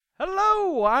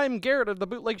Hello, I'm Garrett of the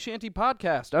Bootleg Shanty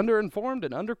Podcast, underinformed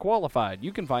and underqualified.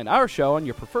 You can find our show on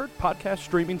your preferred podcast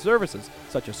streaming services,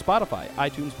 such as Spotify,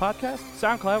 iTunes Podcast,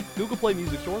 SoundCloud, Google Play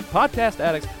Music Store, Podcast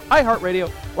Addicts,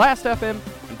 iHeartRadio, Last.fm,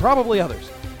 and probably others.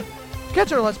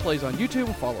 Catch our Let's Plays on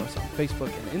YouTube, follow us on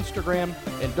Facebook and Instagram,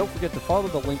 and don't forget to follow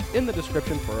the link in the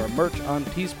description for our merch on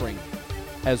Teespring,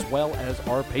 as well as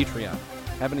our Patreon.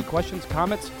 Have any questions,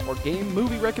 comments, or game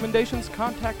movie recommendations?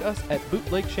 Contact us at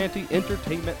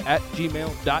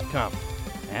bootlegshantyentertainment@gmail.com.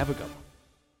 Have a good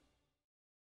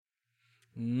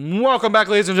one. Welcome back,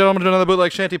 ladies and gentlemen, to another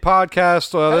Bootleg Shanty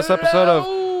podcast. This episode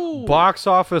of Box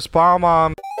Office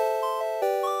Bomb.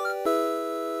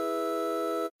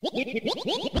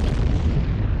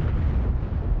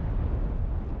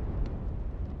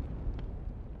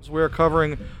 We're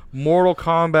covering Mortal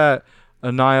Kombat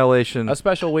Annihilation. A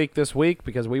special week this week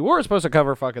because we were supposed to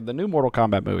cover fucking the new Mortal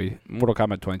Kombat movie, Mortal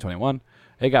Kombat 2021.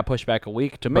 It got pushed back a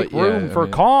week to make room for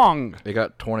Kong. It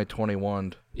got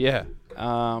 2021'd. Yeah.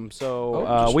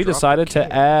 We decided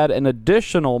to add an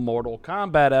additional Mortal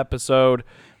Kombat episode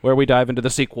where we dive into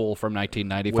the sequel from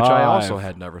 1995. Which I also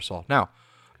had never saw. Now,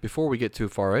 before we get too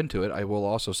far into it, I will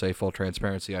also say, full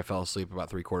transparency, I fell asleep about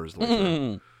 3/4 of the way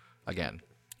through. Again.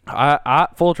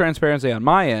 Full transparency on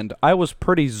my end, I was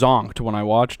pretty zonked when I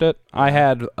watched it. I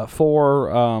had 4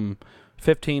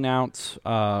 15-ounce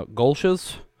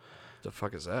Gulches. The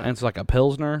fuck is that? And it's like a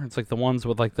Pilsner. It's like the ones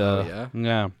with like the... Oh, yeah?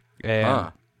 Yeah.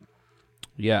 And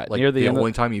yeah, like near the end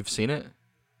only time you've seen it?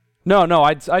 No,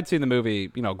 I'd seen the movie,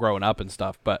 growing up and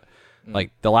stuff, but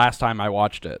like the last time I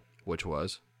watched it. Which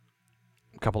was?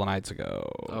 A couple of nights ago.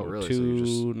 Oh, really?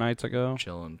 2 nights ago.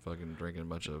 Chilling, fucking drinking a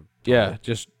bunch of... Yeah,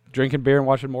 just drinking beer and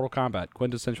watching Mortal Kombat.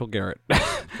 Quintessential Garrett.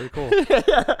 Pretty cool.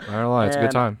 I don't lie, it's a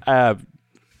good time.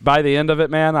 By the end of it,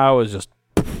 man, I was just...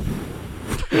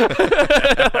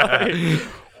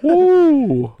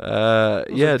 Woo!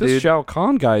 Yeah, this dude. Shao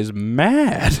Kahn guy's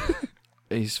mad.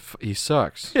 He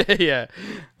sucks. Yeah.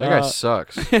 That guy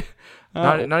sucks.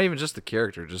 Not even just the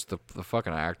character, just the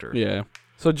fucking actor. Yeah.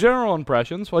 So general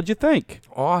impressions, what'd you think?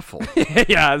 Awful.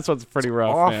 Yeah, this one's pretty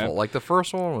rough, Awful. man. Like the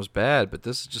first one was bad, but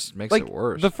this just makes it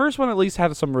worse. The first one at least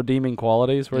had some redeeming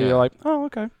qualities where you're like, oh,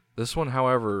 okay. This one,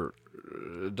 however,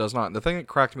 does not. The thing that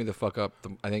cracked me the fuck up,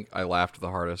 I think I laughed the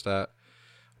hardest at,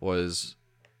 was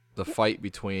the fight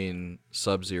between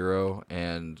Sub-Zero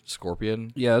and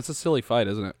Scorpion. Yeah, that's a silly fight,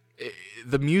 isn't it?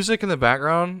 The music in the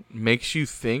background makes you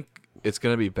think it's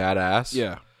going to be badass.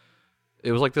 Yeah.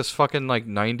 It was like this fucking like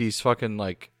 90s fucking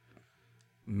like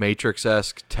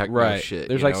Matrix-esque techno shit.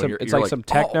 There's like some it's like some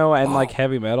techno and like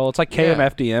heavy metal. It's like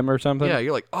KMFDM or something. Yeah,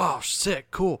 you're like, "Oh, sick,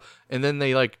 cool." And then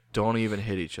they like don't even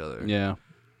hit each other. Yeah.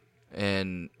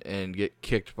 And get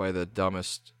kicked by the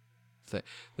dumbest thing.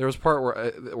 There was a part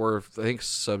where I think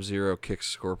Sub-Zero kicks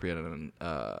Scorpion and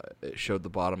it showed the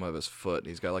bottom of his foot and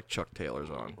he's got like Chuck Taylors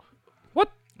on.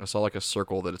 What? I saw like a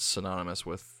circle that it's synonymous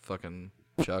with fucking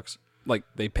Chucks. Like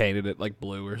they painted it like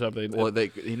blue or something. Well,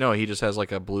 he just has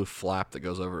like a blue flap that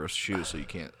goes over his shoe, so you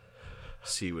can't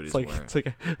see what he's wearing. It's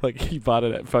like he bought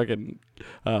it at fucking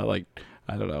like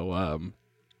I don't know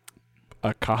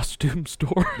a costume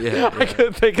store. Yeah, I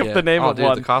couldn't think of the name of dude,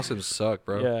 one. The costumes suck,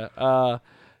 bro.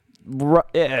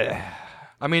 Yeah.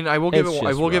 I mean, I will give it one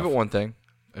thing.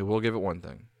 I will give it one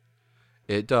thing.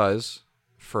 It does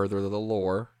further the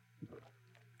lore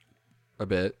a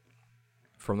bit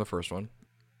from the first one.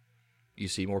 You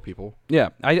see more people. Yeah,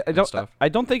 I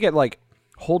don't think it like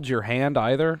holds your hand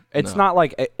either. It's No. not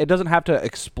like it doesn't have to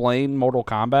explain Mortal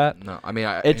Kombat. No, I mean,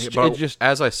 it just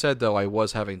as I said though, I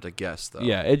was having to guess though.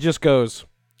 Yeah, it just goes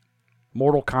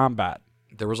Mortal Kombat.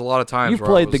 There was a lot of times You've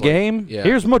where I played was the like, game. Yeah.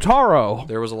 Here's Motaro.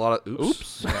 There was a lot of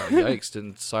oops. Yikes!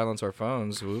 Didn't silence our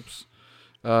phones. Oops.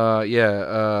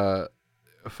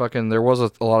 Fucking. There was a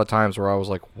lot of times where I was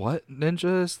like, "What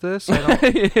ninja is this?" I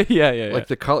don't, yeah. Like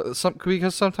the color,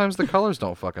 because sometimes the colors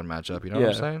don't fucking match up. You know what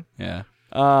I'm saying? Yeah.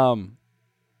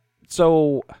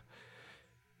 So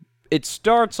it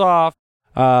starts off.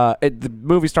 The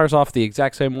movie starts off the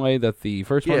exact same way that the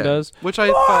first one does. Which I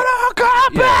Mortal thought.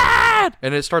 Kombat! Yeah.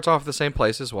 And it starts off the same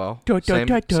place as well. Same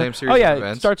series of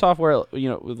events. It starts off where it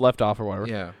left off or whatever.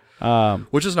 Yeah.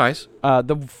 Which is nice.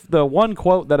 The one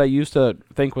quote that I used to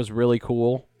think was really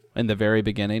cool in the very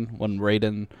beginning when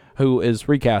Raiden, who is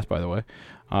recast by the way,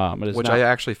 I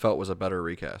actually felt was a better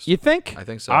recast. You think? I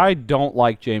think so. I don't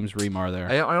like James Remar there.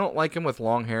 I don't like him with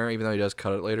long hair, even though he does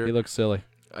cut it later. He looks silly.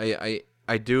 I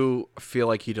do feel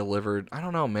like he delivered. I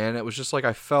don't know, man. It was just like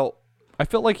I felt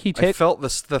like I felt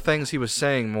the things he was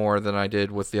saying more than I did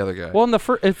with the other guy. Well,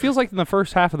 it feels like in the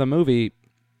first half of the movie,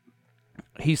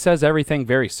 he says everything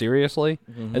very seriously,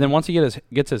 and then once he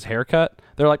gets his haircut,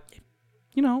 they're like,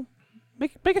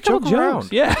 make a couple jokes.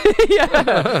 Around. Yeah,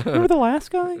 yeah. Remember the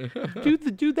last guy?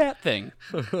 Do that thing.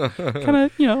 Kind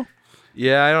of,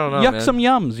 Yeah, I don't know. Yuck man. some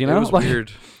yums. It was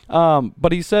weird.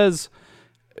 But he says,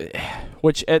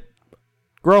 which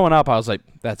growing up, I was like,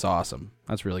 that's awesome.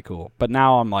 That's really cool. But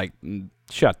now I'm like,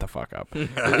 shut the fuck up.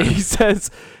 He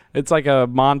says it's like a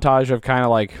montage of kind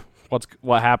of like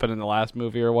what happened in the last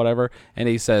movie or whatever. And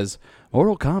he says,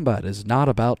 Mortal Kombat is not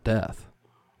about death,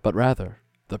 but rather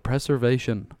the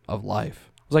preservation of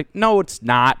life. I was like, no, it's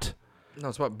not. No,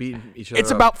 it's about beating each other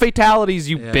It's up. about fatalities,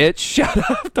 you bitch. Shut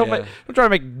up. Don't try to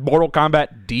make Mortal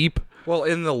Kombat deep. Well,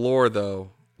 in the lore,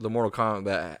 though, the Mortal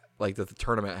Kombat, like the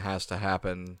tournament has to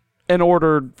happen in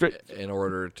order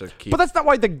to keep. But that's not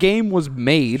why the game was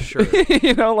made. Sure.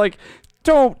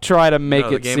 Don't try to make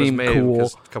the it game seem was made cool.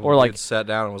 because a couple or of like dudes sat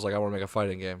down and was like, I want to make a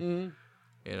fighting game.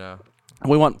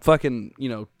 we want fucking,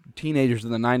 teenagers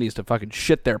in the 90s to fucking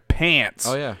shit their pants.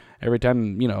 Oh, yeah. Every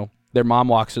time, their mom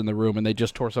walks in the room and they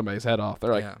just tore somebody's head off.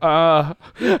 They're like,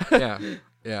 Yeah.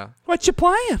 Yeah. What you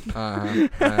playing?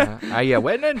 Are you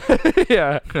winning?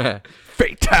 Yeah.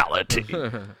 Fatality.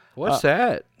 What's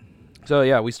that? So,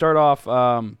 yeah, we start off,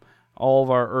 all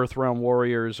of our Earthrealm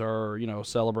warriors are,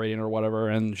 celebrating or whatever,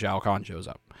 and Shao Kahn shows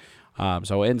up.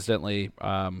 So instantly,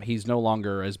 he's no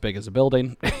longer as big as a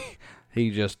building.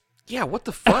 He just... Yeah, what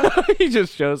the fuck? He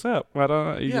just shows up. I don't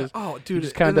know. He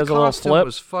just kind of does a little flip. It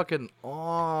was fucking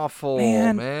awful,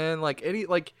 man.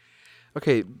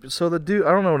 Okay, so the dude,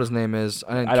 I don't know what his name is.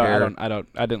 I didn't care. I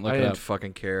didn't look it up. I didn't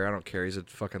fucking care. I don't care. He's a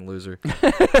fucking loser.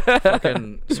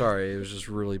 Fucking sorry, it was just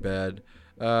really bad.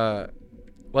 But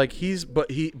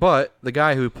the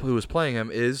guy who was playing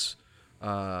him is,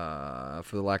 for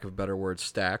the lack of a better word,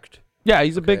 stacked. Yeah,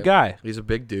 he's a big guy. He's a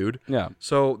big dude. Yeah.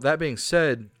 So that being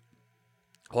said,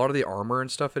 a lot of the armor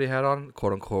and stuff that he had on,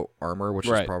 quote unquote armor, which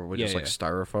is probably just like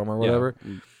styrofoam or whatever,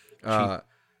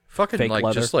 fucking fake like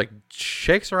leather. just like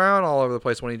shakes around all over the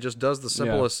place when he just does the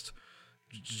simplest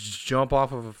jump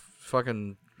off of a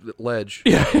fucking ledge.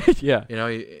 Yeah.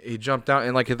 He jumped out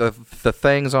and like the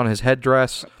things on his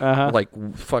headdress, like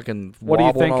fucking. What do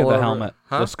you think of the helmet?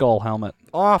 Huh? The skull helmet.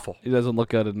 Awful. He doesn't look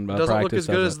good in practice. Doesn't look as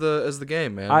good as the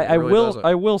game, man. I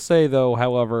will say though,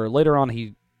 however, later on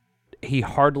he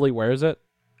hardly wears it.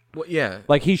 Well, yeah.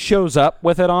 Like he shows up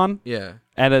with it on. Yeah.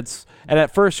 And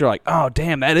at first you're like, oh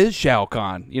damn, that is Shao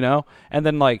Kahn, And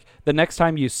then like the next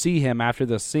time you see him after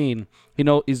this scene,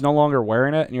 he's no longer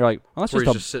wearing it, and you're like, well, he's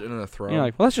just sitting in the throne. You're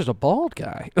like, well, that's just a bald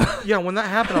guy. Yeah, when that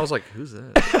happened, I was like, who's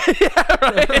that?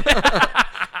 Yeah,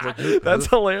 right. That's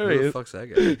hilarious. Who the fuck's that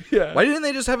guy? Yeah. Why didn't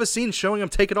they just have a scene showing him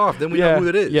take it off? Then we know who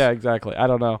it is. Yeah, exactly. I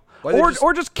don't know.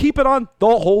 Or just keep it on the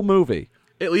whole movie.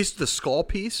 At least the skull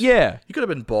piece? Yeah. He could have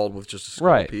been bald with just a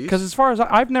skull piece. Because as far as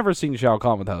I've never seen Shao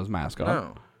Kahn without his mask on.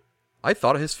 No. I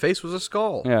thought his face was a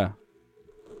skull. Yeah.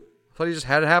 I thought he just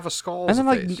had to have a skull and as then,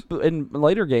 a face. in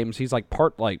later games, he's like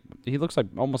he looks like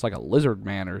almost like a lizard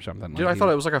man or something. Dude, I thought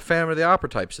it was like a Phantom of the Opera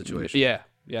type situation. Yeah.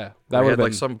 That would have have been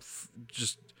like some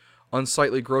just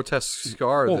unsightly, grotesque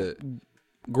scar that.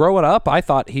 Growing up, I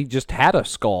thought he just had a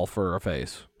skull for a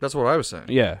face. That's what I was saying.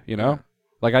 Yeah, Yeah.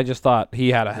 Like I just thought he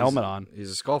had a helmet on.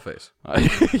 He's a skull face.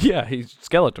 Yeah, he's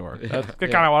Skeletor. That's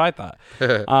kind of what I thought.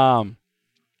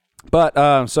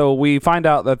 So we find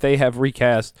out that they have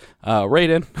recast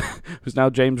Raiden, who's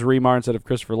now James Remar instead of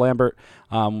Christopher Lambert.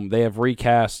 They have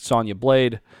recast Sonya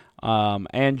Blade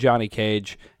and Johnny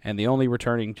Cage, and the only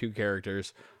returning two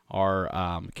characters are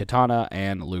Kitana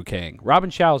and Liu Kang. Robin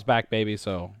Shao's back, baby,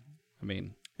 so, yeah,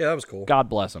 that was cool. God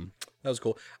bless him. That was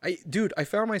cool. I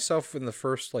found myself in the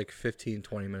first 15,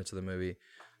 20 minutes of the movie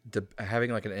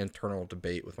having like an internal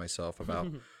debate with myself about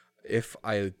if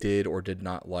I did or did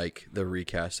not like the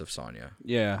recast of Sonya.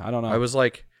 Yeah, I don't know. I was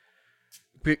like,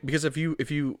 because if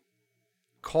you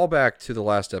call back to the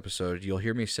last episode, you'll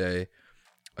hear me say,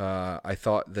 I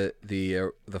thought that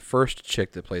the first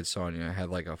chick that played Sonya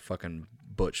had like a fucking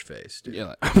butch face, dude.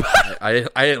 Yeah. I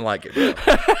didn't like it, bro.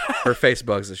 Her face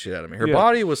bugs the shit out of me. Her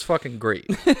body was fucking great.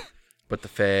 But the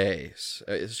face,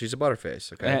 she's a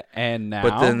butterface, okay? And now...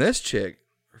 But then this chick,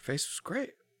 her face was great.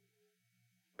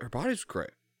 Her body was great.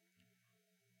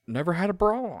 Never had a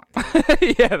bra on.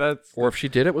 Yeah, that's... Or if she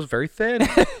did, it was very thin.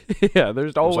 Yeah,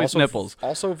 there's always nipples.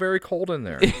 Also very cold in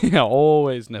there. Yeah,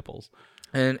 always nipples.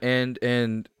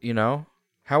 And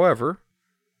however,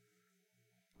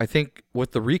 I think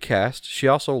with the recast, she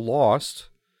also lost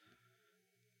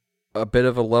a bit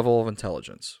of a level of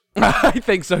intelligence. I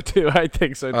think so too.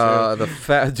 The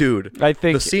fat dude. I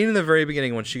think the scene in the very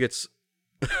beginning when she gets,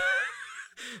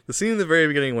 the scene in the very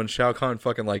beginning when Shao Kahn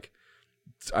fucking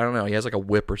I don't know, he has like a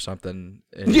whip or something.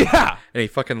 And and he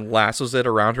fucking lassos it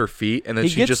around her feet, and then he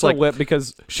she gets just the whip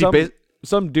because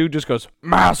some dude just goes,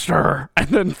 "Master," and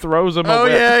then throws him. Oh a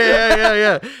whip.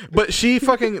 yeah. But she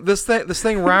fucking this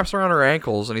thing wraps around her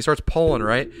ankles, and he starts pulling.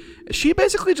 Right, she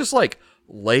basically just like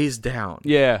lays down.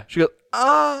 Yeah. She goes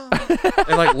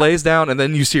and like lays down, and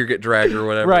then you see her get dragged or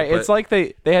whatever. Right. But It's like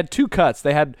they had two cuts.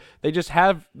 They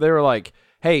were like,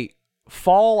 hey,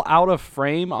 fall out of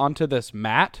frame onto this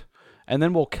mat, and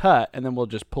then we'll cut, and then we'll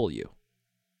just pull you.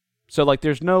 So like,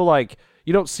 there's no like,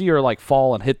 you don't see her like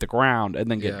fall and hit the ground and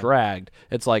then get dragged.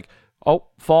 It's like, oh,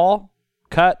 fall,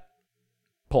 cut,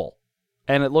 pull,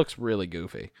 and it looks really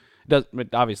goofy. It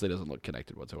obviously doesn't look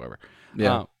connected whatsoever.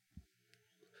 Yeah.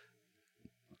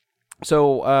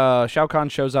 So Shao Kahn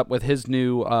shows up with his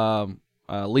new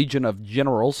Legion of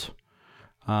Generals.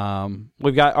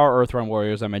 We've got our Earthrun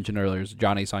warriors I mentioned earlier.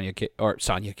 Johnny, Sonya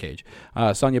Cage,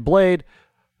 Sonya Blade,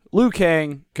 Liu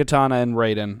Kang, Katana, and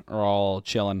Raiden are all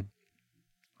chilling.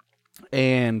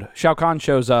 And Shao Kahn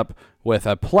shows up with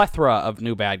a plethora of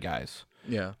new bad guys.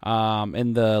 Yeah.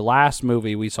 In the last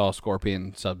movie, we saw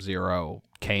Scorpion, Sub-Zero,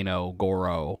 Kano,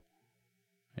 Goro,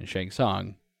 and Shang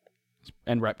Tsung,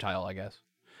 and Reptile, I guess.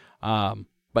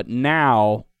 But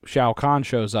now Shao Kahn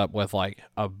shows up with like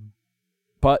a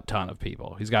butt ton of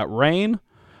people. He's got Rain.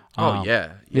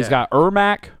 He's got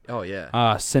Ermac. Oh yeah.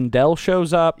 Sindel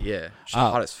shows up. Yeah. She's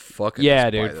hot as fuck.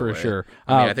 Dude, for sure.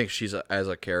 I mean, I think she's as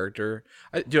a character.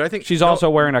 I think she's also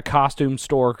wearing a costume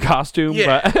store costume.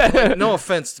 Yeah. But like, no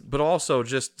offense, but also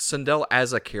just Sindel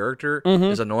as a character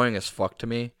is annoying as fuck to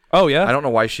me. Oh yeah. I don't know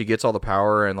why she gets all the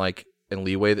power and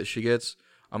leeway that she gets.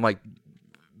 I'm like,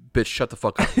 bitch, shut the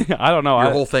fuck up. I don't know.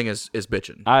 Your whole thing is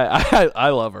bitching. I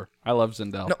love her. I love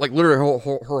Sindel. No, like literally,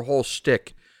 her whole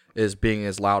shtick is being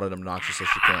as loud and obnoxious as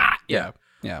she can. Yeah.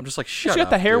 I'm just like, shut up. She got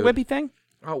the hair dude. whippy thing.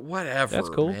 Oh, whatever. That's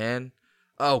cool, man.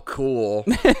 Oh, cool.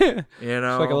 You know, it's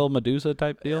like a little Medusa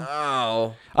type deal.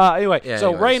 Oh. Anyway, Yeah, so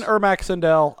anyways. Rain, Ermac,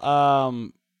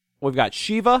 Sindel. We've got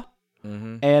Shiva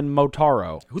and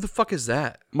Motaro. Who the fuck is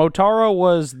that? Motaro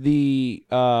was the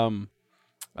Talking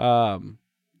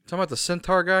about the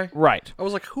centaur guy? right. I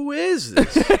was like, who is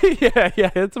this?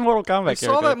 yeah, it's a Mortal Kombat I character.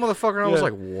 saw that motherfucker and I was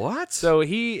like, what? So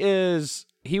he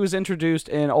was introduced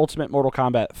in Ultimate Mortal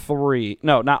Kombat 3.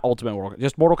 No, not Ultimate Mortal,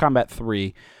 just Mortal Kombat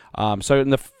 3. So in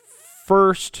the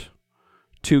first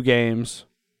two games,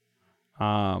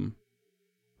 in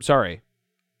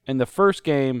the first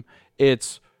game,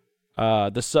 it's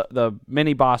the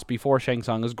mini boss before Shang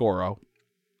Tsung is Goro.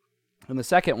 In the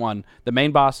second one, the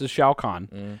main boss is Shao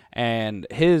Kahn, and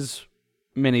his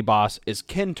mini boss is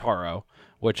Kintaro,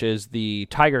 which is the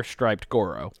tiger-striped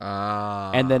Goro.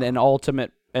 And then in Mortal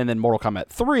Kombat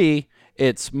 3,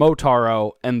 it's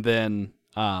Motaro, and then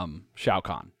Shao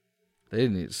Kahn. They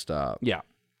need to stop. Yeah.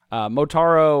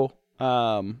 Motaro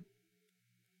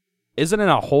isn't in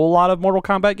a whole lot of Mortal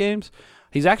Kombat games.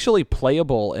 He's actually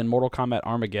playable in Mortal Kombat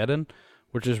Armageddon,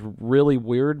 which is really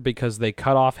weird because they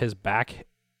cut off his back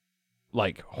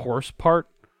like horse part.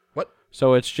 What?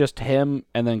 So it's just him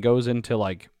and then goes into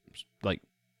like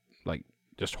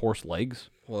just horse legs.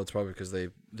 Well, it's probably because they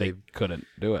couldn't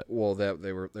do it. Well,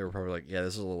 they were probably like, yeah,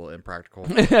 this is a little impractical.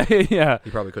 Yeah. He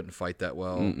probably couldn't fight that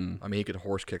well. Mm-mm. I mean, he could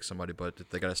horse kick somebody, but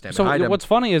they got to stand So behind him. what's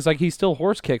funny is like he still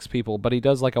horse kicks people, but he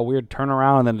does like a weird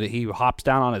turnaround and then he hops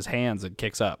down on his hands and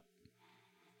kicks up.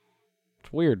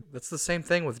 It's weird. That's the same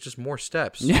thing with just more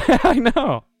steps. Yeah, I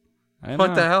know.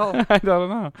 What the hell? I don't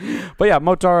know. But yeah,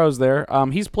 Motaro's there.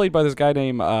 He's played by this guy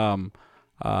named Darren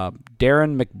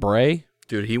McBray.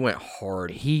 Dude, he went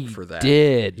hard for that.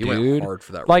 He went hard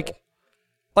for that like, role.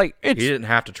 Like he didn't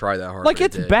have to try that hard. Like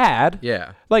it's bad.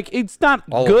 Yeah. Like it's not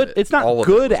all good. It's not all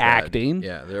good it acting.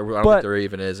 Yeah. I don't think there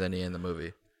even is any in the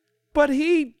movie. But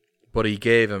he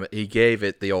gave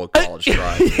it the old college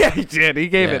try. Yeah, he did. He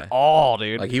gave it all,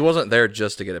 dude. Like he wasn't there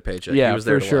just to get a paycheck. Yeah, he was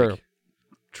there for to sure. like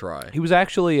try. He was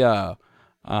actually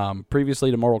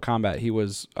previously to Mortal Kombat, he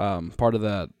was part of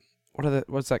the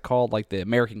what's that called? Like the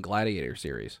American Gladiator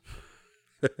series.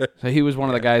 So he was one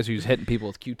of the guys who's hitting people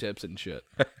with Q-tips and shit.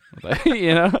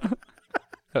 You know?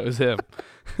 That was him.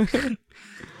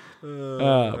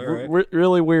 Right.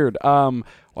 Really weird.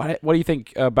 What do you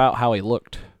think about how he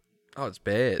looked? Oh, it's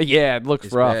bad. Yeah, it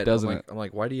looks rough, bad. doesn't it? I'm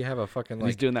like, why do you have a fucking like?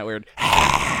 He's doing that weird.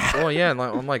 Well, yeah, and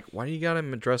I'm like, why do you got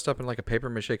him dressed up in like a paper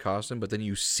mache costume, but then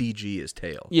you CG his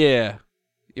tail? Yeah.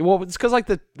 Well, it's because like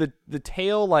the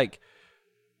tail like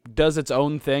does its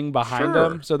own thing behind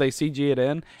him, so they CG it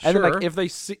in. And then like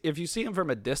if you see him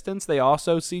from a distance, they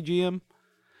also CG him.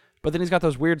 But then he's got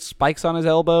those weird spikes on his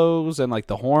elbows and like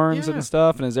the horns and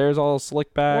stuff, and his hair's all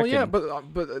slicked back. Well, yeah,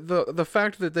 but the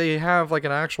fact that they have like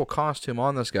an actual costume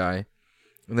on this guy,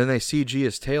 and then they CG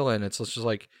his tail in, it's just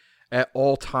like at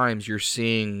all times you're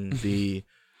seeing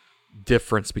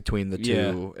difference between the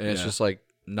two, and it's just like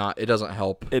not. It doesn't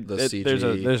help the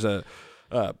CG. There's a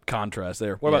contrast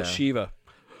there. What about Shiva?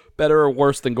 Better or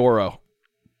worse than Goro?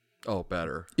 Oh,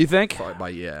 better. You think? By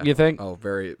You think? Oh,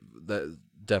 very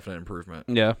definite improvement.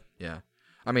 Yeah. Yeah.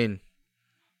 I mean,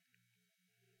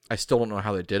 I still don't know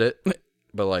how they did it,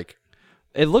 but like,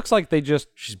 it looks like they just.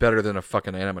 She's better than a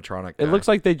fucking animatronic guy. It looks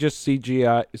like they just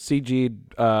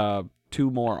CG'd 2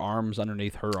 more arms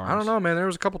underneath her arms. I don't know, man. There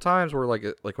was a couple times where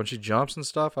like when she jumps and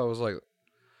stuff, I was like,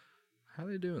 how are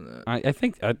they doing that? I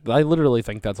think I literally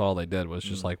think that's all they did was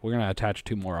just like, we're gonna attach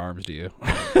 2 more arms to you,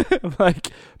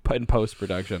 like in post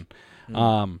production.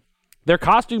 Their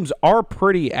costumes are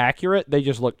pretty accurate. They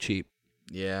just look cheap.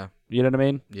 Yeah. You know what I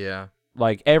mean? Yeah.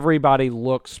 Like everybody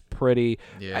looks pretty.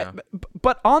 Yeah.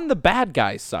 But on the bad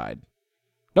guy's side,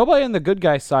 nobody on the good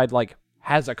guy's side like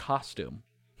has a costume.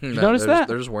 You notice that?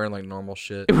 They're just wearing like normal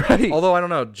shit. Right. Although I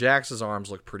don't know, Jax's arms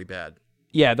look pretty bad.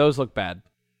 Yeah, those look bad.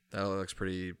 That looks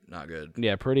pretty not good.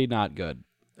 Yeah, pretty not good.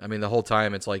 I mean, the whole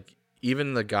time it's like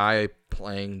even the guy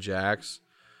playing Jax,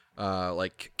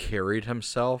 like carried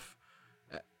himself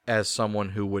as someone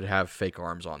who would have fake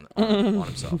arms on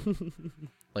himself.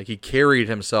 Like he carried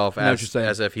himself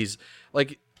as if he's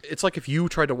like. It's like if you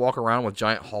tried to walk around with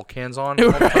giant Hulk hands on.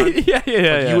 Right?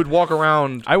 Yeah. You would walk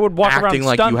around. I would walk acting around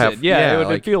like stunted. you have. Yeah, it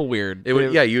would feel weird. It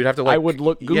would. Yeah, you'd have to. Like, I would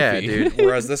look goofy. Yeah, dude.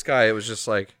 Whereas this guy, it was just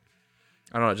like,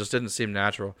 I don't know. It just didn't seem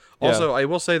natural. Also, I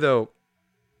will say though,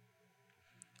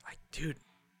 I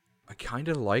kind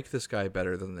of like this guy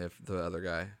better than the other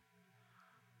guy.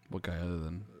 What guy other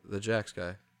than the Jax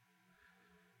guy?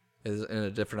 Is in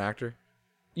a different actor.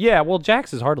 Yeah, well,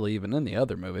 Jax is hardly even in the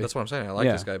other movie. That's what I'm saying. I like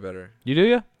this guy better. You do,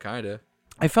 yeah? Kinda.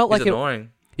 I felt He's like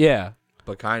annoying. Yeah.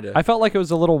 But kinda. I felt like it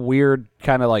was a little weird,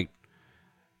 kind of like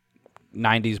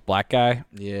 90s black guy.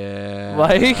 Yeah.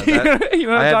 Like, you know what I I'm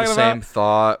had talking the about? same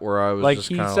thought where I was like just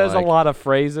he kinda says like, a lot of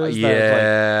phrases. Yeah.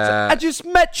 That like, I just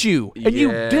met you, and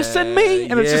you dissing me,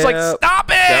 and it's just like, stop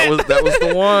it. That was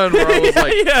the one where I was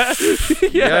like, yeah.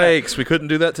 Yikes, we couldn't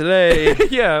do that today.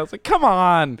 Yeah, I was like, come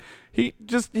on. He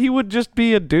would just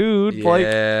be a dude.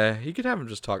 Yeah, like, he could have him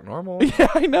just talk normal. Yeah,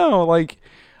 I know. Like,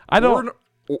 I don't.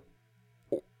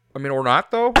 Or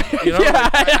not though. You know,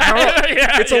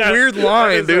 it's a weird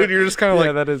line, dude. You're just kind of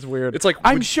like, that is weird. It's like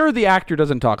I'm sure the actor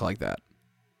doesn't talk like that.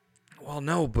 Well,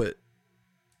 no, but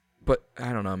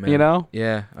I don't know, man. You know?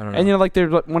 Yeah, I don't know. And you know, like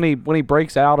there's when he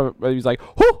breaks out of it, he's like,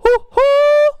 hoo hoo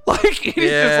hoo, like he's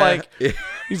just like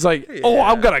he's like, oh,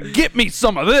 I'm gonna get me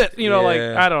some of this. You know, like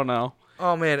I don't know.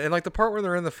 Oh man, and like the part where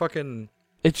they're in the fucking,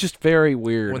 it's just very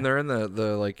weird when they're in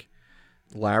the like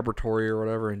laboratory or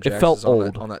whatever, and Jax felt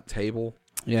old on that table.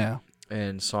 Yeah,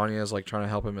 and Sonya's like trying to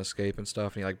help him escape and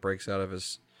stuff, and he like breaks out of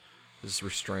his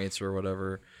restraints or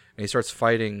whatever, and he starts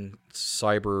fighting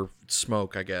Cyber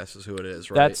Smoke, I guess is who it is,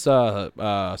 right? That's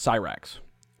Cyrax.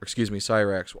 Excuse me,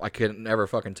 Cyrax. I couldn't never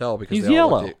fucking tell because he's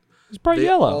yellow. He's bright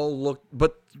yellow. They all look,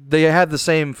 but they had the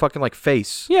same fucking like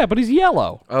face. Yeah, but he's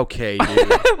yellow. Okay, dude.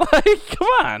 Like, come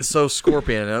on. So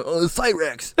Scorpion,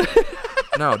 Cyrax.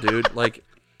 No, dude. Like,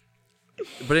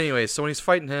 but anyway, so when he's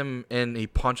fighting him and he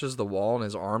punches the wall and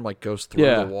his arm like goes through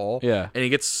the wall, and he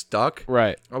gets stuck.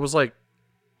 Right. I was like,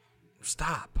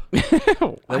 stop.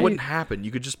 That wouldn't happen.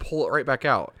 You could just pull it right back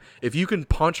out. If you can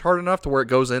punch hard enough to where it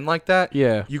goes in like that,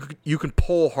 you can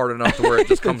pull hard enough to where it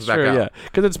just comes back out. Yeah,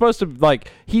 because it's supposed to,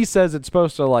 like, he says it's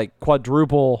supposed to like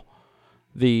quadruple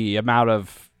the amount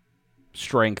of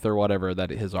strength or whatever that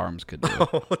his arms could do.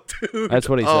 Oh, dude. That's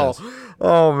what he says.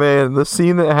 Oh man, the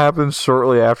scene that happens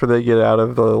shortly after they get out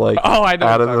of the like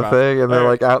out of the thing, and they're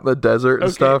like out in the desert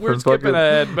and stuff. We're and skipping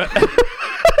ahead, but.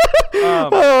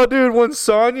 Oh, dude, when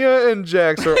Sonya and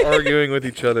Jax are arguing with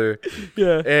each other,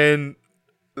 and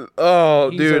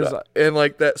dude, says, and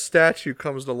like that statue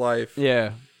comes to life.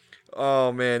 Yeah.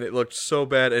 Oh man, it looked so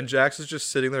bad, and Jax is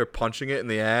just sitting there punching it in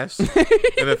the ass,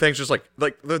 and the thing's just like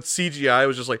the CGI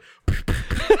was just like,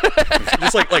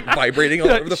 vibrating all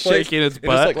over the place, shaking its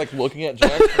butt, and just like looking at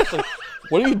Jax. Just like,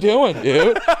 what are you doing,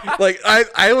 dude? Like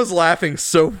I was laughing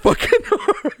so fucking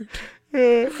hard.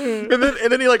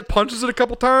 and then he like punches it a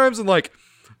couple times, and like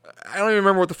I don't even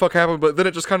remember what the fuck happened, but then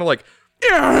it just kind of like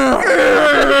down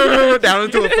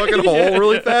into a fucking hole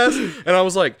really fast, and I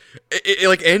was like, it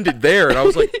like ended there, and I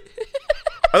was like,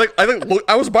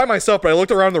 I was by myself, but I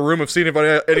looked around the room of seeing if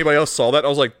anybody else saw that. And I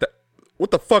was like,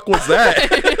 what the fuck was that?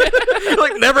 It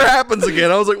like never happens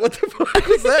again. I was like, what the fuck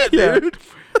was that, dude?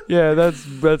 Yeah, that's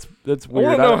weird. I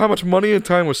want to know how much money and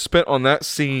time was spent on that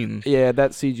scene. Yeah,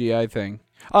 that CGI thing.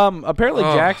 Apparently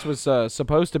Jax was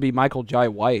supposed to be Michael Jai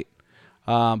White,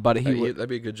 but that'd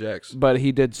be a good Jax. But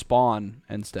he did Spawn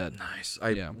instead. Nice.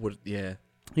 I would. Yeah.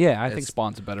 Yeah, I think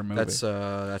Spawn's a better movie.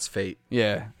 That's fate.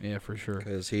 Yeah, for sure.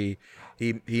 Because he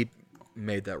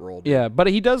made that role. Yeah, but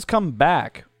he does come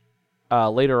back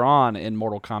later on in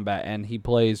Mortal Kombat, and he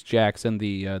plays Jax in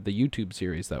the YouTube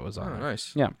series that was on. Oh,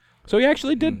 nice. Yeah, so he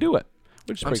actually did do it.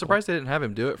 Which is I'm surprised they didn't have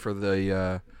him do it for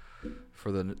the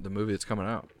movie that's coming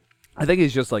out. I think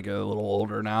he's just like a little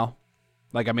older now.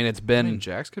 Like, I mean, it's been.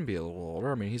 Jax can be a little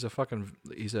older. I mean, he's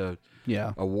a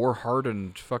a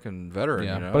war-hardened fucking veteran.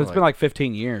 Yeah, you know? but it's been like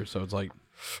 15 years, so it's like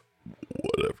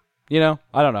whatever. You know,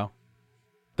 I don't know.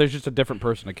 There's just a different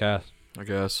person to cast. I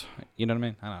guess. You know what I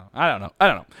mean? I don't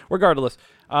know. Regardless,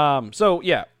 so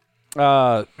yeah,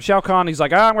 Shao Kahn. He's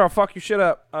like, I'm gonna fuck your shit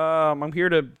up. I'm here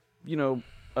to,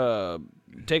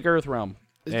 take Earthrealm.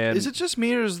 Is it just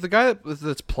me, or is the guy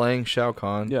that's playing Shao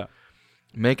Kahn? Yeah.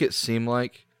 Make it seem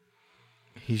like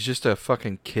he's just a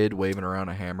fucking kid waving around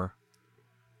a hammer.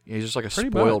 He's just like a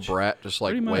spoiled brat, just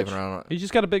like waving around. He's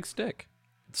just got a big stick.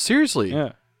 Seriously.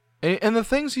 Yeah. And the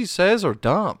things he says are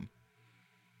dumb.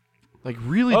 Like,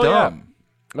 really dumb.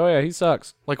 Yeah. Oh, yeah, he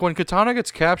sucks. Like, when Katana gets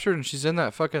captured and she's in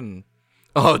that fucking...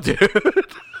 Oh, dude.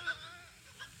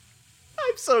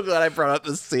 I'm so glad I brought up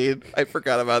this scene. I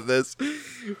forgot about this.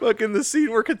 Fucking the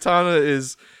scene where Katana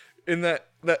is in that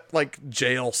like,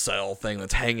 jail cell thing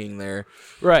that's hanging there.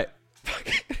 Right.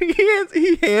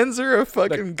 He hands her a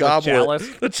fucking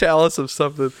goblet. The chalice of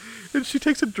something. And she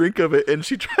takes a drink of it, and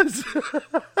she tries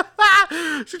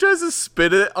to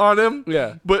spit it on him.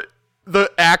 Yeah. But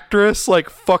the actress, like,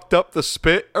 fucked up the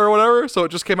spit or whatever, so it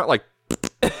just came out like...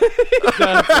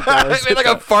 It made like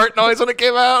a fart noise when it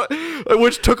came out,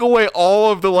 which took away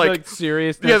all of the like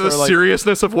seriousness. Yeah, the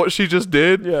seriousness of what she just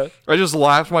did. Yeah. I just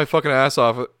laughed my fucking ass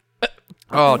off.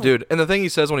 Oh, dude. And the thing he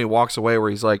says when he walks away, where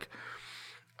he's like,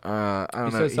 I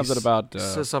don't know. He says something about...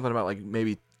 says something about, like,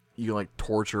 maybe you can, like,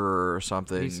 torture her or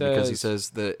something. Because he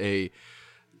says that a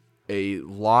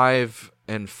live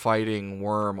and fighting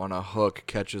worm on a hook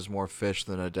catches more fish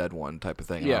than a dead one, type of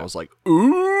thing. And I was like,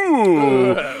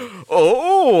 ooh.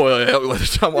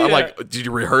 I'm like, did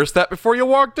you rehearse that before you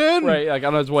walked in? Right, like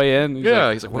on his way in. He's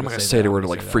like, what am I going to say to her to,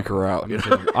 like, freak her out?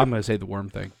 I'm going to say the worm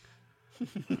thing.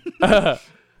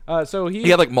 So he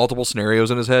had like multiple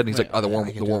scenarios in his head, and he's like, "Oh, the worm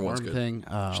one's good." Thing.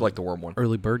 I like the worm one.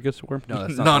 Early bird gets the worm. No,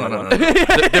 that's not no.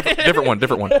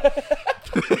 Different one.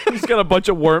 He's got a bunch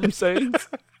of worm sayings.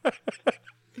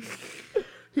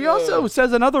 He also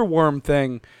says another worm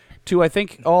thing to, I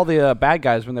think, all the bad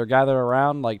guys when they're gathered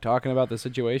around, like talking about the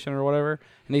situation or whatever.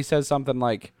 And he says something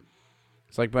like,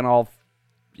 "It's like when if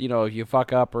you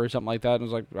fuck up or something like that." And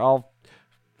it's like, "I'll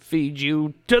feed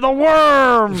you to the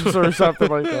worms" or something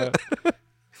like that.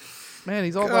 Man,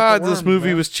 he's all about the worms, this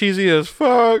movie was cheesy as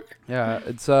fuck. Yeah,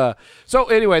 it's so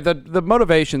anyway, the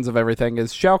motivations of everything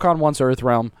is Shao Kahn wants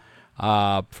Earthrealm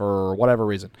for whatever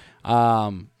reason.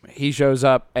 He shows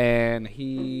up and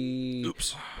he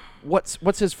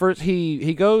what's his first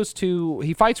he goes to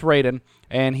he fights Raiden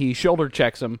and he shoulder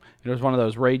checks him. There's one of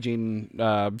those raging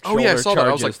shoulder I saw that.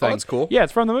 I was like, thing. Oh, that's cool. Yeah,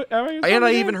 it's from the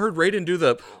I even heard Raiden do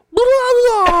the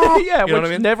yeah, you know which what I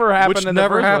mean? never happened which in the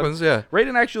never first happens, one. yeah.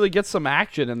 Raiden actually gets some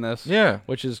action in this. Yeah.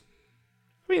 Which is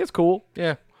it's cool.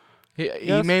 Yeah.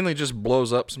 He mainly just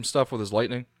blows up some stuff with his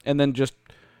lightning. And then just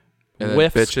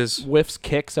whiffs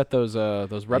kicks at those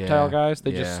reptile guys.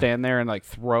 They just stand there and like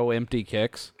throw empty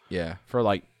kicks. Yeah. For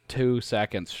like 2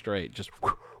 seconds straight. Just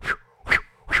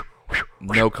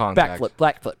no contact.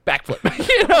 Backflip.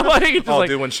 You know, like,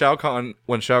 dude, when Shao Kahn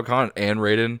and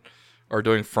Raiden are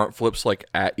doing front flips like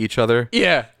at each other.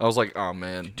 Yeah. I was like, oh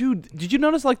man. Dude, did you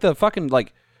notice like the fucking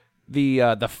like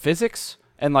the physics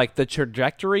and like the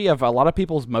trajectory of a lot of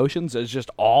people's motions is just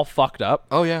all fucked up?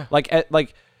 Oh yeah. Like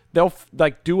they'll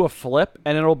like do a flip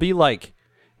and it'll be like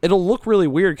it'll look really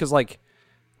weird cuz like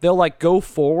they'll like go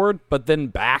forward but then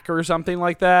back or something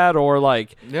like that or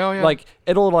like like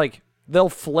it'll like they'll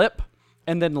flip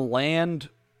and then land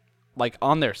like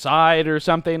on their side or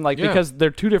something like because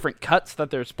they're two different cuts that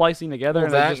they're splicing together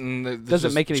and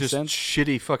doesn't make any sense.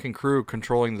 Shitty fucking crew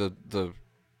controlling the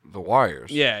wires.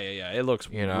 Yeah. It looks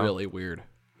really weird.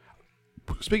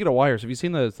 Speaking of wires, have you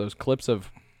seen those clips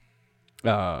of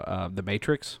The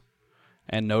Matrix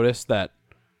and notice that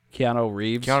Keanu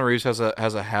Reeves has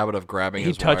a habit of grabbing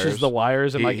his wires. He touches the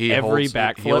wires in every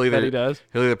backflip that he does.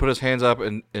 He'll either put his hands up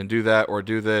and do that or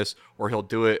do this, or he'll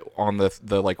do it on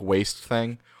the like waist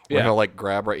thing. Where he'll like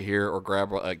grab right here or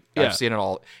grab like I've seen it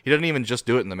all. He doesn't even just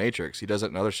do it in The Matrix. He does it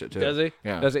in other shit too. Does he?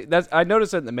 Yeah. Does he? I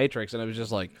noticed it in The Matrix and it was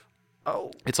just like,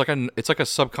 oh. It's like a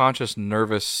subconscious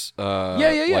nervous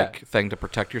like thing to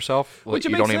protect yourself. Which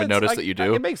you don't even notice that you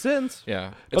do. It makes sense.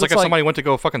 Yeah. It's like if somebody went to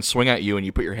go fucking swing at you and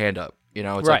you put your hand up. You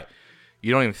know, it's right. like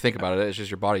You don't even think about it. It's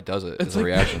just your body does it. It's a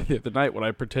reaction. The night when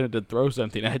I pretended to throw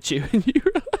something at you and you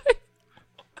were like,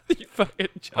 you fucking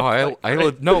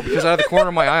jumped. No, because out of the corner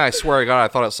of my eye, I swear to God, I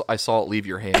thought I saw it leave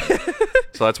your hand.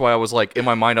 So that's why I was like, in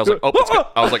my mind, I was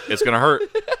like, it's going to hurt.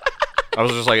 I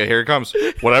was just like, here it comes.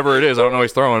 Whatever it is, I don't know what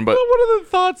he's throwing, but... What are the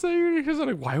thoughts that you're just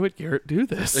like, why would Garrett do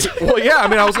this? Well, yeah, I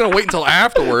mean, I was going to wait until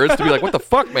afterwards to be like, what the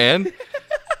fuck, man?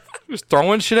 Just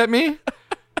throwing shit at me?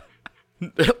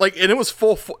 Like, and it was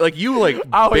full, like, you, like,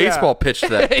 baseball pitched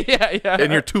that. Yeah.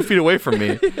 And you're 2 feet away from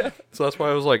me. Yeah. So that's why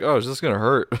I was like, oh, is this going to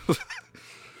hurt?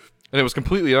 And it was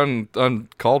completely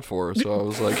uncalled for, so I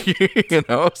was like,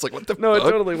 it's like, what the fuck? No, it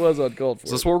totally was uncalled for.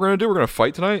 Is this what we're going to do? We're going to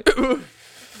fight tonight?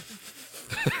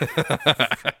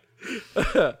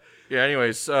 Yeah,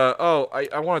 anyways,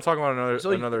 I want to talk about another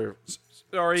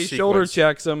sorry, sequence. Shoulder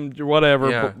checks him,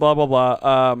 whatever, blah, blah,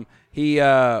 blah.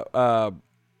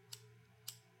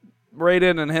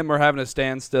 Raiden and him are having a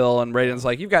standstill, and Raiden's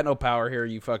like, you've got no power here,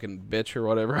 you fucking bitch, or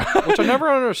whatever. Which I never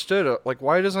understood. Like,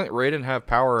 why doesn't Raiden have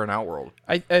power in Outworld?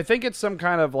 I think it's some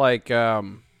kind of, like,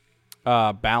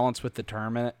 balance with the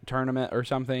tournament or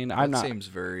something.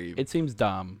 It seems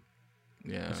dumb.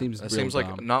 Yeah. It seems like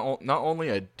dumb. not only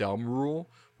a dumb rule,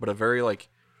 but a very, like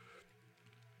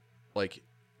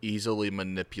easily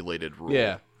manipulated rule.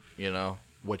 Yeah.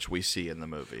 Which we see in the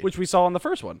movie. Which we saw in the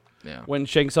first one. Yeah. When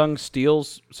Shang Tsung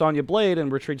steals Sonya Blade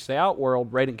and retreats to the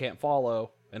Outworld, Raiden can't follow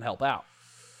and help out.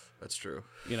 That's true.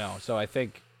 So I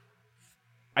think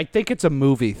it's a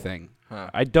movie thing. Huh.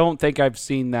 I don't think I've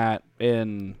seen that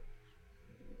in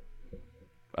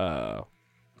the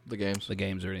games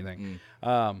or anything.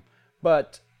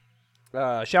 But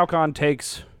Shao Kahn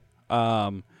takes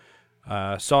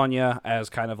Sonya as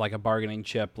kind of like a bargaining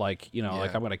chip, like,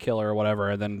 like, I'm going to kill her or whatever.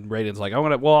 And then Raiden's like,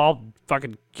 I'll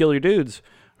fucking kill your dudes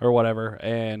or whatever.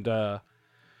 And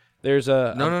there's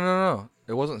a... No.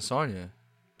 It wasn't Sonya.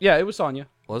 Yeah, it was Sonya.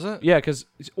 Was it? Yeah, because...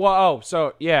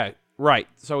 yeah, right.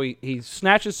 So he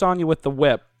snatches Sonya with the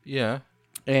whip. Yeah.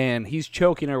 And he's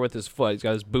choking her with his foot. He's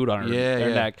got his boot on her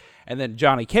neck. And then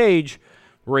Johnny Cage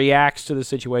reacts to the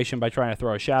situation by trying to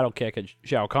throw a shadow kick at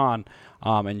Shao Kahn.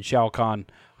 And Shao Kahn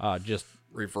just...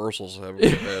 reversals him.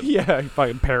 Yeah, he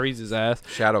fucking parries his ass.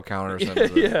 Shadow counters him.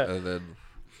 And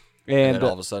then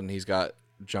all of a sudden he's got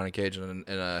Johnny Cage in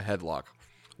a headlock.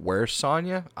 Where's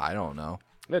Sonya? I don't know.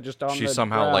 Yeah, just on she the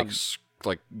somehow ground.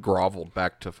 like groveled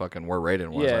back to fucking where Raiden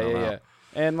was. I don't know.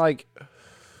 And like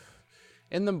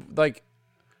in the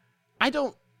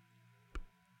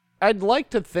I'd like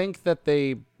to think that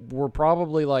they were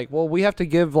probably like, well, we have to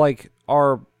give like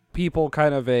our people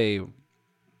kind of a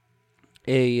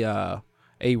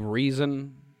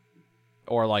reason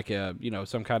or like a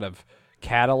some kind of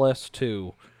catalyst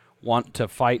to want to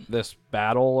fight this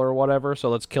battle or whatever, so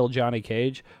let's kill Johnny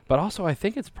Cage. But also I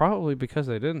think it's probably because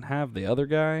they didn't have the other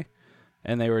guy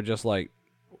and they were just like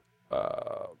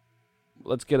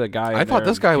let's get a guy I thought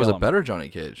this guy was a better Johnny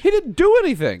Cage. He didn't do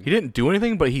anything. He didn't do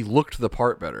anything, but he looked the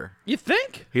part better. You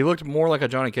think? He looked more like a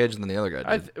Johnny Cage than the other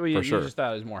guy did. You sure. just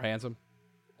thought he was more handsome?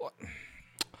 I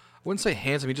wouldn't say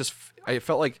handsome. I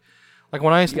felt like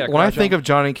when I think of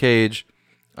Johnny Cage,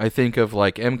 I think of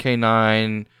like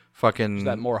MK9, fucking just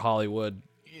that more Hollywood,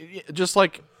 just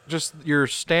your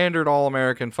standard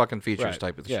all-American fucking features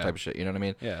type of shit. You know what I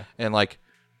mean? Yeah. And like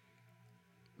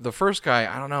the first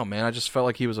guy, I don't know, man. I just felt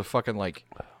like he was a fucking like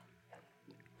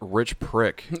rich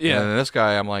prick. Yeah. And this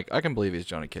guy, I'm like, I can believe he's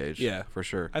Johnny Cage. Yeah, for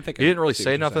sure. I think he didn't really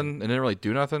say nothing and didn't really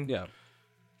do nothing. Yeah.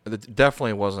 There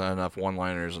definitely wasn't enough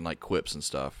one-liners and like quips and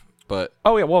stuff. But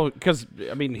because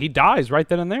I mean, he dies right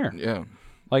then and there. Yeah,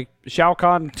 like Shao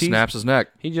Kahn snaps his neck.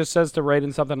 He just says to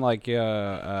Raiden something like, you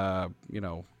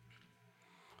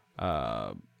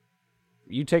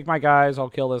take my guys, I'll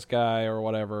kill this guy or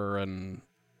whatever, and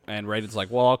Raiden's like,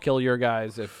 well, I'll kill your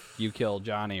guys if you kill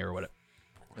Johnny or whatever.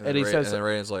 And he says, and then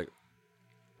Raiden's like,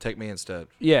 take me instead.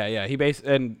 Yeah.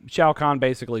 And Shao Kahn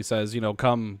basically says,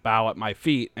 come bow at my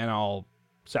feet and I'll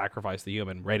sacrifice the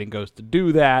human. Raiden goes to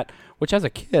do that, which as a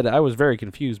kid I was very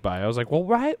confused by. I was like, well,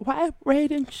 why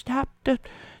Raiden stop the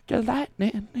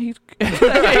lightning? He's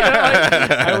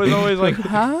I was always like,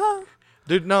 huh?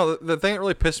 Dude, no, the thing that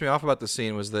really pissed me off about the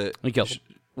scene was that he killed him.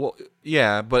 Well,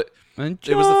 yeah, but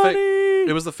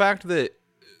it was the fact that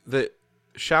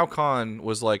Shao Kahn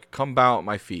was like, come bow at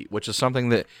my feet, which is something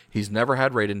that he's never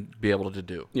had Raiden be able to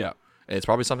do. Yeah. And it's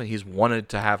probably something he's wanted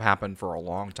to have happen for a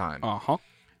long time. Uh-huh.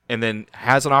 And then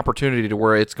has an opportunity to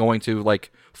where it's going to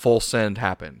like full send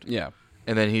happened. Yeah.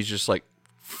 And then he's just like,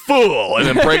 fool, and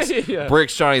then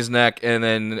breaks Johnny's neck, and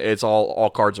then it's all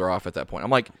cards are off at that point. I'm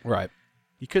like, right.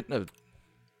 You couldn't have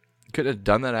could have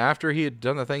done that after he had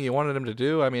done the thing you wanted him to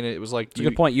do. I mean, it was like That's a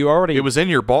good point. You already. It was in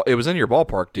your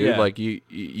ballpark, dude. Yeah. Like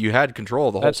you had control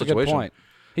of the whole situation. That's a good point.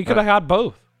 He could have got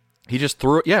both. He just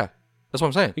threw it. Yeah, that's what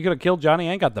I'm saying. He could have killed Johnny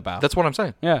and got the bow. That's what I'm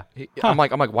saying. Yeah. I'm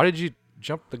like, why did you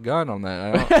jump the gun on that?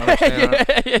 I don't understand.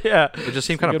 Yeah. It just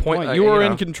seemed kind of point. You were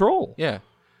in control. Yeah.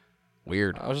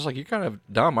 Weird. I was just like, you're kind of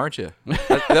dumb, aren't you?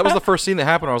 that was the first scene that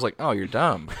happened. I was like, oh, you're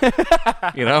dumb.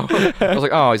 I was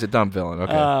like, oh, he's a dumb villain.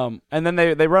 Okay. And then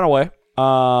they run away.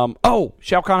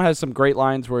 Shao Kahn has some great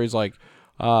lines where he's like,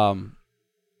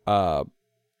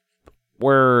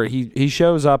 where he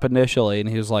shows up initially and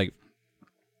he was like,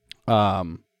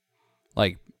 what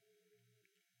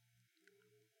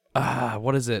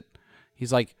is it?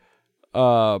 He's like,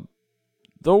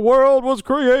 the world was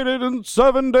created in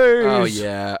 7 days. Oh,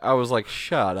 yeah. I was like,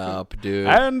 shut up, dude.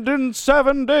 And in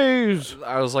 7 days,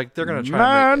 I was like, they're going to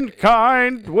try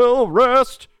mankind will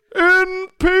rest in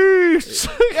peace.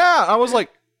 Yeah, I was like,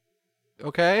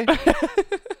 okay.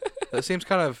 That seems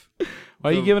kind of... Why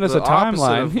are you giving us a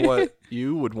timeline? Of what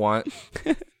you would want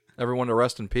everyone to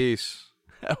rest in peace.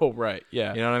 Oh, right,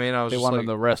 yeah. You know what I mean? They want them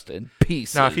to rest in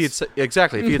peace. Now, if he had said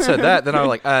that, then I was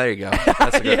like, there you go.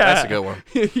 That's a good one.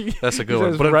 That's a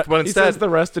good one. But instead, he says the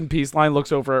rest in peace line,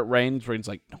 looks over at Reigns, where he's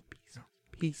like, no,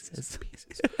 pieces.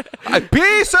 Pieces! And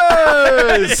then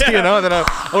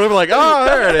I would be like, oh,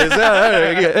 there it is.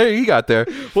 There you got there.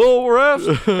 We'll rest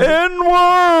in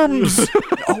worms.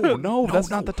 No, that's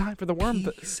not the time for the worm.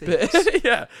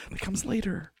 Yeah, it comes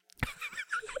later.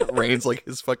 Reigns like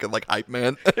his fucking like hype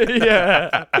man.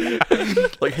 Yeah.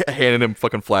 Like handing him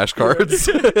fucking flashcards.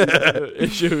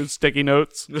 Issues, sticky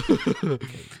notes.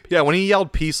 Yeah, when he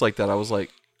yelled peace like that, I was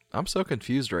like, I'm so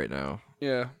confused right now.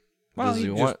 Yeah. Well,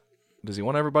 does he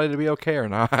want everybody to be okay or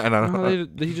not? I don't know.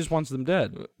 He just wants them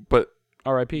dead. But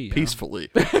R.I.P. Peacefully.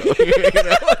 You know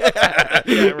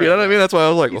what I mean? That's why I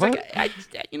was like, what? Like,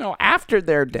 after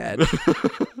they're dead.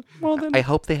 Well, then I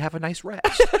hope they have a nice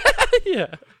rest.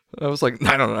 Yeah. I was like,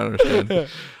 I don't understand.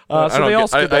 I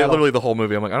literally the whole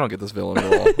movie, I'm like, I don't get this villain at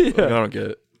all. Yeah. I don't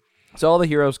get it. So all the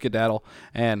heroes skedaddle,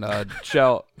 and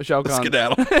Shao Kahn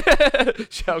skedaddle.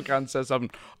 Shao Kahn says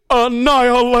something,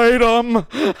 annihilate him.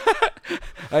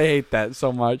 I hate that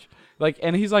so much. Like,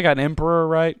 and he's like an emperor,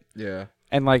 right? Yeah.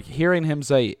 And like hearing him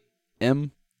say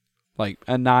 "m," like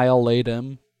annihilate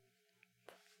him,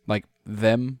 like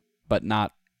them, but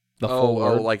not the full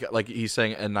word. Oh, like he's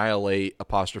saying annihilate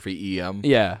apostrophe em.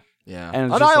 Yeah. Yeah.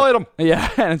 And annihilate him. Yeah,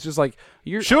 and it's just like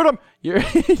shoot him.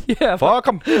 Yeah. Fuck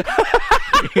him.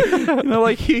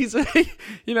 Like he's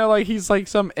he's like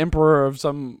some emperor of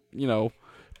some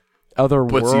other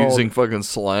world. But using fucking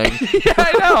slang. Yeah,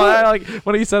 I know. Like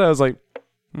when he said it, I was like,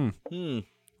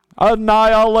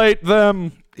 annihilate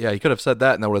them. Yeah, he could have said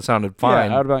that and that would have sounded fine.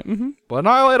 Yeah, I would have been like, but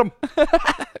annihilate them.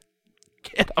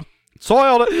 Get them.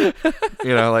 Soiled it. I don't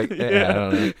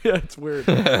know. Yeah, it's weird.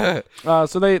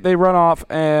 So they run off,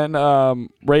 and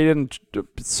Raiden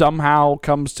somehow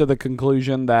comes to the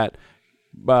conclusion that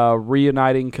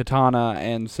reuniting Kitana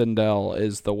and Sindel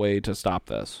is the way to stop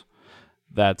this.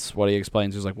 That's what he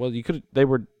explains. He's like, well, you could. They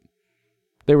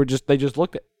just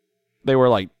looked at. They were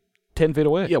like 10 feet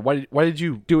away. Yeah. Why did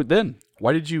you do it then?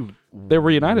 Why did you? They were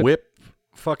reunited. Whip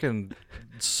fucking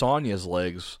Sonya's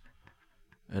legs.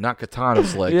 And not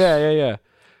Katana's legs. Yeah.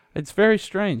 It's very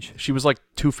strange. She was like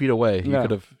 2 feet away. You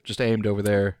could have just aimed over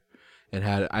there and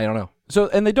had it. I don't know. So,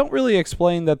 and they don't really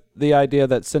explain that the idea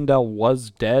that Sindel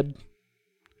was dead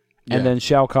and then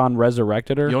Shao Kahn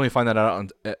resurrected her. You only find that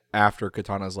out after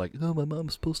Katana's like, oh, my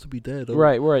mom's supposed to be dead. Oh.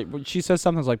 Right. She says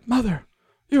something like, Mother,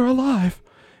 you're alive.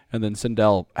 And then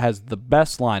Sindel has the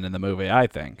best line in the movie, I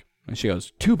think. And she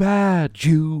goes, too bad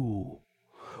you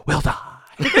will die.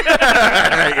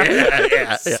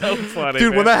 Yeah. So funny, dude.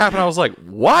 Man. When that happened, I was like,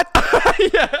 "What?"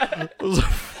 Yeah.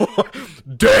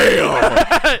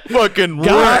 Damn. Fucking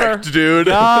wrecked, dude.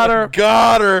 Got her.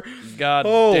 God.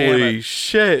 Holy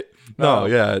shit. No,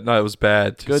 it was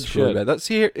bad. Good shit. Really bad. That's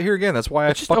here again. That's why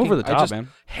it's over the top, man.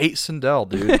 Hate Sindel,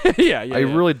 dude. Yeah. I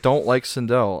really don't like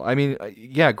Sindel. I mean,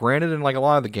 yeah. Granted, in like a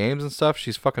lot of the games and stuff,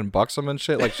 she's fucking buxom and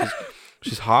shit. Like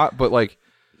she's hot, but like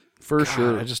for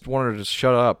sure, I just want her to just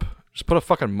shut up. Just put a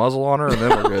fucking muzzle on her and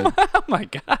then we're good. Oh my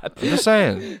god! I'm just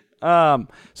saying.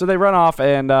 So they run off,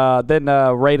 and then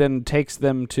Raiden takes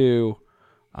them to,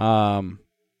 the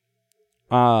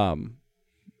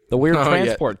weird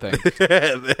transport thing. This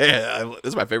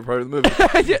is my favorite part of the movie.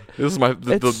 This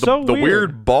is the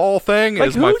weird ball thing like,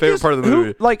 is my favorite part of the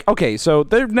movie. Okay, so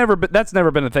that's never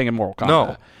been a thing in Mortal Kombat.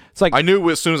 No. It's like I knew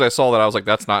as soon as I saw that, I was like,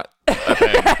 that's not a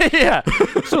thing. yeah.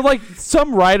 So like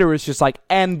some writer is just like,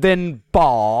 and then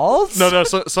balls. No.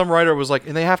 So, some writer was like,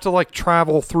 and they have to like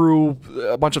travel through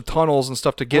a bunch of tunnels and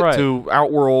stuff to get to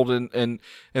Outworld, and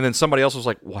then somebody else was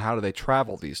like, well, how do they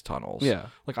travel these tunnels? Yeah.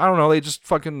 Like I don't know, they just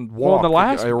fucking walk.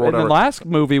 Well, in the last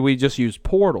movie, we just used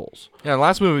portals. Yeah, in the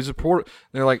last movie, was a port.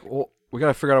 They're like, well, we got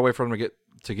to figure out a way for them to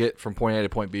get from point A to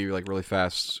point B like really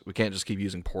fast. We can't just keep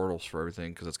using portals for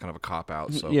everything because it's kind of a cop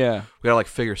out. So yeah, we gotta like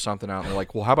figure something out. And they're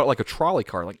like, well, how about like a trolley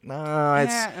car? Like, nah,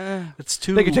 it's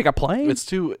too. They could take a plane. It's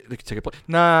too. They could take a plane.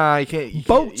 Nah, you can't.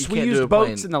 Boats. We used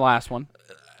boats in the last one.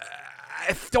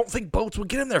 I don't think boats would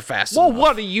get in there fast. Well, enough.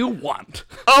 what do you want?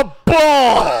 A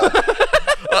ball.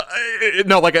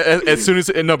 No, like as soon as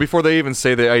before they even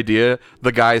say the idea,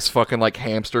 the guy's fucking like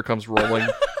hamster comes rolling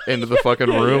into the fucking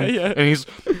room, and he's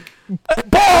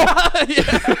ball.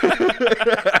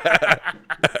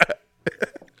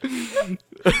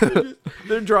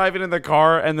 They're driving in the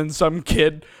car, and then some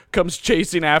kid comes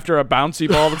chasing after a bouncy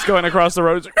ball that's going across the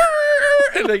road,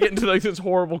 and they get into like this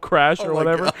horrible crash or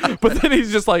whatever. God. But then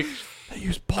he's just like, they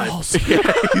use balls.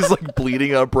 He's like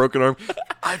bleeding out, broken arm.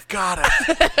 I've got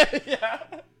it.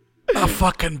 A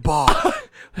fucking ball.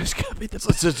 There's gotta be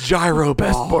it's a gyro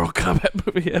best ball. Mortal Kombat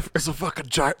movie ever. It's a fucking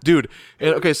gyro, dude.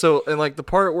 And, okay, so and like the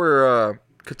part where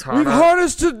Katana, we've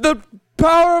harnessed the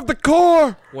power of the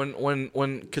core.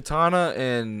 When Katana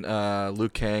and Liu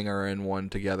Kang are in one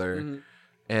together,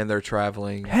 and they're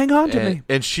traveling. Hang on to me.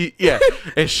 And she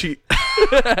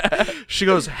she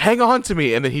goes, hang on to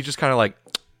me, and then he just kind of like,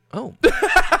 oh.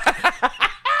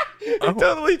 It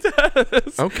totally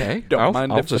does. Okay. Don't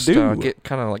mind I'll if just I do. get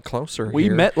kind of like closer. We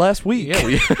here. met last week.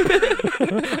 Yeah,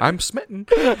 I'm smitten.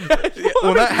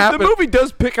 When that happened, the movie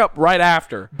does pick up right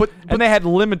after, but they had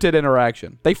limited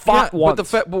interaction. They fought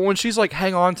once. But when she's like,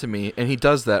 "Hang on to me," and he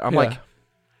does that, I'm like,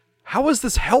 how is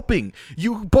this helping?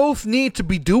 You both need to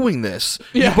be doing this.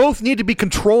 Yeah. You both need to be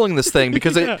controlling this thing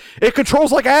because it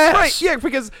controls like ass. Right, yeah,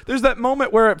 because there's that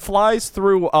moment where it flies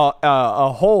through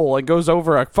a hole and goes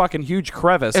over a fucking huge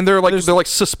crevice. And they're like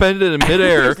suspended in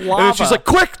midair. And then she's like,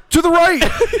 quick, to the right.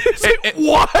 and,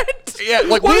 what? Yeah,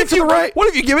 like lean to the right. What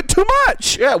if you give it too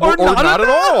much? Yeah, or not at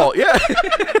all. Yeah.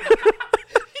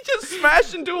 Just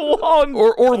smash into a wall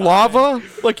or lava.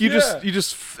 Like you just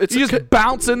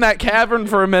bounce in that cavern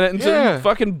for a minute until you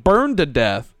fucking burn to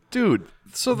death, dude.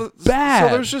 So bad.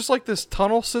 So there's just like this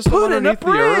tunnel system Put underneath in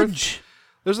a bridge.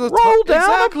 The earth. There's a roll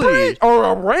down a bridge or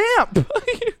a ramp.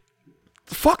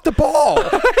 Fuck the ball.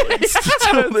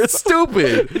 It's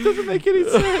stupid. It doesn't make any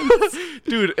sense,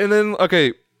 dude. And then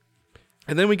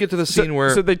we get to the scene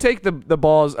where they take the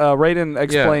balls. Raiden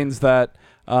explains that.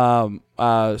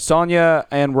 Sonya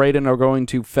and Raiden are going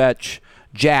to fetch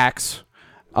Jax,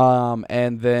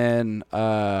 and then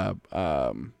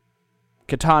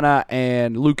Katana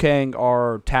and Liu Kang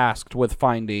are tasked with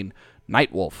finding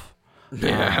Nightwolf.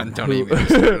 Yeah, don't even get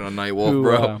started on Nightwolf,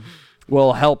 bro.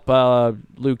 Will help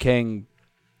Liu Kang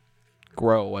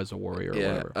grow as a warrior or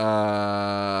whatever.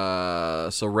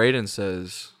 So Raiden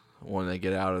says when they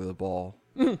get out of the ball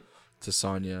to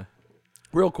Sonya.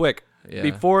 Real quick. Yeah.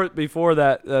 Before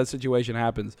that situation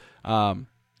happens, Liu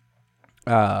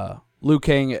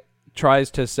Kang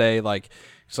tries to say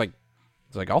he's like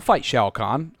I'll fight Shao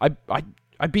Kahn.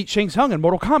 I beat Shang Tsung in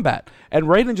Mortal Kombat, and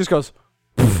Raiden just goes,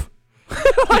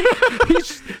 like,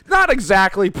 he's not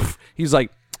exactly. He's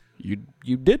like, you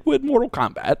did win Mortal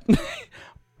Kombat,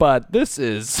 but this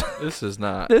is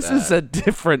not. This is a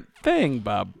different thing,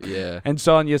 Bob. Yeah. And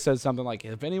Sonya says something like,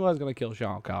 if anyone's gonna kill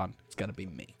Shao Kahn, it's gonna be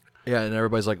me. Yeah, and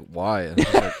everybody's like, why? And I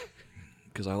was like,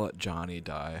 because I let Johnny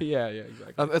die. Yeah,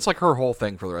 exactly. It's like her whole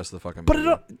thing for the rest of the fucking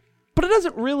movie. But it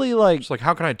doesn't really like... It's like,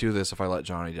 how can I do this if I let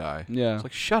Johnny die? Yeah. It's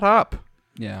like, shut up.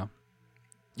 Yeah.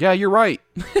 Yeah, you're right.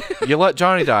 You let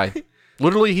Johnny die.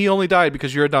 Literally, he only died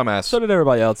because you're a dumbass. So did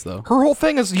everybody else, though. Her whole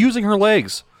thing is using her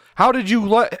legs. How did you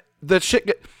let that shit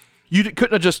get... You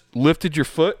couldn't have just lifted your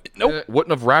foot? Nope. It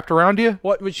wouldn't have wrapped around you?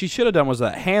 What she should have done was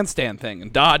that handstand thing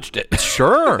and dodged it.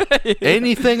 Sure. Yeah.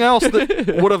 Anything else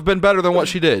that would have been better than what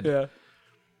she did. Yeah.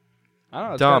 I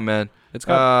don't know. Dumb, man. It's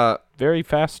got very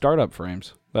fast startup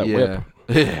frames. That whip.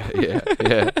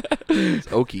 Yeah. It's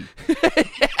Oki.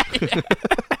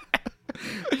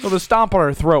 Well, the stomp on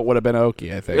her throat would have been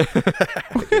Oki, I think.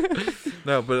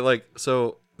 No, but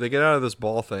so they get out of this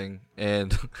ball thing,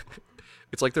 and...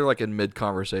 It's like they're like in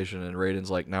mid-conversation, and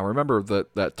Raiden's like, now remember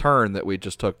that turn that we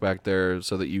just took back there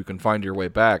so that you can find your way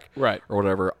back. Right. Or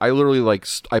whatever. I literally,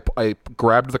 I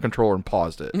grabbed the controller and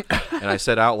paused it. And I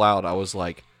said out loud, I was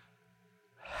like,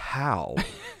 how?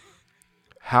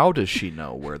 how does she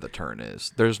know where the turn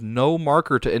is? There's no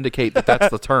marker to indicate that that's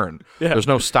the turn. Yeah. There's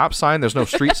no stop sign. There's no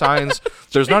street signs.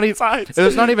 There's not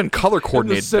even color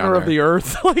coordinated. In the center of the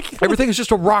earth. Like everything is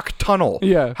just a rock tunnel.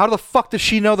 Yeah. How the fuck does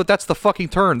she know that that's the fucking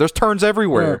turn? There's turns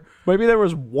everywhere. Yeah. Maybe there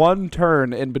was one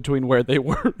turn in between where they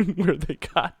were and where they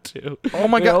got to. Oh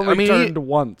my God. Only turned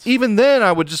once. Even then,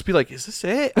 I would just be like, is this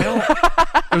it?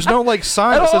 There's no like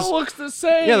sign that says. It all looks the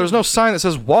same. Yeah, there's no sign that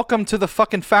says, welcome to the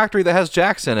fucking factory that has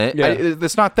Jax in it. Yeah.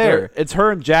 It's not there. It's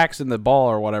her and Jax in the ball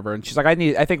or whatever. And she's like, I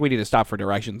think we need to stop for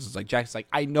directions. It's like, Jax is like,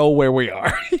 I know where we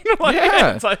are. Like,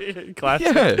 yeah. It's like,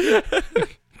 classic.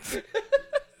 Yeah.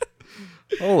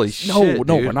 Holy shit!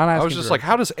 No, we're not asking. I was just like,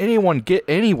 how does anyone get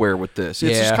anywhere with this?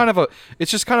 It's just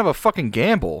kind of a fucking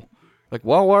gamble. Like,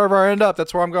 well, wherever I end up,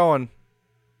 that's where I'm going.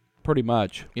 Pretty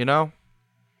much. You know?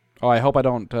 Oh, I hope I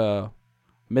don't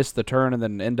miss the turn and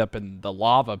then end up in the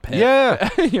lava pit. Yeah.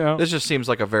 You know? This just seems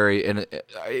like a very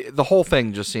the whole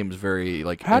thing just seems very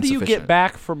like how do you get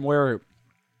back from where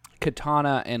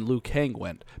Katana and Liu Kang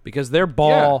went? Because their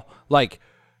ball like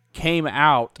came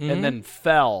out and then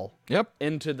fell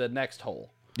into the next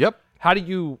hole. Yep. How do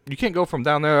you can't go from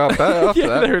down there up to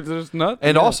that. There's nothing.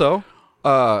 And also,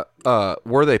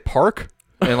 where they park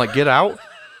and like get out,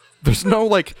 there's no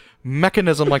like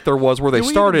mechanism like there was where they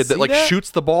started that like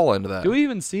shoots the ball into that. Do we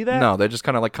even see that? No, they just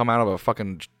kind of like come out of a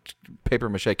fucking paper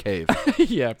mache cave.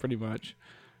 Yeah, pretty much.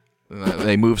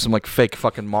 They move some like fake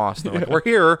fucking moss. They're like, we're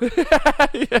here.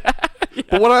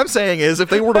 But what I'm saying is, if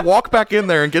they were to walk back in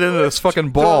there and get into this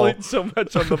fucking ball, so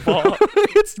much on the ball,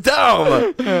 it's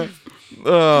dumb.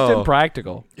 It's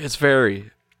impractical. It's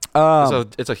very.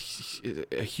 It's a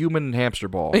human hamster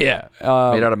ball. Yeah,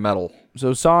 made out of metal.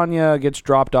 So Sonya gets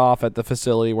dropped off at the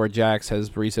facility where Jax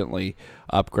has recently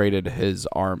upgraded his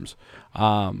arms.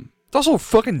 It's also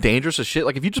fucking dangerous as shit.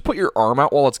 Like, if you just put your arm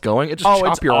out while it's going, it just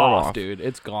chop your arm off. Dude.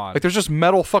 It's gone. Like, there's just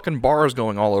metal fucking bars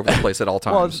going all over the place at all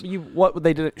times. Well, what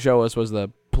they didn't show us was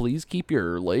please keep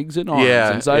your legs and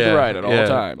arms inside the ride at all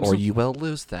times. Or you will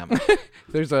lose them.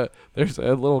 There's a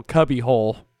little cubby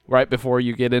hole right before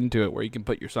you get into it where you can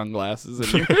put your sunglasses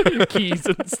and your keys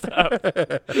and stuff.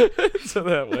 So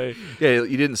that way. Yeah,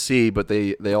 you didn't see, but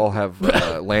they all have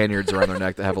lanyards around their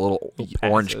neck that have a little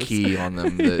orange key on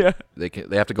them that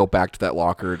they have to go back to that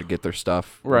locker to get their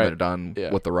stuff when they're done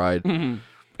with the ride. Mm-hmm.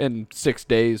 In 6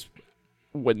 days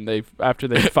after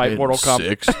they fight Mortal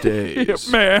Kombat. 6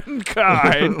 days.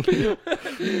 Mankind.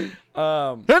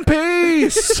 In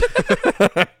peace.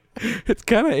 It's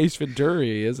kind of Ace Ventura,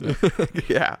 isn't it?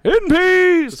 Yeah. In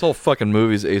peace. This whole fucking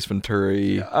movie's Ace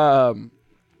Ventura.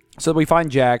 So we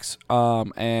find Jax,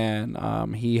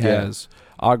 and he has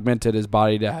augmented his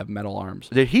body to have metal arms.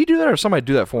 Did he do that, or somebody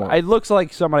do that for him? It looks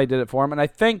like somebody did it for him, and I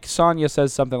think Sonya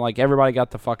says something like, everybody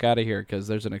got the fuck out of here because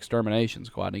there's an extermination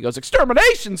squad. And he goes,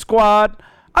 extermination squad?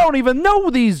 I don't even know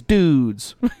these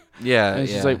dudes. Yeah. And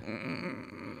she's like,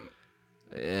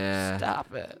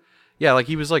 stop it. Yeah, like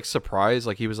he was like surprised.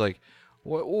 Like he was like,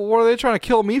 what are they trying to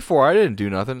kill me for? I didn't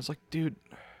do nothing. It's like, dude,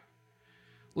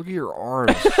 look at your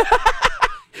arms.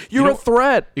 You're a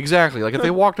threat. Exactly. Like if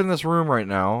they walked in this room right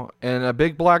now and a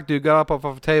big black dude got up off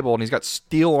of a table and he's got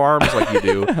steel arms like you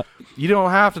do, you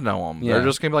don't have to know him. Yeah. They're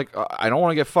just going to be like, I don't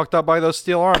want to get fucked up by those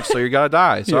steel arms, so you got to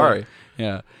die. Sorry.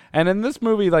 Yeah. And in this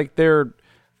movie, like they're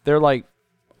like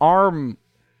arm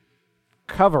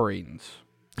coverings.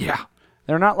 Yeah.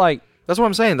 They're not like... That's what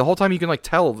I'm saying. The whole time you can like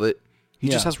tell that he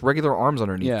just has regular arms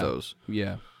underneath those.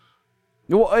 Yeah.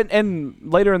 Well, and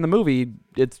later in the movie,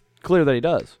 it's clear that he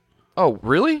does. Oh,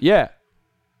 really? Yeah.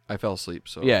 I fell asleep,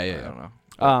 so I don't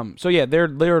know. So yeah, they're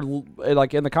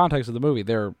like in the context of the movie,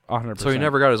 they're 100%. So he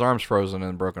never got his arms frozen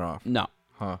and broken off. No.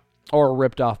 Huh. Or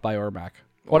ripped off by Ermac.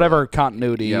 Whatever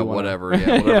continuity. Yeah, whatever.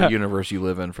 Yeah, whatever universe you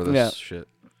live in for this shit.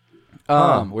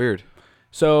 Weird.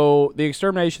 So the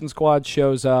extermination squad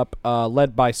shows up,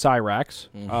 led by Cyrax,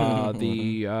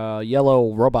 the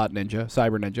yellow robot ninja,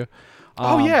 cyber ninja.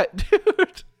 Oh yeah,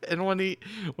 dude! And when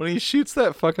he shoots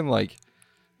that fucking like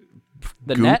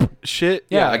the goop net shit,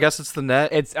 I guess it's the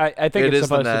net. I think it's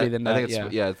supposed to be the net.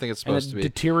 I think it's supposed to be.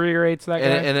 Deteriorates that guy,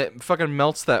 and it fucking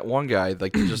melts that one guy,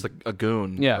 like just a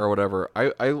goon, or whatever.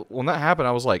 I when that happened,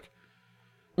 I was like,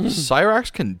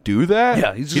 Cyrax can do that?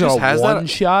 Yeah, he just has one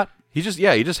shot. He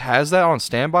just has that on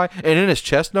standby, and in his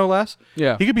chest, no less.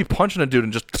 Yeah, he could be punching a dude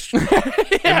and just,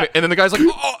 and then the guy's like,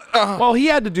 well, he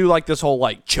had to do like this whole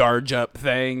like charge up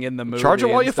thing in the movie. Charge it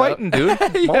while you're fighting, dude.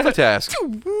 Multitask.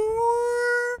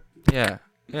 Yeah.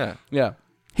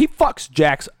 He fucks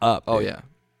Jax up. Oh dude.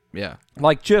 yeah.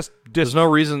 Like there's no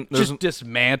reason. Just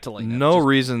dismantling. No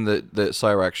reason that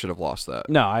Cyrax should have lost that.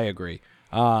 No, I agree.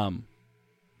 And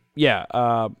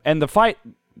the fight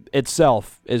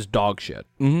itself is dog shit.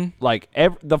 Mm-hmm. Like,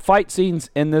 the fight scenes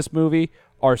in this movie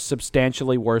are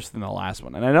substantially worse than the last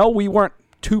one. And I know we weren't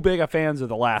too big of fans of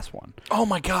the last one. Oh,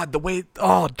 my God.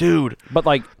 Dude. But,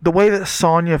 like... The way that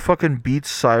Sonya fucking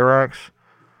beats Cyrax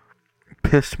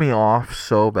pissed me off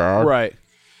so bad. Right.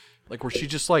 Like, where she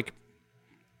just, like...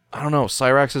 I don't know.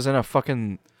 Cyrax is in a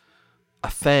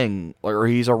thing. Or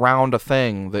he's around a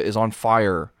thing that is on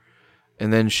fire.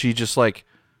 And then she just, like...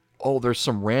 Oh, there's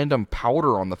some random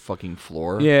powder on the fucking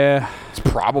floor. Yeah. It's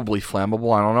probably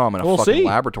flammable. I don't know. I'm in a fucking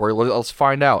laboratory. Let's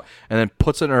find out. And then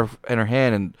puts it in her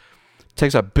hand and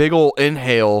takes a big ol'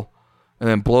 inhale and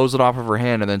then blows it off of her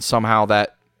hand, and then somehow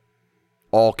that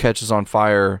all catches on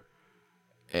fire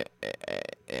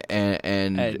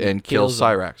and kills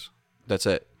Cyrax. That's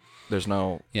it. There's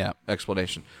no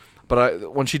explanation.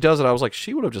 But when she does it, I was like,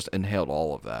 she would have just inhaled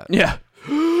all of that. Yeah.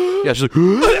 Yeah, she's like...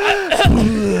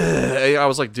 I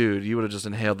was like, dude, you would have just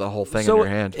inhaled the whole thing in your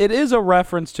hand. It is a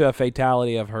reference to a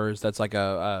fatality of hers that's like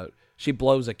she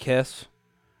blows a kiss,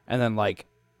 and then like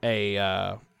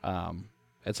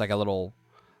it's like a little,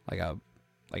 like a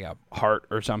heart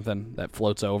or something that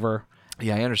floats over.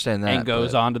 Yeah, I understand that. And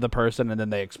goes onto the person, and then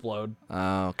they explode.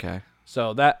 Oh, okay.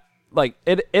 So that, like,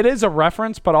 it is a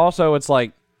reference, but also it's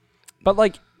like, but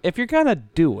like, if you're gonna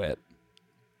do it,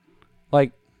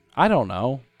 like, I don't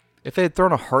know. If they had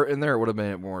thrown a heart in there, it would have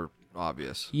made it more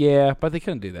obvious. Yeah, but they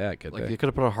couldn't do that, could they? They could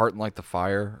have put a heart in, like, the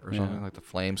fire or something. Like, the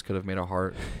flames could have made a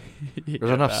heart. There's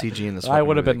enough CG in this. I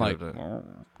would have been like...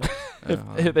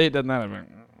 if they had done that, I'd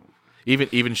been...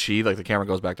 Even she, like, the camera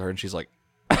goes back to her, and she's like...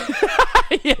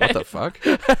 What the fuck?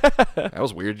 That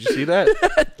was weird. Did you see that?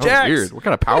 That was weird. What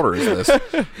kind of powder is this?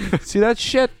 See that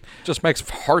shit? Just makes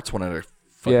hearts when it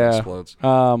fucking explodes.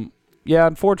 Yeah,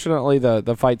 unfortunately,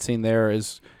 the fight scene there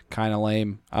is... kind of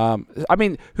lame. I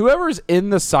mean, whoever's in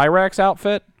the Cyrax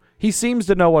outfit, he seems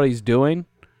to know what he's doing,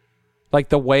 like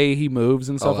the way he moves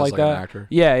and stuff like that. An actor.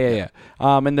 Yeah.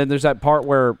 And then there's that part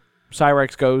where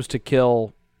Cyrax goes to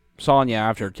kill Sonya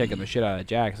after kicking the shit out of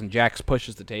Jax, and Jax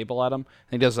pushes the table at him,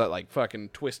 and he does that like fucking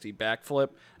twisty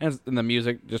backflip, and the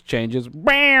music just changes.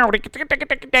 Yeah, and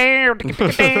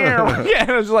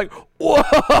it's like,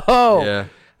 whoa. Yeah.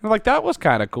 And like, that was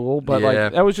kind of cool, but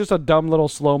like, that was just a dumb little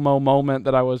slow-mo moment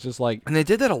that I was just like... And they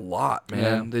did that a lot, man.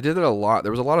 Yeah. They did that a lot.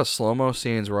 There was a lot of slow-mo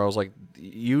scenes where I was like,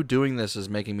 you doing this is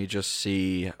making me just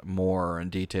see more in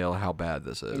detail how bad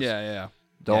this is. Yeah.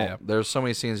 There's so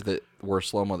many scenes that were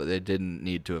slow-mo that they didn't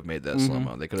need to have made that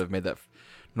slow-mo. They could have made that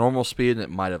normal speed, and it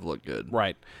might have looked good.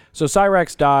 Right. So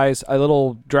Cyrax dies. A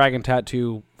little dragon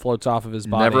tattoo floats off of his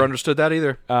body. Never understood that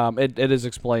either. It is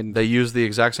explained. They use the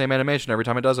exact same animation every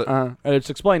time it does it. It's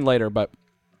explained later, but...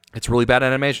 It's really bad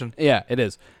animation. Yeah, it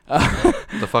is.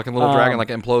 The fucking little dragon like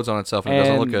implodes on itself and it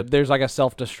doesn't look good. There's like a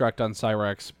self-destruct on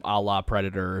Cyrax a la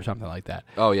Predator or something like that.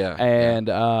 Oh, yeah.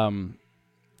 And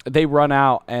they run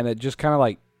out, and it just kind of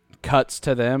like cuts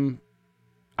to them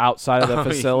outside of the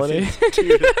facility.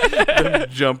 Dude, them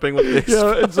jumping with this.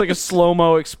 It's like a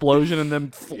slow-mo explosion and them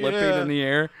flipping in the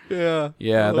air.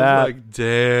 Yeah, that. Like,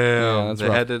 damn. Yeah, they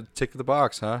had to tick the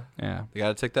box, huh? Yeah. They got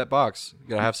to tick that box. You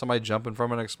got to have somebody jumping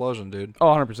from an explosion, dude. Oh,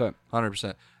 100%.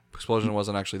 100%. Explosion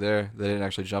wasn't actually there. They didn't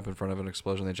actually jump in front of an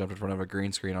explosion. They jumped in front of a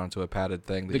green screen onto a padded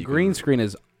thing. The green screen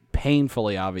is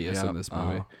painfully obvious in this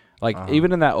movie.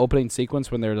 Even in that opening sequence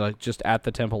when they're like just at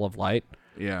the Temple of Light.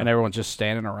 Yeah. And everyone's just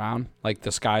standing around. Like,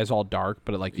 the sky is all dark,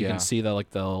 but like you can see the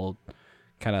little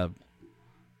kind of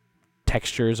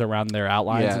textures around their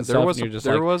outlines and stuff.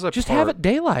 Just have it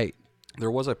daylight. There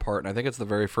was a part, and I think it's the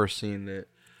very first scene that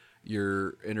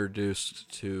you're introduced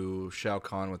to Shao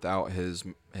Kahn without his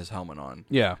helmet on.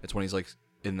 Yeah. It's when he's like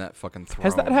in that fucking throne.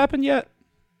 Has that happened yet?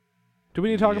 Do we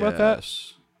need to talk about that?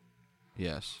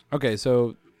 Yes. Okay,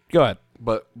 so go ahead.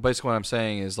 But basically what I'm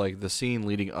saying is like the scene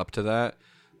leading up to that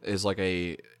is like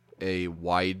a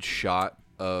wide shot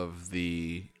of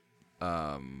the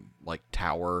like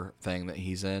tower thing that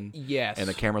he's in. Yes. And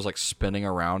the camera's like spinning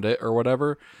around it or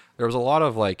whatever. There was a lot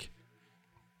of like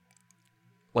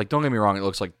don't get me wrong, it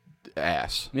looks like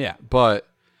ass. Yeah. But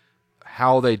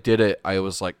how they did it, I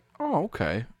was like, oh,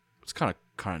 okay. It's kind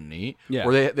of neat. Yeah.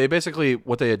 Where they basically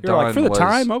what they had done like, for the was,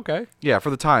 time, okay. Yeah, for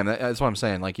the time. That's what I'm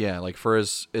saying. Like, yeah, like for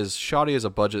as shoddy as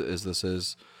a budget as this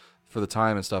is, for the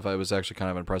time and stuff, it was actually kind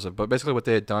of impressive. But basically what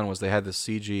they had done was they had this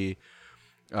CG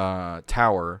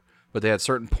tower, but they had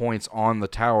certain points on the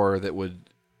tower that would,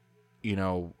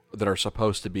 that are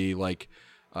supposed to be like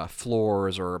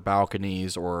floors or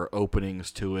balconies or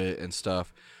openings to it and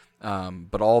stuff.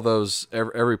 But all those,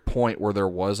 every point where there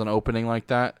was an opening like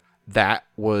that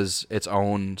was its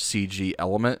own CG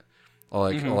element,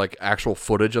 like actual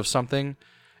footage of something.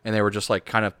 and they were just like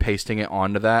kind of pasting it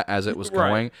onto that as it was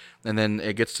going. And then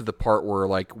it gets to the part where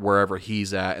like wherever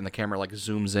he's at, and the camera like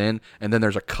zooms in, and then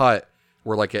there's a cut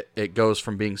where like it goes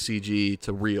from being CG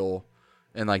to real,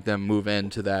 and like them move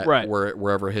into that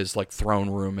wherever his like throne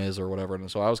room is or whatever.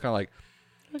 And so I was kind of like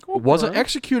it wasn't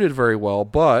executed very well,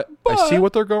 but I see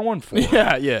what they're going for.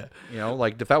 Yeah. You know,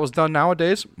 like if that was done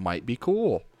nowadays, might be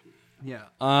cool. Yeah.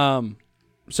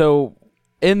 So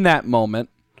in that moment,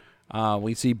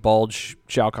 we see Bulge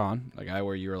Shao Kahn, the guy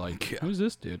where you were like, "Who's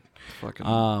this dude?" Fucking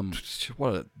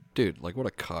what a dude! Like what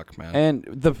a cuck, man. And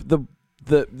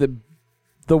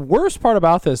the worst part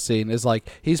about this scene is like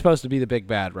he's supposed to be the big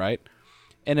bad, right?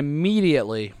 And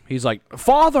immediately he's like,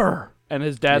 "Father!" And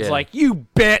his dad's like, "You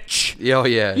bitch! Oh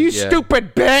yeah, you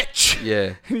stupid bitch!"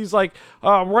 Yeah. And he's like,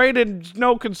 "Raiden's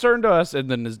no concern to us."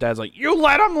 And then his dad's like, "You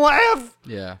let him live!"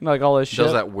 Yeah. And like all this shit.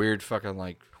 Does that weird fucking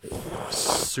like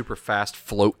super fast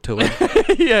float to him?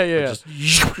 Yeah.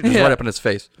 Just right up in his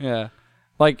face. Yeah.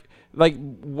 Like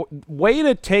way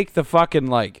to take the fucking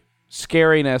like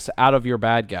scariness out of your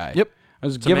bad guy. Yep.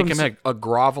 To make him a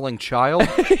groveling child.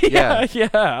 Yeah.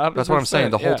 100%. That's what I'm saying.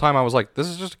 The whole time I was like, this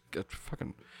is just a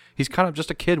fucking. He's kind of just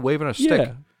a kid waving a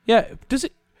stick. Yeah.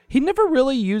 He never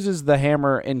really uses the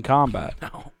hammer in combat.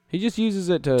 No. He just uses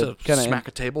it to kind of smack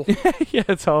a table. Yeah,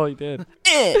 that's all he did.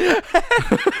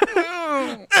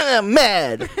 I'm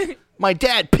mad. My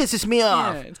dad pisses me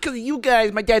off. Yeah, it's because of you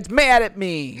guys. My dad's mad at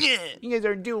me. Yeah. You guys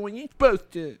aren't doing what you're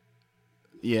supposed to.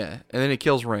 Yeah. And then he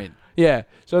kills Rain. Yeah.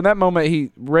 So in that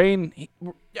moment, Rain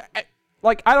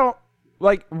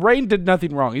did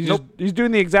nothing wrong. He's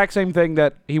doing the exact same thing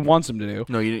that he wants him to do.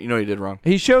 No, you know he did wrong.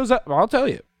 He shows up. I'll tell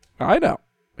you. I know.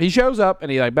 He shows up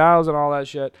and he like bows and all that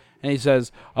shit. And he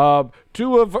says, 2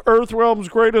 of Earthrealm's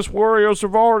greatest warriors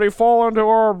have already fallen to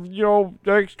our,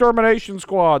 extermination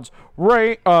squads.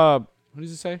 What does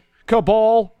he say?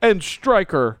 Cabal and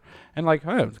Stryker. And like,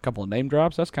 a couple of name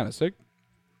drops. That's kind of sick.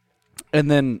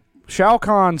 And then Shao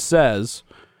Kahn says,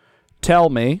 "Tell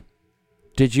me,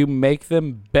 did you make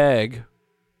them beg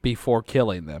before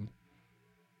killing them?"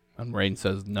 And Rain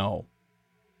says, "No."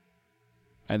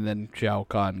 And then Shao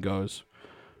Kahn goes,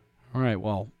 "All right,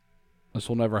 well, this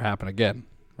will never happen again,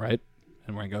 right?"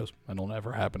 And Rain goes, "It'll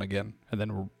never happen again." And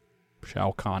then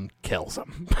Shao Kahn kills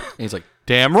him. And he's like,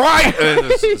 "Damn right!"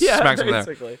 And smacks him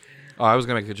basically. there. Oh, I was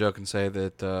going to make the joke and say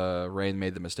that Rain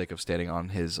made the mistake of standing on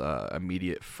his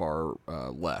immediate far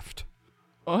left.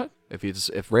 What?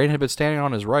 If Rain had been standing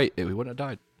on his right, he wouldn't have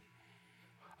died.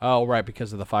 Oh, right,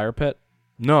 because of the fire pit?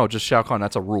 No, just Shao Kahn.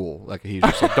 That's a rule. Like he's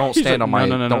just like, don't stand on my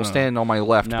stand on my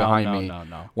left behind me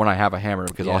when I have a hammer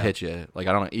because I'll hit you. Like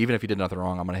I don't even if you did nothing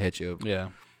wrong, I'm gonna hit you. Yeah.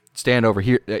 Stand over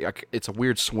here. It's a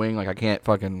weird swing. Like I can't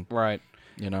fucking right.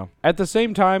 At the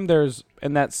same time,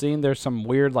 in that scene, there's some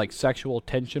weird like sexual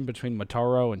tension between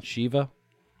Motaro and Shiva.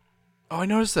 Oh, I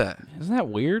noticed that. Isn't that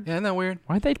weird? Yeah, isn't that weird?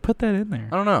 Why'd they put that in there?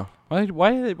 I don't know.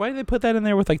 Why did they put that in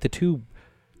there with like the two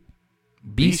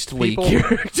beastly people?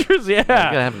 characters? Yeah. You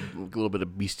gotta have a little bit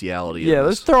of bestiality. Yeah,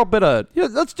 let's throw a bit of.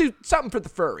 Let's do something for the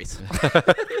furries.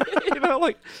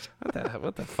 Like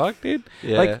what the fuck, dude?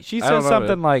 Yeah, like she says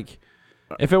something like,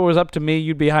 "If it was up to me,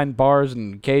 you'd be behind bars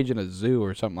and cage in a zoo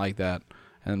or something like that."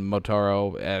 And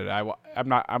Motaro, and I'm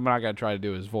not gonna try to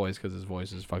do his voice because his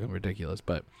voice is fucking ridiculous.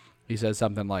 But he says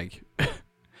something like,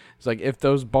 "It's like if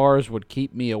those bars would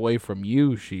keep me away from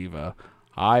you, Shiva,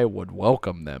 I would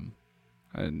welcome them."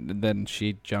 And then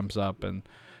she jumps up and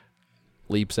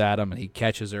leaps at him, and he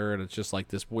catches her, and it's just like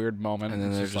this weird moment. And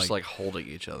then they're just like holding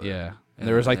each other. Yeah, and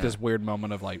there was like this weird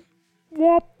moment of like,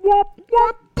 whoop whoop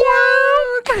whoop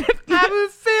whoop. I'm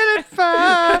feeling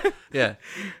fine. Yeah,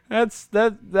 that's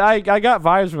that. I got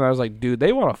vibes from that. I was like, dude,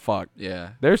 they want to fuck.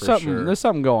 Yeah, there's something. Sure. There's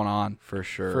something going on for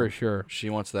sure. She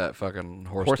wants that fucking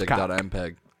horse dick out of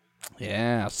MPEG.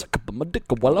 Yeah, suck up my dick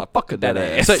while I fuck that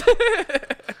ass.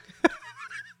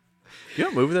 You know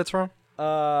what movie that's from?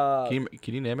 Can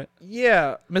you name it?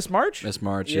 Yeah, Miss March. Miss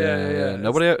March. Yeah.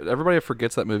 Everybody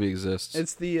forgets that movie exists.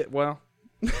 It's the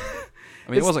I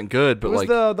mean, it wasn't good, but it was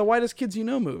like the Whitest Kids You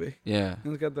Know movie. Yeah,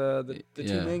 it's got the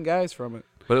two main guys from it.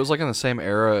 But it was like in the same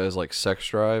era as like Sex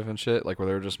Drive and shit, like where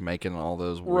they were just making all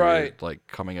those weird like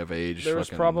coming of age. There was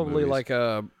probably movies. Like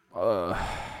a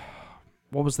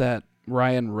what was that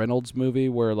Ryan Reynolds movie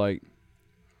where like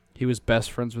he was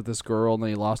best friends with this girl and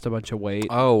then he lost a bunch of weight.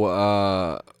 Oh,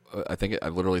 I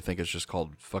literally think it's just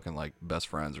called fucking like Best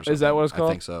Friends or something. Is that what it's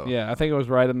called? I think so. Yeah, I think it was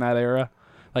right in that era,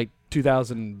 like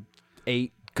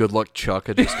 2008. Good Luck Chuck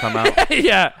had just come out.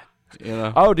 Yeah.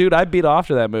 Oh, dude, I beat off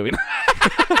to that movie.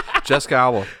 Jessica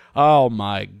Alba. Oh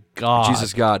my God.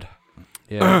 Jesus God.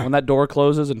 Yeah, when that door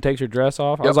closes and takes her dress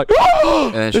off, I was like,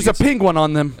 there's a penguin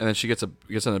on them. And then she gets in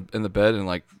the bed and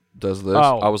like does this.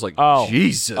 Oh. I was like, Oh.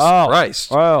 Jesus Oh.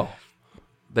 Christ. Oh.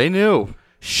 They knew.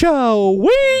 Shall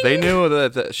we? They knew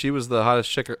that she was the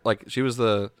hottest chick. Like she was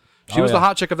the yeah.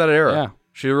 hot chick of that era. Yeah.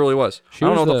 She really was. I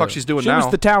don't know what the fuck she's doing now. She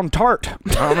was the town tart.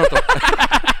 I don't know.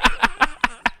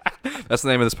 That's the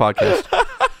name of this podcast.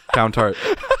 Town Tart.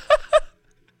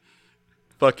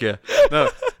 Fuck yeah. No.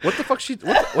 What the fuck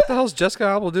what the hell's Jessica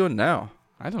Alba doing now?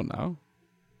 I don't know.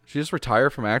 She just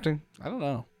retired from acting? I don't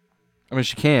know. I mean,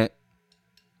 she can't.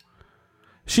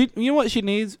 You know what she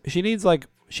needs? She needs like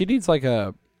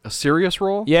a serious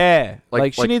role? Yeah.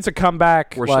 Like she needs to come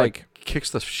back where like she kicks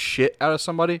the shit out of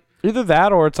somebody? Either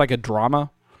that or it's like a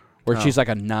drama where she's like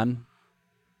a nun.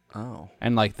 Oh.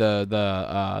 And like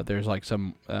there's like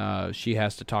some she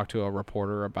has to talk to a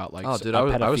reporter about like a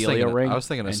pedophilia ring. I was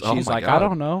thinking and she's like, God. I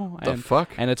don't know. The fuck?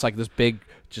 And it's like this big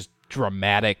just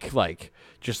dramatic like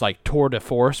just like tour de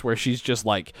force where she's just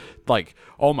like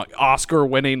oh my Oscar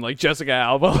winning like Jessica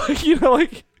Alba like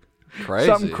like crazy.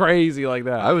 something crazy like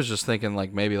that. I was just thinking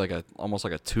like maybe like almost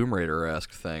like a Tomb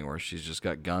Raider-esque thing where she's just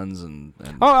got guns and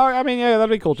oh, I mean yeah, that'd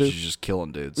be cool too. She's just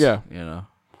killing dudes. Yeah.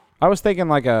 I was thinking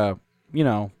like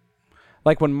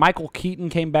like when Michael Keaton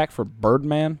came back for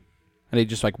Birdman and he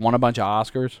just like won a bunch of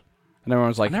Oscars and everyone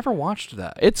was like, I never watched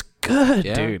that. It's good,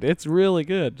 Yeah. dude. It's really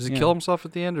good. Does he kill himself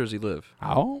at the end or does he live?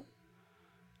 Oh.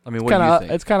 I mean, what do you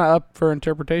think? It's kind of up for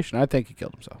interpretation. I think he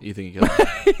killed himself. You think he killed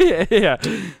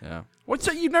himself? Yeah. What's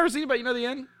that you've never seen but you know the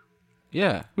end?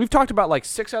 Yeah. We've talked about like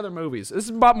 6 other movies. This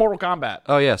is about Mortal Kombat.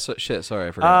 Oh, yeah. Sorry,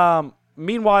 I forgot.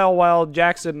 Meanwhile, while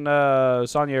Jackson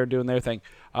Sonya are doing their thing,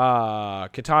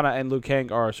 Kitana and Liu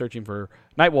Kang are searching for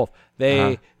Nightwolf.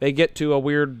 They get to a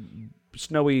weird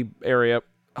snowy area.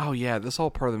 Oh, yeah. This whole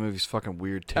part of the movie's fucking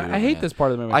weird, too. I hate this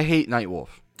part of the movie. I hate Nightwolf.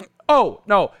 Oh,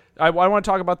 no. I want to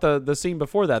talk about the scene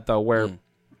before that, though, where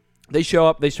they show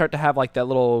up. They start to have, like, that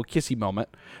little kissy moment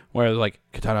where it's like,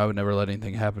 Kitana, I would never let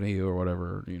anything happen to you or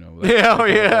whatever.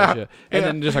 And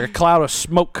then just like a cloud of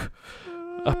smoke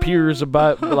appears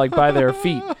by their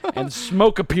feet, and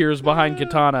smoke appears behind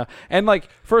Kitana. And, like,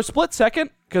 for a split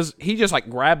second, because he just, like,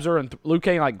 grabs her, and Liu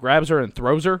Kang, like, grabs her and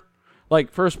throws her.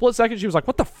 Like, for a split second, she was like,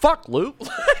 what the fuck, Luke? Get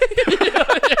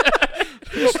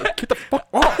the fuck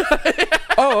off.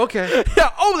 Oh, okay. Yeah.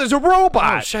 Oh, there's a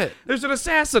robot. Oh, shit. There's an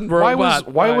assassin robot.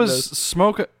 Why was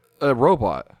Smoke a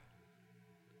robot?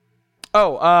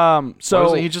 Oh, so... Why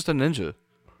wasn't he just a ninja?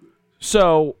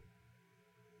 So,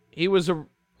 he was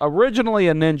originally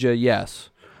a ninja, yes.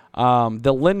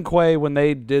 The Lin Kuei, when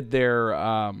they did their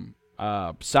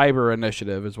cyber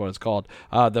initiative, is what it's called.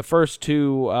 The first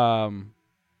two...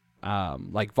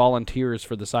 like volunteers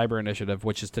for the cyber initiative,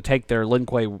 which is to take their Lin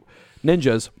Kuei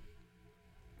ninjas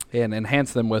and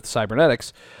enhance them with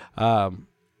cybernetics. They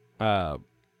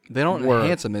don't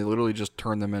enhance them; they literally just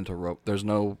turn them into rope. There's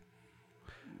no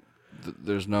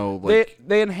like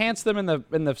they enhance them in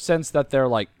the sense that they're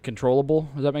like controllable.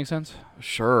 Does that make sense?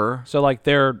 Sure. So like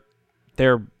they're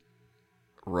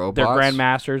robots, they're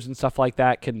grandmasters and stuff like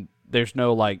that. There's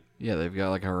no like they've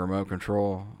got like a remote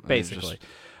control basically.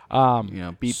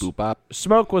 Beep boop bop.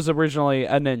 Smoke was originally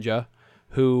a ninja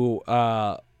who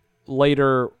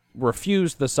later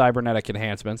refused the cybernetic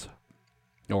enhancements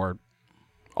or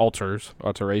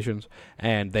alterations,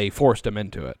 and they forced him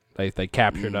into it. They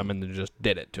captured him and then just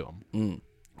did it to him.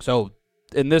 So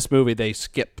in this movie, they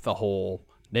skip the whole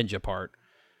ninja part.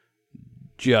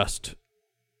 Just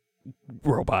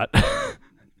robot. It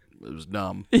was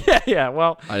dumb. Yeah.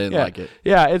 Well, I didn't like it.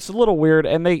 Yeah, it's a little weird,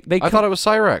 and I thought it was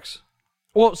Cyrax.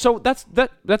 Well, so that's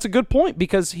a good point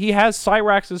because he has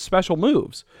Cyrax's special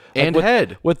moves and like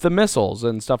head with the missiles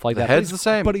and stuff like that. The head's the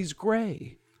same, but he's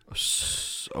gray.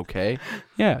 Okay.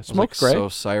 Yeah, Smoke's gray. So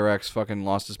Cyrax fucking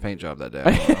lost his paint job that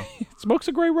day. Smoke's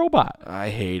a gray robot. I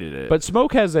hated it. But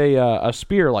Smoke has a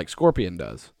spear like Scorpion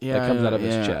does that comes out of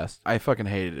his yeah. chest. I fucking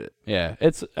hated it. Yeah, I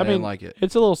didn't like it.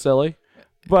 It's a little silly,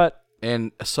 but.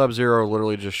 And Sub-Zero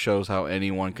literally just shows how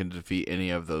anyone can defeat any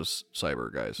of those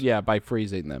cyber guys. Yeah, by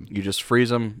freezing them. You just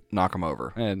freeze them, knock them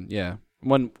over. And yeah,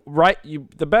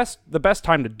 the best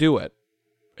time to do it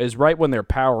is right when they're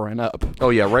powering up. Oh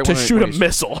yeah, right to when shoot a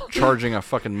missile, charging a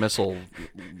fucking missile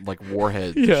like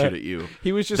warhead to shoot at you.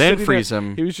 He was just then freeze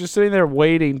him. He was just sitting there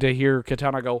waiting to hear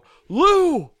Kitana go,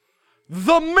 "Lou,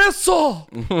 the missile."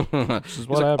 This is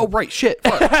what happened. Oh right, shit.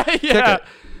 Fuck. Yeah.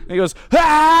 And he goes,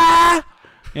 "Ah!"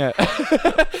 Yeah.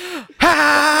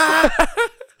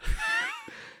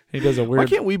 He does a weird. Why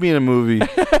can't we be in a movie?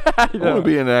 I want to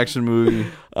be in an action movie.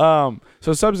 So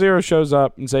Sub-Zero shows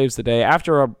up and saves the day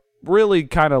after a really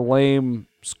kind of lame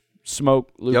Smoke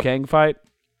Liu Kang fight.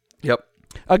 Yep.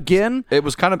 Again, It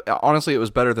was kind of honestly, it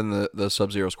was better than the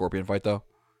Sub-Zero Scorpion fight, though.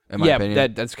 In my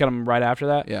opinion. that's coming right after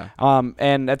that. Yeah.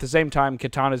 And at the same time,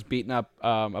 Katana's beating up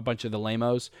a bunch of the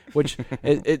lamos, which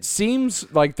it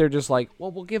seems like they're just like,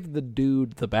 well, we'll give the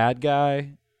dude the bad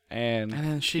guy, and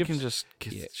then she can just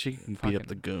she can beat up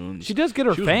the goons. She does get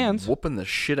her She was fans whooping the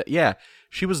shit out. Yeah,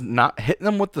 she was not hitting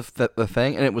them with the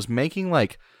thing, and it was making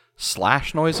like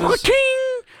slash noises.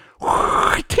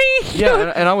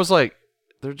 Yeah, and I was like,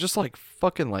 they're just like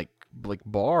fucking like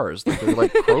bars. Like they're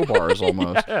like crowbars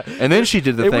almost. Yeah. And then she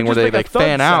did the thing where they like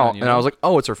fan out, and I was like,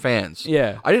 oh, it's her fans.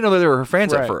 Yeah. I didn't know that they were her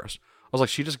fans at first. I was like,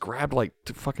 she just grabbed like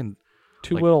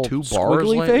two little two bars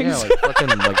things. Yeah, like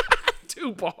fucking like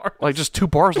 2 bars. Like just 2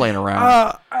 bars laying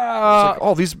around. Like,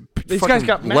 oh, these guys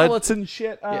got mallets and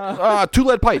shit. 2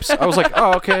 lead pipes. I was like,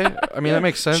 oh, okay. I mean, that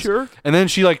makes sense. Sure. And then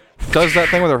she like does that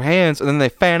thing with her hands, and then they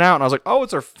fan out, and I was like, oh,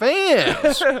 it's her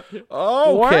fans. Okay,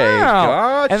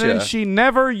 wow. gotcha. And then she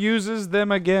never uses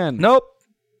them again. Nope.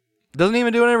 Doesn't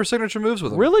even do any of her signature moves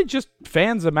with them. Really just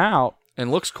fans them out. And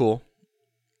looks cool.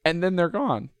 And then they're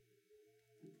gone.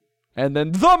 And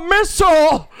then the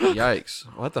missile! Yikes.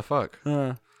 What the fuck?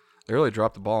 They really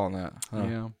dropped the ball on that.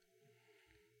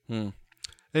 Yeah.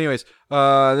 Anyways,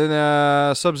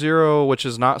 then Sub-Zero, which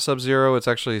is not Sub-Zero, it's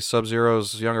actually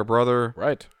Sub-Zero's younger brother.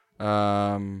 Right.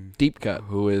 Deep cut.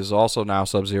 Who is also now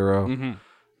Sub-Zero. Mm-hmm.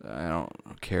 I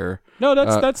don't care. No,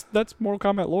 that's Mortal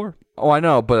Kombat lore. Oh, I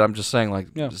know, but I'm just saying,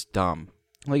 like, just dumb.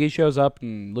 Like, he shows up,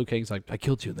 and Liu Kang's like, I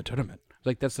killed you in the tournament.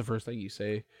 Like, that's the first thing you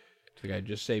say to the guy who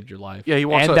just saved your life. Yeah, he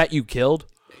walks and up. that you killed?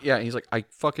 Yeah, he's like, I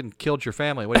fucking killed your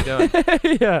family. What are you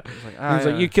doing? Yeah. He's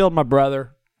like, you killed my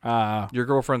brother. Your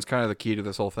girlfriend's kind of the key to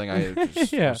this whole thing.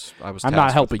 I was I'm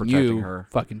not helping protecting you, her.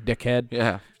 fucking dickhead.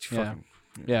 Yeah.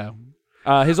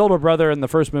 Yeah. His older brother in the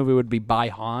first movie would be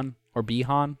Bi-Han or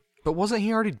Bi-Han. But wasn't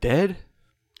he already dead?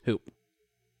 Who?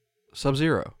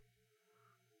 Sub-Zero.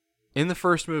 In the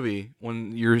first movie,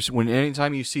 when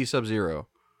anytime you see Sub-Zero,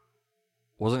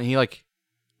 wasn't he like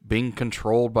being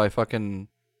controlled by fucking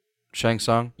Shang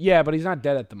Tsung? Yeah, but he's not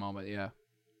dead at the moment. Yeah,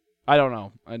 I don't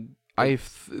know. I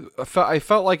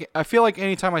feel like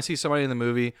anytime I see somebody in the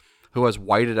movie who has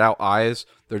whited out eyes,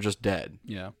 they're just dead.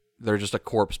 Yeah, they're just a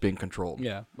corpse being controlled.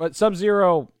 Yeah, but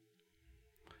Sub-Zero,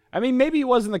 I mean, maybe it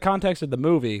was in the context of the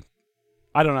movie.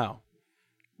 I don't know.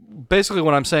 Basically,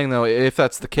 what I'm saying though, if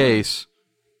that's the case,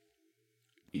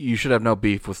 you should have no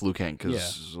beef with Liu Kang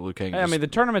because Liu Kang. I mean, the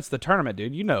tournament's the tournament,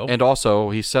 dude. You know. And also,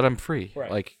 he set him free. Right.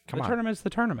 Like, come on. The tournament's the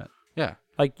tournament. Yeah.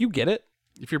 Like, you get it.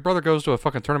 If your brother goes to a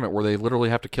fucking tournament where they literally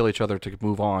have to kill each other to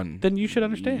move on, then you should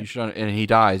understand. And he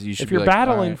dies. You should. If you're be like,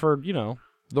 battling right. for,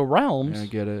 the realms, I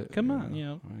get it. Come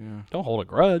on, don't hold a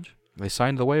grudge. They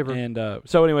signed the waiver. And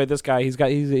so anyway, this guy, he's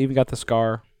even got the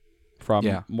scar from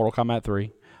Mortal Kombat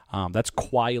 3. That's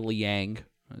Kuai Liang.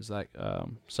 Is that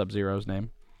Sub-Zero's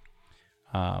name?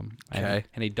 Okay.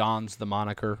 And he dons the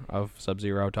moniker of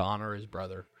Sub-Zero to honor his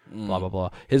brother. Blah blah blah.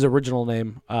 His original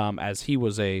name, as he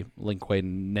was a Lin Kuei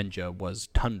ninja, was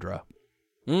Tundra.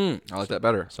 I like that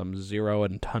better. Sub-Zero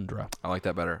and Tundra. I like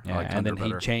that better. Yeah, I like Tundra and then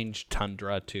better. he changed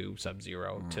Tundra to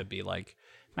Sub-Zero to be like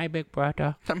my big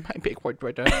brother. My big white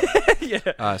brother.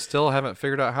 Yeah. Still haven't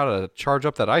figured out how to charge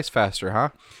up that ice faster, huh?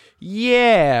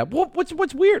 Yeah.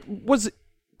 What's weird was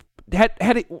had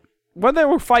it when they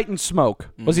were fighting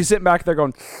Smoke. Was he sitting back there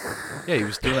going? Yeah, he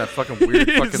was doing that fucking weird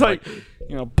fucking It's like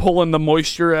pulling the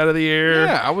moisture out of the air.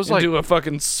 Yeah, I was like, do a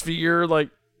fucking sphere like.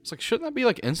 It's like, shouldn't that be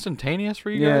like instantaneous for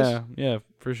you guys? Yeah,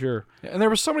 for sure. And there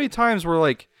were so many times where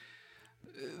like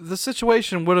the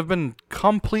situation would have been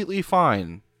completely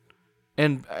fine,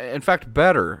 and in fact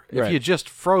better if you just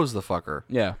froze the fucker.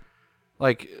 Yeah.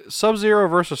 Like, Sub-Zero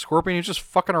versus Scorpion, he's just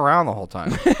fucking around the whole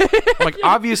time. Like,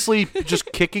 obviously,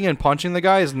 just kicking and punching the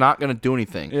guy is not going to do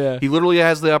anything. Yeah. He literally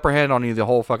has the upper hand on you the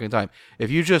whole fucking time. If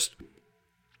you just...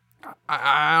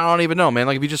 I don't even know, man.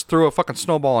 Like, if you just threw a fucking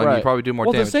snowball on you, you'd probably do more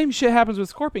damage. Well, the same shit happens with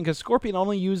Scorpion, because Scorpion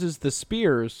only uses the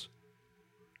spears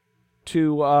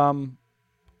to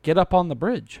get up on the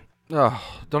bridge.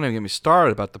 Oh, don't even get me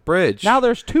started about the bridge. Now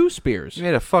there's 2 spears. You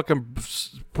made a fucking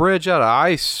bridge out of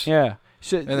ice. Yeah.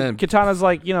 So, and then Katana's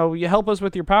like, you help us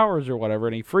with your powers or whatever,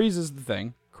 and he freezes the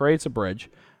thing, creates a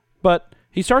bridge. But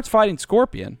he starts fighting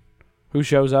Scorpion, who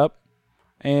shows up,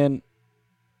 and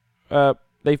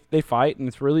they fight, and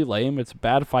it's really lame. It's a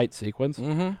bad fight sequence.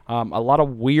 Mm-hmm. A lot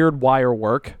of weird wire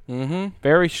work. Mm-hmm.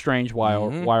 Very strange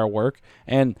wire work.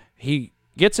 And he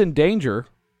gets in danger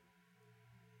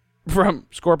from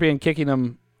Scorpion kicking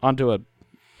him onto a...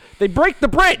 They break the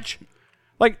bridge!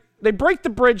 Like, they break the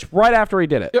bridge right after he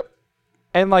did it. Yep.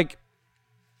 And,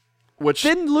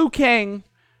 then Liu Kang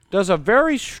does a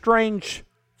very strange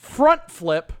front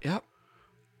flip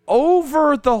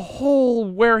over the hole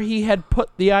where he had put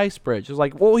the ice bridge. It was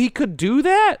like, well, he could do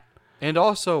that? And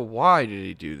also, why did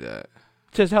he do that?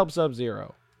 To help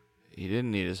Sub-Zero. He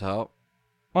didn't need his help.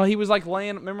 Well, he was like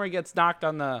laying. Remember, he gets knocked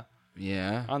on the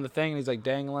thing, and he's like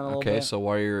dangling a little bit. Okay, so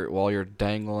while you're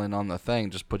dangling on the thing,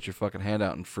 just put your fucking hand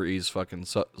out and freeze fucking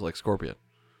like Scorpion.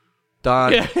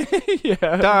 Done. Yeah.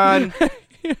 Done.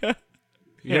 Yeah.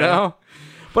 You know.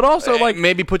 But also, like,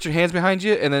 maybe put your hands behind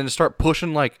you and then start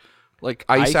pushing like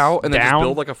ice out, and then down? just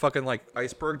build like a fucking like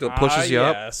iceberg that pushes you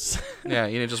up. Yes.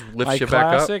 Yeah, just lifts like you back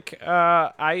up. classic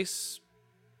ice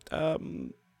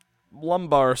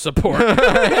lumbar support.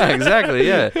 Yeah, exactly.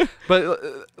 Yeah, but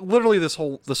literally this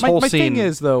whole my scene. thing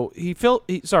is though, he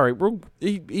freezes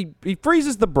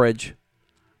the bridge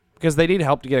because they need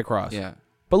help to get across. Yeah,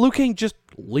 but Liu Kang just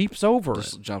leaps over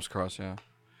just it. jumps across. Yeah.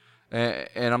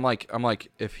 And I'm like,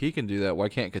 if he can do that, why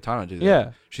can't Katana do that?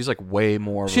 Yeah. She's like way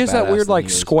more. She of a has that badass weird than like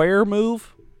he is. square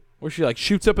move where she like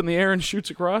shoots up in the air and shoots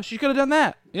across. She could have done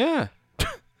that. Yeah.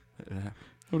 That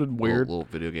would have been weird. Little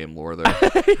video game lore there.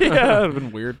 Yeah, that would have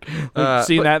been weird.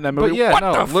 Seeing that in that movie. But yeah,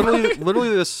 what no, the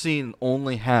literally this scene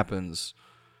only happens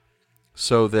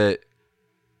so that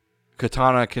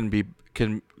Katana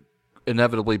can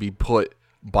inevitably be put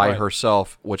by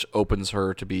herself, which opens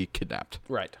her to be kidnapped.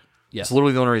 Right. Yes. It's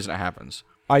literally the only reason it happens.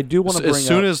 I do want to bring as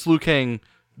soon as Liu Kang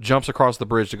jumps across the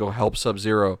bridge to go help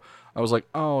Sub-Zero, I was like,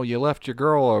 "Oh, you left your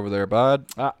girl over there, bud.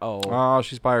 Oh,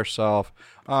 she's by herself.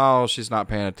 Oh, she's not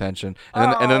paying attention."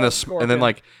 And then the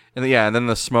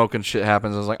smoke and shit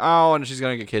happens. I was like, "Oh, and she's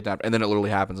gonna get kidnapped." And then it literally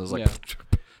happens. I was like,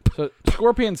 So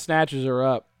Scorpion snatches her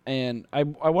up, and I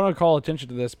want to call attention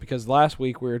to this because last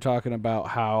week we were talking about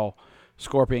how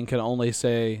Scorpion can only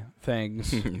say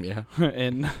things yeah,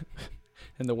 in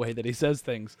the way that he says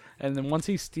things, and then once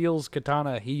he steals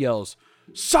Katana, he yells,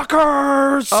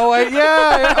 "Suckers!" Oh,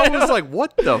 I was like,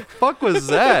 "What the fuck was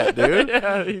that, dude?"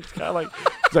 Yeah, he's kind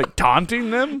of like taunting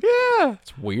them. Yeah,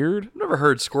 It's weird. I've never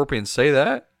heard Scorpion say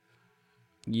that.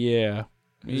 Yeah.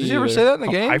 Did you ever say that in the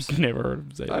games? I've never heard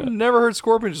him say that. I've never heard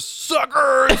Scorpion just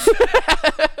suckers.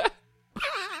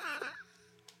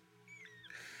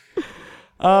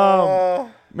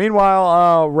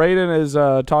 Meanwhile, Raiden is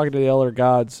talking to the Elder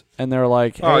Gods, and they're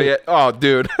like, hey, Oh yeah. Oh,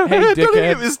 dude. Hey, Don't get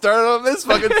dickhead. me started on this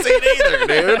fucking scene either,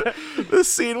 dude.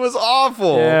 This scene was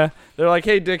awful. Yeah. They're like,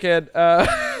 hey, dickhead.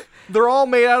 They're all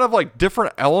made out of like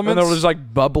different elements. And they're just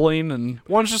like bubbling, and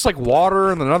One's just like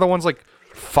water, and another one's like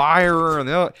fire, and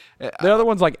the other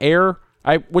one's like air,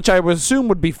 which I would assume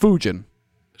would be Fujin.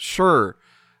 sure.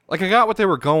 Like I got what they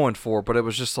were going for, but it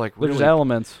was just like They're really. just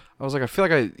elements. I was like, I feel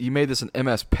like you made this in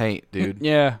MS Paint, dude.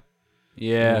 Yeah.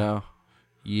 You Yeah. know?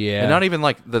 Yeah. And not even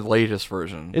like the latest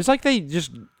version. It's like they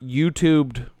just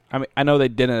YouTubed. I mean, I know they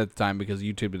didn't at the time because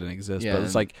YouTube didn't exist, Yeah, but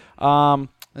it's like,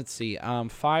 let's see,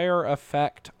 fire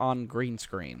effect on green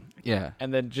screen, Yeah.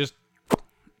 and then just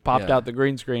popped Yeah. out the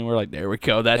green screen. We're like, there we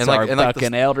go. That's And like- our and like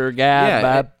fucking the- Elder God, Yeah,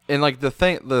 bud. and like the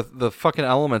thing, the fucking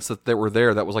elements that were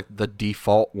there, that was like the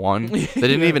default one. They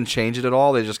didn't even change it at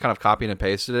all. They just kind of copied and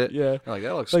pasted it. Yeah. They're like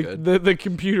that looks Like good. the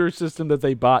computer system that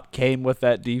they bought came with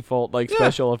that default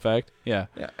special effect. Yeah,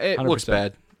 Yeah, it 100%. looks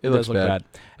bad. It looks does look bad.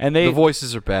 And The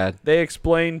voices are bad. they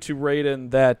explained to Raiden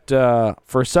that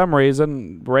for some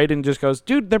reason Raiden just goes,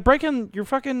 dude, they're breaking your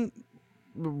fucking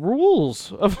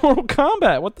rules of Mortal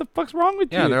Kombat. What the fuck's wrong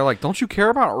with Yeah, you? and they're like, "Don't you care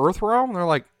about Earthrealm?" And they're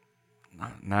like,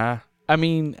 "Nah." I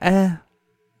mean, they're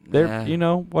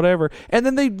Nah. whatever. And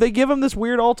then they give him this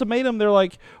weird ultimatum. They're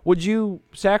like, would you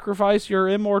sacrifice your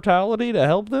immortality to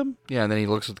help them? Yeah, and then he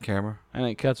looks at the camera, And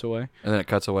it cuts away. and then it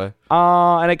cuts away.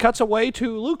 And it cuts away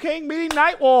to Liu Kang meeting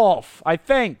Nightwolf, I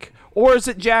think. Or is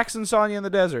it Jackson, Sonya in the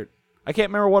desert? I can't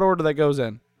remember what order that goes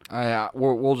in.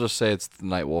 We'll just say it's the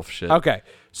Nightwolf shit. Okay.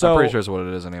 So I'm pretty sure it's what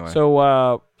it is anyway. So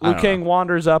Liu don't Kang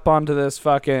wanders up onto this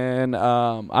fucking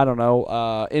I don't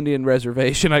know, Indian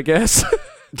reservation, I guess.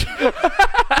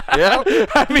 yeah.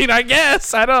 I mean, I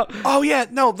guess. I don't. Oh yeah,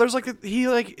 no. There's like he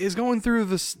like is going through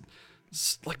this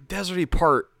like deserty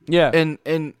part. Yeah.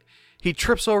 And he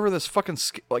trips over this fucking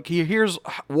like he hears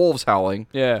wolves howling.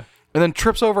 Yeah. And then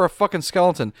trips over a fucking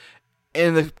skeleton,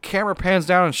 and the camera pans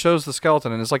down and shows the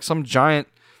skeleton, and it's like some giant.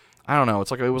 I don't know.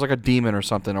 It was like a demon or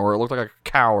something, or it looked like a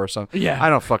cow or something. Yeah. I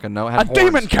don't fucking know. It had A horns.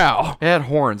 demon cow. It had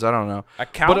horns. I don't know. A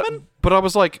cowman? But I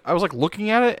was like looking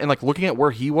at it and like looking at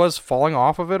where he was falling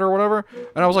off of it or whatever,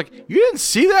 and I was like, you didn't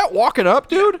see that walking up,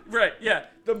 dude? Right. Yeah.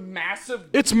 The massive.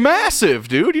 It's massive,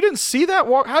 dude. You didn't see that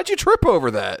walk? How'd you trip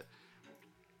over that?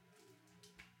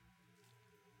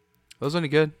 Was any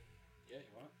good? Yeah, you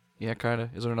want? Yeah, kind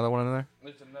of. Is there another one in there?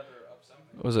 There's another of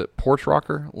something. Was it Porch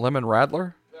Rocker, Lemon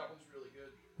Radler? That one's really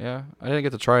good. Yeah, I didn't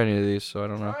get to try any of these, so I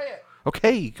don't know. Try it.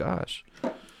 Okay, gosh.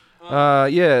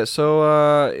 Yeah.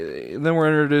 So then we're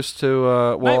introduced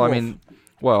to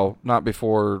not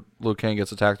before Liu Kang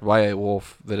gets attacked by a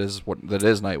wolf that is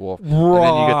Nightwolf. Right. And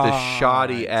then you get this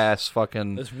shoddy ass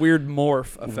fucking this weird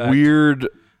morph effect. weird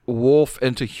wolf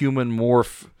into human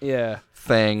morph Yeah.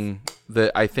 thing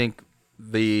that I think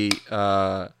the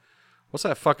what's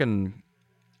that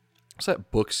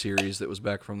book series that was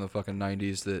back from the fucking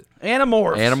 90s that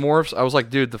Animorphs? I was like,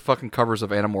 dude, the fucking covers of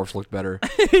Animorphs looked better.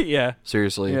 Yeah.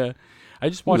 Seriously. Yeah. I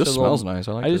just watched this smells nice.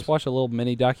 I just watched a little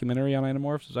mini documentary on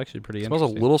Animorphs. It was actually pretty interesting.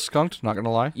 Smells a little skunked, not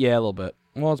gonna lie. Yeah, a little bit.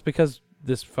 Well, it's because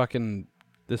this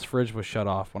fridge was shut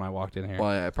off when I walked in here.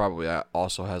 Well, it probably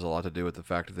also has a lot to do with the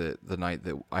fact that the night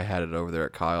that I had it over there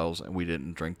at Kyle's and we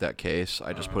didn't drink that case,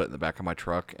 I just put it in the back of my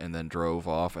truck and then drove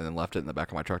off and then left it in the back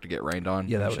of my truck to get rained on.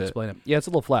 Yeah, that would explain it. Yeah, it's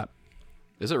a little flat.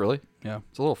 Is it really? Yeah.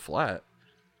 It's a little flat.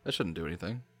 That shouldn't do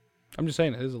anything. I'm just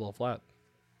saying it is a little flat.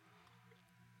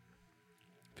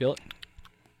 Feel it?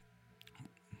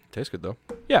 Tastes good though.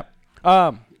 Yeah.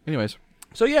 Anyways.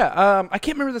 So yeah, I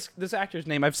can't remember this actor's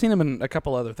name. I've seen him in a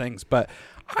couple other things, but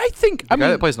I think the guy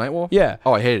that plays Nightwolf? Yeah.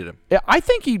 Oh, I hated him. Yeah, I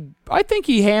think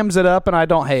he hams it up, and I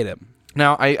don't hate him.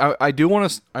 Now, I do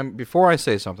want to. Before I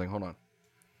say something, hold on.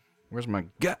 Where's my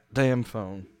goddamn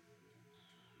phone?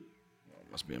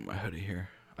 It must be in my hoodie here.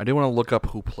 I do want to look up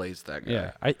who plays that guy.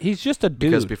 Yeah, he's just a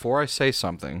dude. Because before I say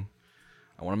something,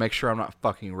 I want to make sure I'm not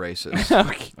fucking racist.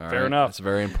 Okay, fair enough. It's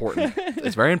very important.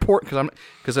 It's very important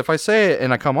because if I say it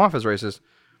and I come off as racist,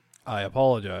 I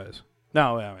apologize.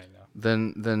 No, I mean no.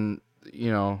 Then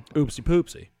you know. Oopsie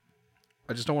poopsie.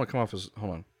 I just don't want to come off as.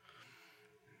 Hold on.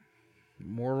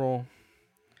 Mortal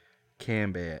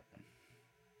Kombat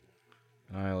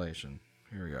Annihilation.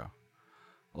 Here we go.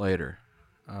 Later.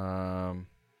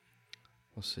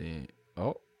 Let's see.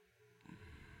 Oh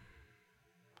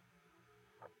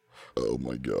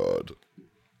my god.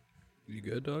 You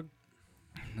good, Doug?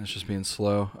 That's just being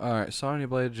slow. Alright, Sonya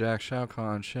Blade, Jack, Shao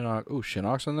Kahn, Shinnok. Ooh,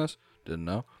 Shinnok's in this? Didn't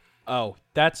know. Oh,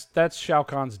 that's Shao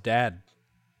Kahn's dad.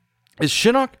 Is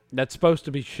Shinnok? That's supposed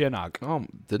to be Shinnok. Oh,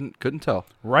 couldn't tell.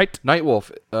 Right?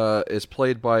 Nightwolf is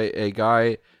played by a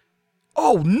guy.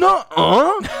 Oh,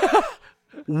 nuh-uh.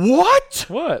 What?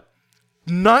 What?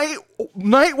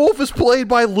 Nightwolf is played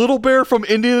by Little Bear from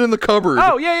Indian in the Cupboard.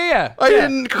 Oh, yeah.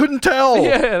 I couldn't tell.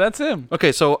 Yeah, that's him.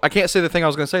 Okay, so I can't say the thing I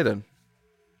was going to say then.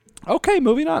 Okay,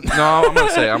 moving on. No, I'm going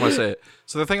to say it.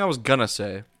 So the thing I was going to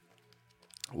say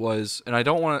was, and I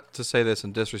don't want to say this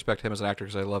and disrespect him as an actor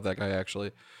because I love that guy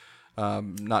actually,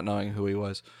 not knowing who he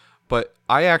was. But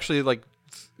I actually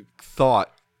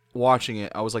thought watching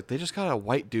it, I was like, they just got a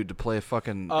white dude to play a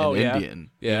fucking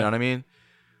Indian. Yeah. You know what I mean?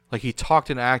 Like he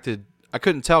talked and acted. I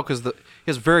couldn't tell because he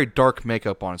has very dark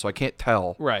makeup on, so I can't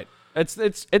tell. Right. It's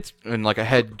and like a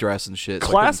headdress and shit.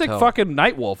 Classic fucking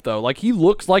Nightwolf though. Like he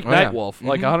looks like Nightwolf,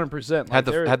 like 100%. Had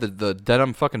the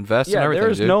denim fucking vest and everything.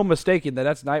 There's no mistaking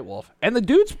that's Nightwolf, and the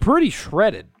dude's pretty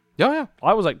shredded. Yeah.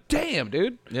 I was like, damn,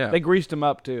 dude. Yeah. They greased him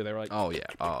up too. They were like, oh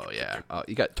yeah.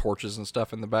 You got torches and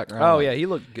stuff in the background. Oh yeah, he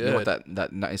looked good. You know, with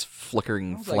that nice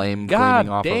flickering flame God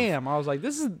gleaming off. Damn. I was like,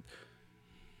 this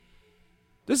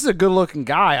is a good looking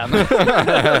guy on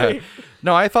that.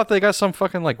 No, I thought they got some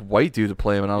fucking white dude to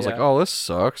play him, and I was Yeah. like, oh, this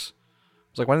sucks. I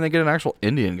was like, why didn't they get an actual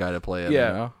Indian guy to play him? Yeah.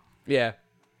 You know? Yeah.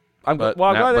 I'm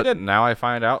glad they did. Now I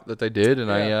find out that they did,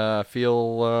 and I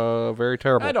feel very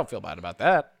terrible. I don't feel bad about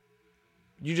that.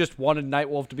 You just wanted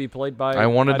Nightwolf to be played by. I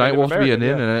wanted Nightwolf to be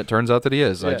Indian, yeah. and it turns out that he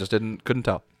is. Yeah. I just couldn't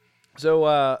tell. So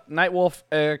Nightwolf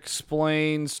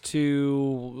explains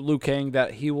to Liu Kang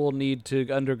that he will need to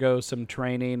undergo some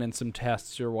training and some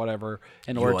tests or whatever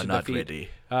in order to defeat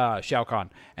Shao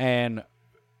Kahn. And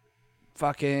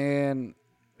fucking,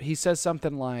 he says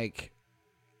something like,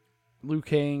 Liu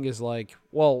Kang is like,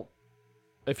 well,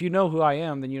 if you know who I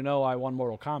am, then you know I won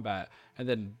Mortal Kombat. And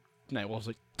then Nightwolf's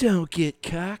like, don't get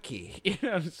cocky. You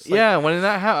know, yeah, when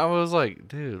that happened, I was like,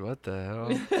 dude, what the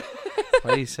hell?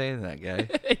 Why are you saying that, guy?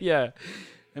 Yeah.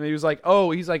 And he was like,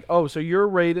 oh, so you're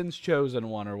Raiden's chosen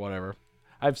one or whatever.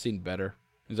 I've seen better.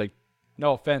 He's like,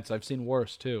 no offense, I've seen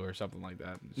worse too, or something like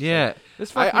that. Yeah.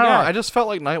 I don't know. I just felt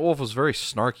like Nightwolf was very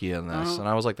snarky in this. And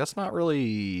I was like, that's not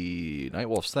really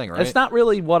Nightwolf's thing, right? It's not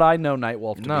really what I know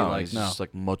Nightwolf to be like. He's just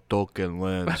like my token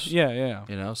lens. Yeah.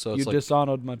 You know, so you it's like,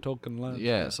 dishonored my token lens.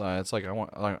 Yeah, so it's like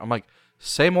I'm like,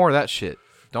 say more of that shit.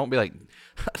 Don't be like,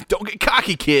 don't get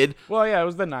cocky, kid. Well, yeah, it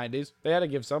was the 90s. They had to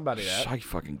give somebody that. I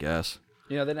fucking guess.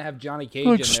 You know, they didn't have Johnny Cage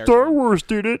in there. Star Wars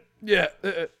did it. Yeah.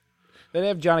 They didn't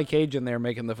have Johnny Cage in there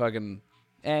making the fucking...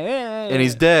 And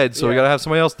he's dead, so we gotta have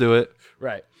somebody else do it.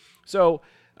 Right. So,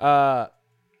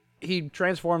 he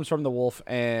transforms from the wolf,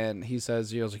 and he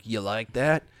says, he goes, you like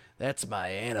that? That's my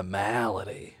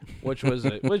animality. Which was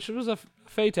a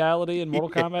fatality in Mortal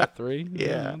Kombat 3.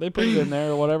 Yeah. They put it in there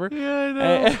or whatever. Yeah, I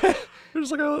know.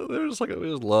 There's like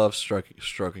we just love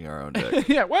stroking our own dick.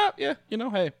 Yeah, well, yeah,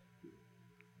 hey.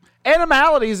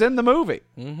 Animality's in the movie.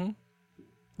 Mm-hmm.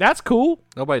 That's cool.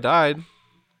 Nobody died.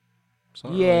 So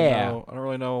I don't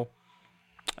really know.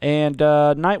 And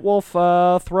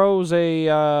Nightwolf throws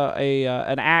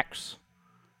an axe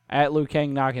at Liu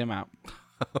Kang, knocking him out.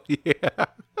 Oh, yeah.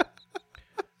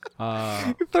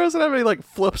 He throws it at me, he like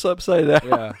flips upside down.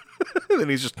 Yeah. And then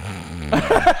he's just.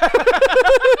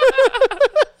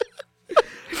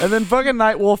 And then fucking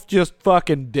Nightwolf just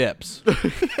fucking dips.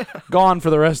 Gone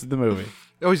for the rest of the movie.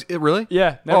 Oh, really?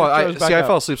 Yeah. I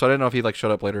fell asleep, so I didn't know if he like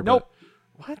showed up later. Nope.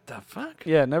 But what the fuck?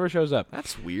 Yeah, never shows up.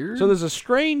 That's weird. So there's a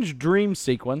strange dream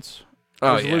sequence.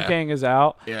 Oh, as yeah. Liu Kang is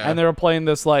out. Yeah. And they were playing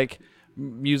this like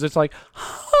music like.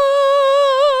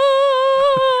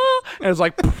 And it's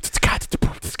like.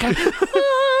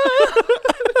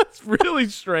 It's really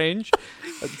strange.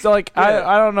 It's like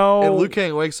I don't know. And Liu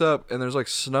Kang wakes up and there's like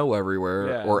snow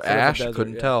everywhere or ash. Desert,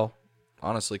 couldn't tell.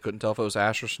 Honestly, couldn't tell if it was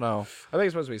ash or snow. I think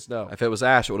it's supposed to be snow. If it was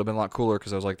ash, it would have been a lot cooler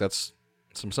because I was like, that's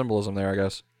some symbolism there, I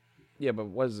guess. Yeah, but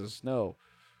what is the snow?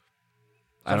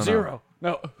 I don't Zero.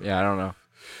 know. No. Yeah, I don't know.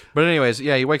 But anyways,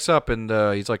 yeah, he wakes up and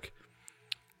he's like,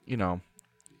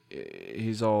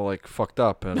 he's all like fucked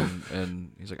up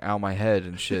and he's like, ow, my head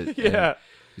and shit. Yeah. And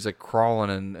he's like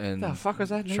crawling and the fuck was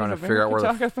that? trying to figure out where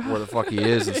the fuck he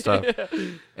is and stuff. Yeah.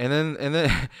 And then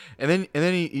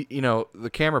he, the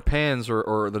camera pans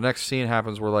or the next scene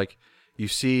happens where like you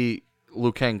see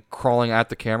Liu Kang crawling at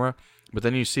the camera, but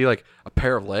then you see like a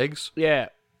pair of legs. Yeah.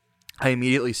 I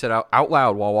immediately said out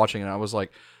loud while watching it, I was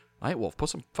like, Nightwolf, put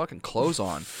some fucking clothes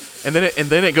on. And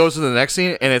then it goes to the next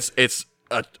scene and it's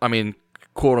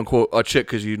quote unquote a chick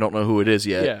because you don't know who it is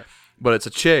yet. Yeah. But it's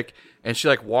a chick. And she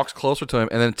like walks closer to him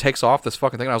and then takes off this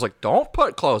fucking thing. And I was like, "Don't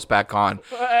put clothes back on."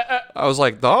 I was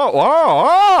like,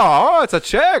 "Oh, it's a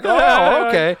chick. Oh,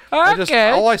 okay."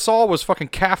 All I saw was fucking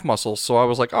calf muscles. So I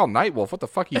was like, "Oh, Nightwolf, what the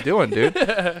fuck are you doing, dude?"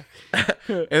 And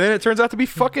then it turns out to be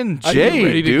fucking Jade, Are you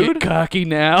ready to dude. get cocky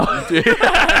now?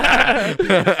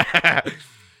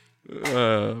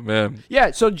 Man.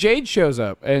 Yeah. So Jade shows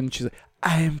up and she's like,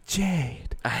 "I am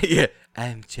Jade." Yeah.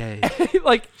 I'm Jade.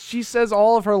 Like she says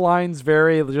all of her lines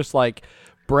very just like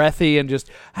breathy and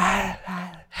just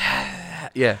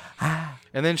yeah.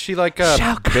 And then she like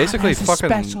basically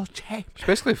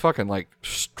fucking like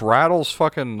straddles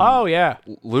fucking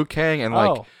Liu Kang and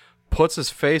like puts his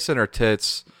face in her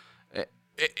tits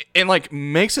and like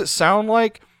makes it sound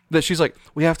like that she's like,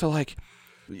 we have to like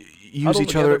use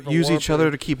each other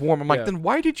to keep warm. I'm like, then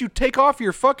why did you take off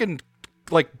your fucking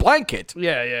like blanket?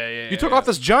 Yeah. You took off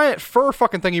this giant fur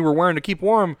fucking thing you were wearing to keep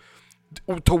warm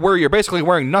to where you're basically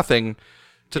wearing nothing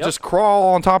to just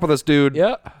crawl on top of this dude.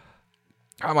 Yep.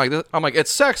 I'm like,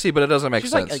 it's sexy, but it doesn't make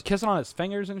sense. She's like kissing on his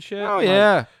fingers and shit. Oh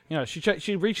yeah. Like,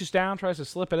 she reaches down, tries to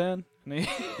slip it in.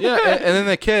 Yeah, and then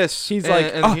they kiss. He's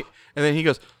and then he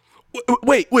goes,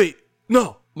 wait,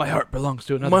 no, my heart belongs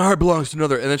to another. My heart belongs to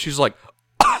another. And then she's like,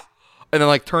 and then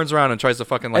like turns around and tries to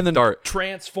fucking like and then dart.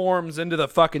 Transforms into the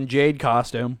fucking Jade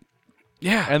costume.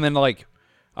 Yeah. And then like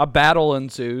a battle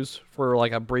ensues for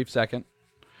like a brief second.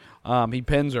 He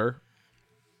pins her.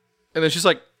 And then she's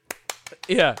like,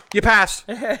 yeah, you passed.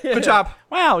 Good job.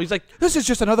 Wow. He's like, this is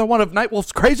just another one of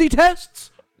Nightwolf's crazy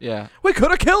tests. Yeah. We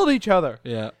could have killed each other.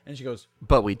 Yeah. And she goes,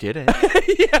 but we didn't.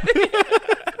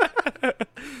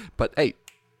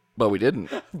 But we didn't.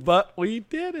 But we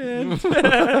didn't.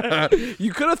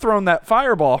 You could have thrown that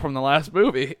fireball from the last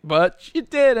movie, but you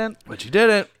didn't.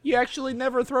 You actually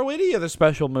never throw any of the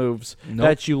special moves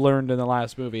that you learned in the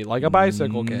last movie, like a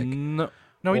bicycle kick. No,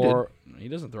 he didn't. He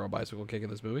doesn't throw a bicycle kick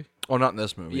in this movie. Oh, not in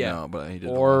this movie. Yeah. No, but he did.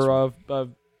 Or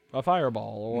a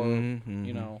fireball, or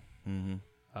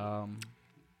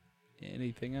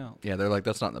anything else. Yeah, they're like,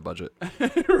 that's not in the budget.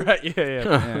 Right?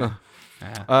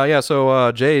 Yeah.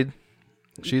 So Jade.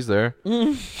 She's there.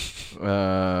 Don't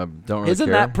really Isn't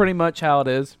care. that pretty much how it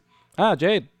is?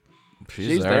 Jade.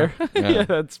 She's there. Yeah,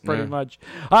 that's pretty much.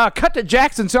 Cut to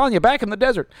Jackson selling you back in the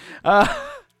desert.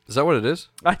 Is that what it is?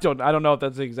 I don't know if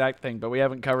that's the exact thing, but we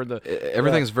haven't covered the.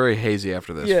 Everything's very hazy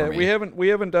after this. Yeah, for me. we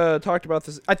haven't talked about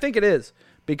this. I think it is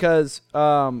because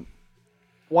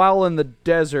while in the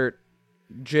desert,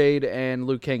 Jade and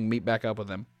Liu Kang meet back up with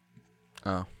him.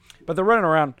 Oh. But they're running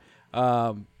around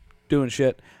doing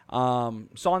shit.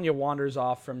 Sonya wanders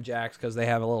off from Jax because they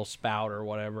have a little spout or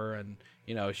whatever, and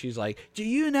she's like, "Do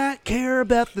you not care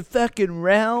about the fucking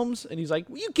realms?" And he's like,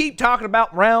 well, "You keep talking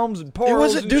about realms and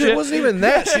portals." It wasn't even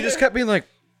that. She just kept being like,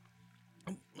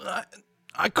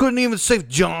 I couldn't even save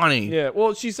Johnny. Yeah,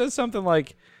 well, she says something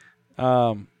like,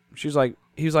 she's like,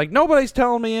 he's like, nobody's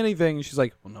telling me anything. And she's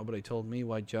like, well, nobody told me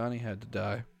why Johnny had to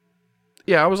die.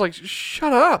 Yeah, I was like,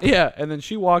 shut up. Yeah, and then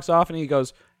she walks off, and he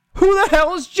goes, who the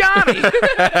hell is Johnny?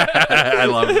 I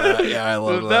love that. Yeah, I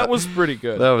love that. That was pretty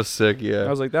good. That was sick. Yeah, I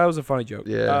was like, that was a funny joke.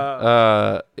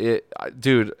 Yeah.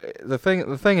 Dude, the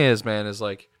thing is, man, is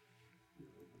like,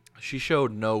 she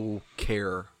showed no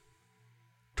care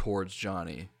towards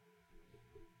Johnny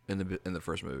in the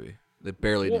first movie. They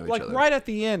barely knew each other. Right at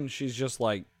the end, she's just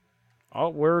like, oh,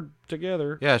 we're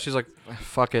together. Yeah, she's like,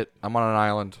 fuck it, I'm on an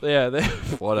island. Yeah,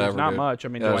 whatever. Not dude. much. I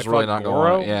mean, there's really not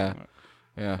going on. Yeah.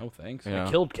 Yeah. No thanks. Yeah. I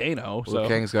killed Kano. Well, so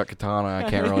Kang's got katana. I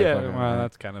can't really. yeah, fucking, well,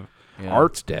 that's kind of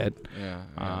Art's dead.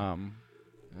 Yeah.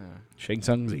 Shang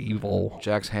Tsung's evil.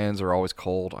 Jack's hands are always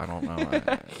cold. I don't know.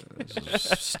 It's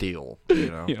just steel. You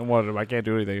know. You know what? I can't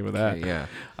do anything with that. Yeah.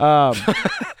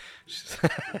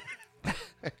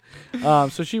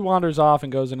 So she wanders off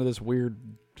and goes into this weird,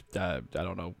 I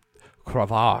don't know,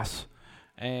 crevasse,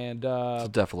 and It's a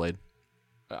defilade.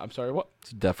 I'm sorry, what?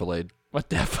 It's a defilade. What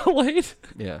defilade?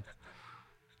 Yeah.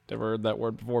 Never heard that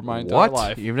word before in my entire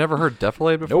life. You've never heard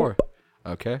defilade before? Nope.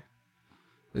 Okay.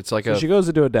 It's like So she goes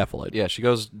into a defilade. Yeah, she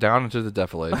goes down into the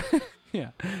defilade.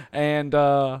 Yeah. And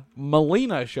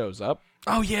Melina shows up.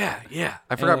 Oh yeah, yeah.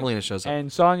 I forgot Melina shows up.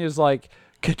 And Sonya's like,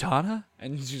 Katana?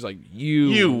 And she's like,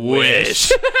 you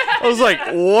wish. I was like,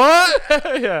 what?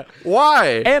 Yeah.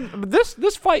 Why? And this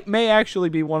fight may actually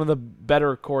be one of the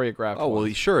better choreographed Oh, well,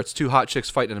 ones. sure. It's two hot chicks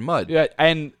fighting in mud. Yeah,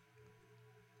 and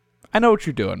I know what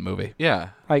you're doing, movie. Yeah.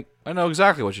 Like, I know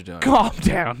exactly what you're doing. calm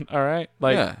down, all right?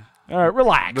 Like, Yeah. all right,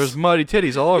 relax. There's muddy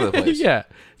titties all over the place. Yeah.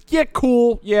 Yeah,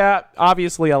 cool. Yeah,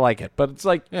 obviously I like it. But it's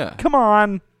like, Yeah. come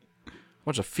on.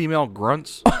 Bunch of female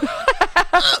grunts.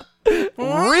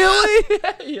 Really?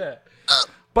 Yeah.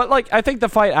 But, like, I think the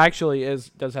fight actually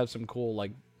does have some cool,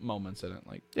 like, moments in it.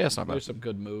 Like, Yeah, it's not bad. there's some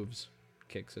good moves,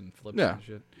 kicks and flips Yeah. and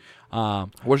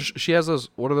shit. She has those.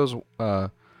 What are those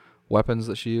weapons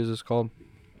that she uses called?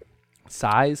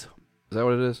 Size? Is that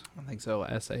what it is? I think so.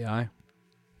 SAI.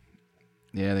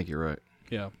 Yeah, I think you're right.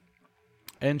 Yeah.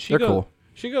 And They're cool.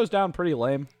 She goes down pretty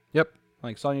lame. Yep.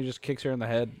 Like, Sonya just kicks her in the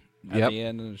head at Yep. the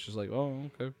end, and it's just like, oh,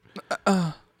 okay.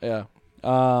 Yeah.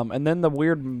 And then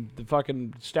the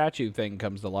fucking statue thing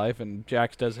comes to life, and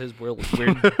Jax does his weird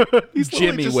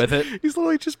Jimmy with it. He's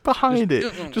literally just behind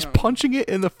it, just punching it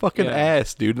in the fucking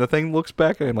ass, dude. And the thing looks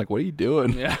back at him like, "What are you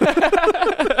doing?" Yeah.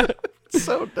 It's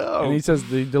so dumb. And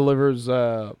he delivers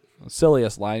a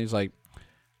silliest line. He's like,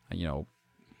 you know,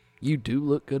 you do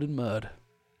look good in mud.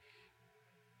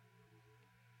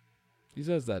 He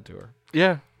says that to her.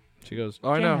 Yeah. She goes,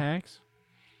 Oh, I know. Jax.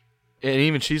 And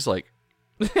even she's like,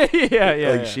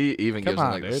 yeah. she even Come gives him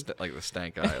on, like dude. the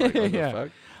stank eye. Like, what Yeah.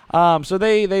 the fuck? So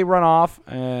they run off,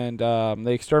 and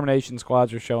the extermination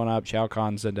squads are showing up. Shao Kahn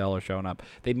and Sindel are showing up.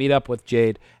 They meet up with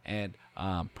Jade and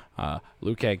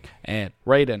Liu Kang and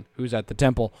Raiden, who's at the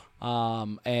temple.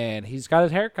 And he's got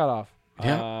his hair cut off.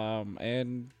 Yeah.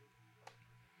 And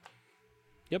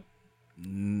yep.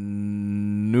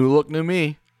 New look, new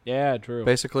me. Yeah, true.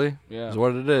 Basically, Yeah. is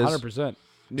what it is. 100%.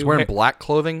 He's wearing black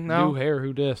clothing now. New hair.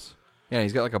 Who dis? Yeah,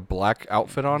 he's got like a black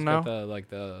outfit on He's now. got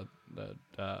the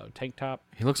tank top.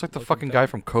 He looks like the fucking guy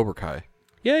from Cobra Kai.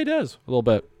 Yeah, he does a little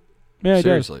bit. Yeah, he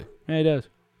Seriously. does. Yeah, he does.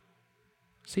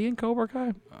 Is he in Cobra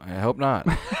Kai? I hope not.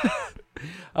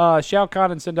 Shao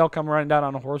Kahn and Sindel come running down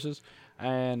on horses,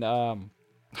 and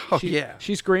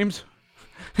she screams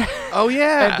Oh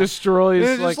yeah. and destroys.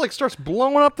 And it just starts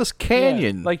blowing up this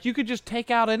canyon. Yeah, like you could just take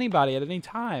out anybody at any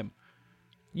time.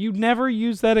 You never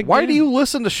use that again. Why do you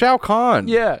listen to Shao Kahn?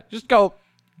 Yeah, just go.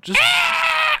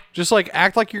 Just like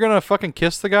act like you're gonna fucking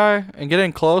kiss the guy and get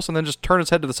in close, and then just turn his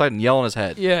head to the side and yell in his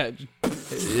head. Yeah,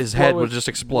 His head would just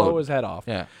explode. Blow his head off.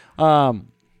 Yeah.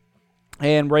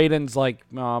 And Raiden's like,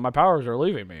 my powers are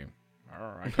leaving me.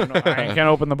 I can't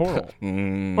open the portal.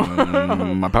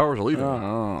 My powers are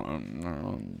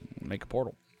leaving. Make a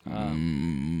portal.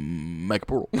 Make a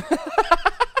portal.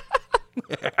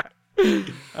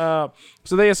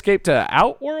 So they escape to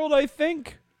Outworld, I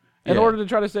think, in Yeah. order to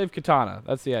try to save Katana.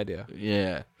 That's the idea.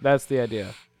 Yeah. That's the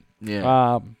idea.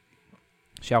 Yeah.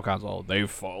 Shao Kahn's all, they've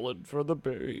fallen for the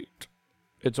bait.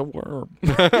 It's a worm.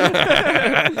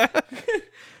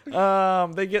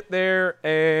 They get there,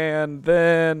 and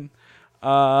then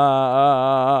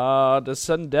does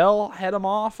Sindel head him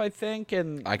off, I think?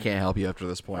 And I can't help you after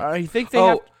this point. I think they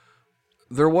have...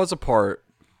 There was a part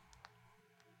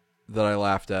that I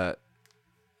laughed at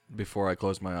before I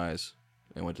closed my eyes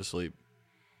and went to sleep.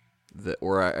 I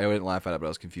didn't laugh at it, but I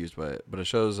was confused by it. But it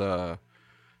shows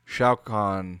Shao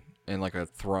Kahn in like a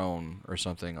throne or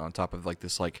something on top of like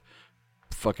this like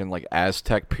fucking like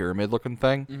Aztec pyramid looking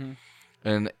thing. Mm-hmm.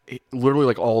 And literally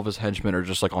like all of his henchmen are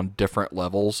just like on different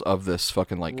levels of this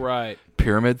fucking like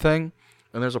pyramid thing.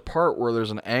 And there's a part where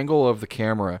there's an angle of the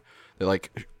camera that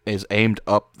like is aimed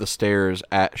up the stairs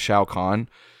at Shao Kahn.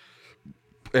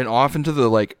 And off into the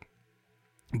like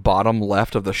bottom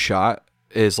left of the shot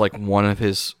is like one of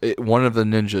the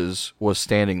ninjas was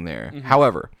standing there. Mm-hmm.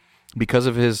 However, because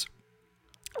of his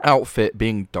outfit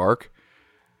being dark,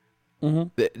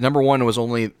 number one,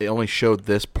 it only showed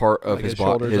this part of his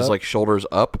body, his like shoulders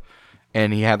up,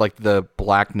 and he had like the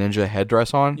black ninja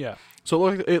headdress on. Yeah. So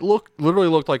it literally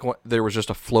looked like there was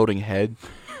just a floating head,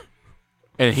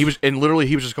 and he was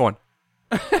just going,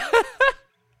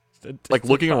 like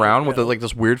looking around with like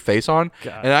this weird face on,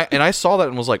 and I saw that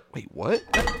and was like, wait, what?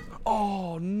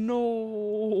 Oh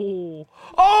no!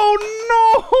 Oh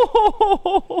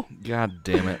no! God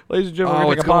damn it, ladies and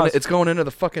gentlemen, it's going into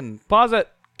the fucking pause it.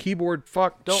 Keyboard,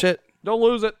 shit. Don't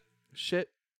lose it. Shit.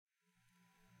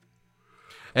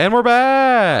 And we're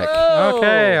back. Oh,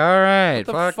 okay, all right. What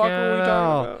the fuck were we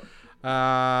talking about?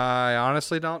 I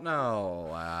honestly don't know.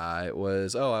 I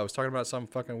was talking about some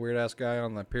fucking weird ass guy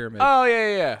on the pyramid. Oh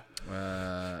yeah.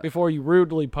 Before you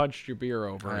rudely punched your beer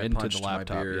over into the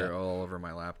laptop. My beer all over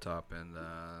my laptop, and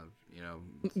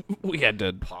we had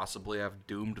to possibly have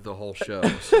doomed the whole show.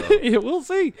 So. Yeah, we'll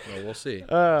see. Well, we'll see.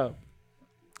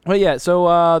 But yeah,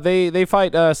 so they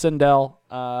fight Sindel.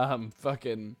 So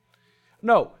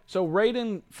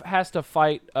Raiden has to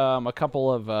fight a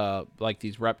couple of like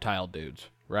these reptile dudes,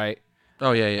 right?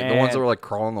 Oh yeah. The ones that were like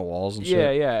crawling the walls and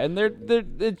shit. Yeah. And they're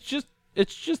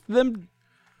it's just them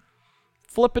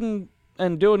flipping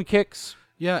and doing kicks.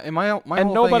 Yeah, and my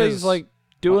and nobody's like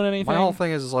doing anything. My whole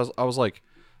thing is I was like,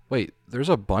 wait, there's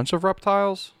a bunch of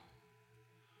reptiles?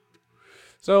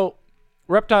 So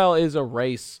reptile is a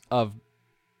race of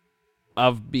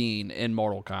being in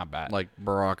Mortal Kombat. Like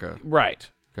Baraka. Right.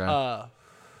 Okay.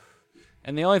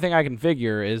 And the only thing I can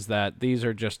figure is that these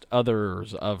are just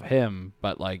others of him,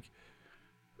 but like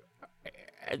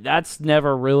that's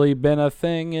never really been a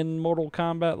thing in Mortal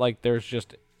Kombat. Like there's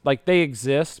just like they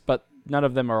exist, but none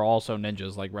of them are also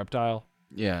ninjas like Reptile.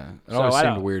 Yeah. It always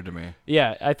seemed weird to me.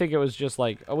 Yeah, I think it was just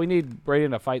like, oh, we need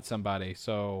Raiden to fight somebody,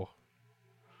 so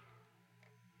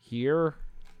here.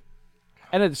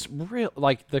 And it's real,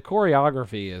 like, the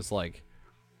choreography is, like,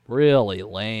 really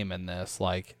lame in this.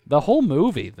 Like, the whole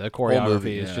movie, the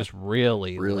choreography is just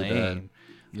really lame. Bad.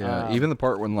 Yeah, even the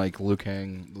part when, like, Liu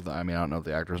Kang, I don't know what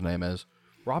the actor's name is.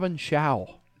 Robin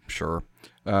Shao. Sure.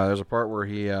 There's a part where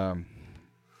he... or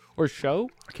Shou?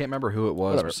 I can't remember who it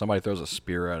was, but somebody throws a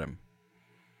spear at him.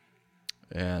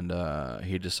 And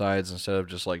he decides, instead of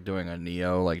just, like, doing a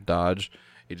Neo, like, dodge,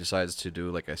 he decides to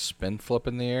do, like, a spin flip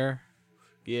in the air.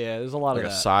 Yeah, there's a lot of that.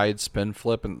 Like a side spin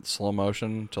flip in slow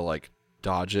motion to like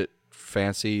dodge it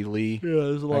fancily. Yeah,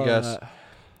 there's a lot of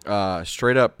that.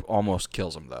 Straight up almost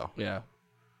kills him though. Yeah.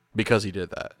 Because he did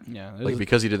that. Yeah.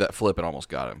 Because he did that flip, it almost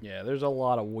got him. Yeah, there's a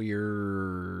lot of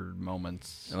weird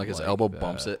moments. And like his elbow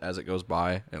bumps it as it goes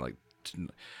by, and like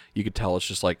you could tell it's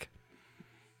just like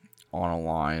on a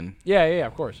line. Yeah,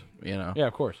 of course. You know? Yeah,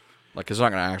 of course. Like, cause they're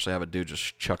not gonna actually have a dude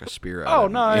just chuck a spear at him. Oh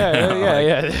no,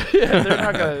 yeah. They're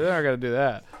not gonna do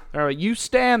that. All right, you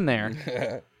stand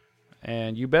there,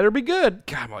 and you better be good.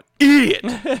 God, I'm an idiot.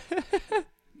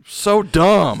 So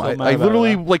dumb. I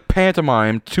literally like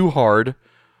pantomimed too hard.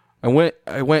 I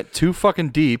went too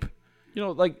fucking deep. You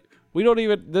know, like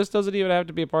this doesn't even have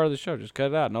to be a part of the show. Just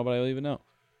cut it out. Nobody will even know.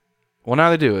 Well,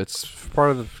 now they do. It's part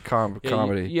of the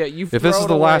comedy. If this is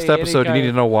the last episode, you need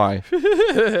to know why.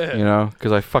 You know,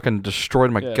 because I fucking destroyed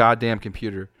my goddamn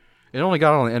computer. It only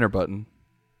got on the enter button,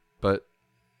 but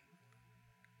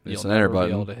it's an enter button.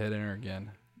 You'll never be able to hit enter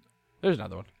again. There's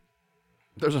another one.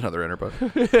 There's another enter button.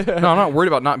 No, I'm not worried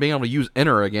about not being able to use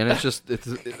enter again. It's just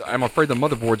I'm afraid the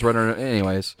motherboard's running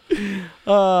anyways.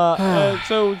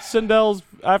 So Sindel's,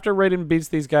 after Raiden beats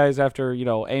these guys after,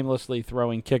 aimlessly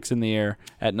throwing kicks in the air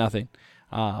at nothing.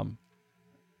 I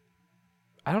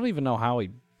don't even know how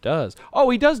he does. Oh,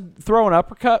 he does throw an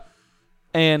uppercut,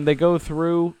 and they go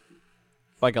through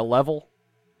like a level,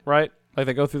 right? Like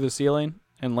they go through the ceiling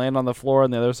and land on the floor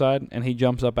on the other side, and he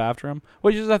jumps up after him,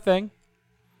 which is a thing.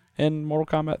 In Mortal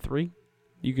Kombat 3,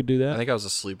 you could do that. I think I was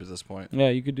asleep at this point. Yeah,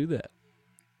 you could do that.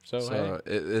 So hey.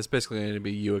 It's basically going to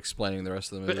be you explaining the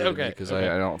rest of the movie. Okay. Because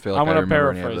I don't feel like I'm going to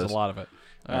paraphrase a lot of it.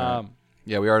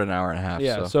 Yeah, we are at an hour and a half.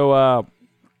 Yeah, so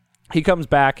he comes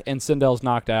back, and Sindel's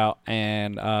knocked out,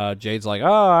 and Jade's like,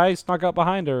 oh, I snuck up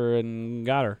behind her and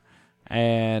got her.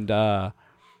 And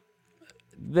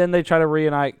then they try to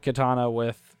reunite Kitana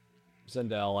with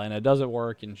Sindel, and it doesn't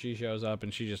work, and she shows up,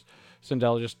 and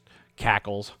Sindel just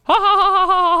cackles. Ha ha ha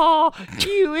ha ha!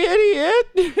 You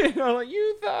idiot! I'm like,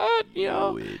 you thought,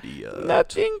 idiot.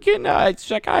 Nothing can. It's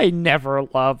like, I never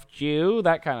loved you.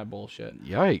 That kind of bullshit.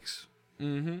 Yikes.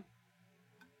 Mm-hmm.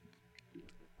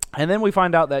 And then we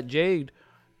find out that Jade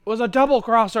was a double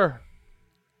crosser.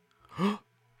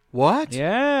 What?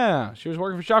 Yeah, she was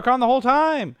working for Shao Kahn the whole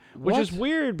time, which What? is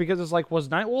weird because it's like, was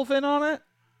Nightwolf in on it?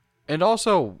 And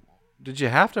also, did you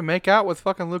have to make out with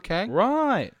fucking Liu Kang?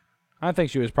 Right. I think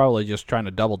she was probably just trying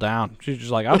to double down. She's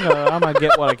just like, I'm gonna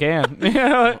get what I can.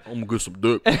 I'm gonna get some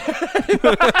dick. If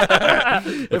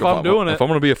I'm doing it. If I'm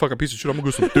gonna be a fucking piece of shit, I'm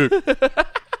gonna get some dick.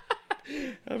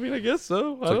 I mean, I guess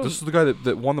so. It's like, this is the guy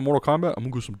that won the Mortal Kombat. I'm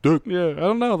gonna get some dick. Yeah, I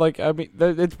don't know. Like, I mean,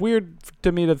 it's weird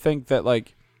to me to think that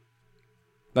like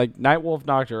Nightwolf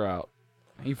knocked her out.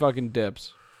 He fucking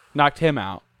dips. Knocked him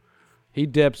out. He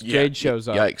dips. Yeah, Jade shows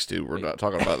up. Yikes, dude. We're not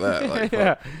talking about that. Like,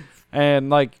 Yeah. And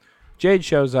like Jade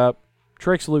shows up,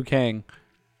 tricks Liu Kang.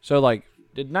 So like,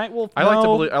 did Nightwolf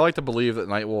know? I like to believe that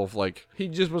Nightwolf, like, He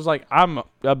just was like, I'm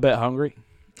a bit hungry.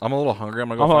 I'm a little hungry. I'm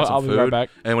gonna go find some I'll food. be right back.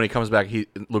 And when he comes back,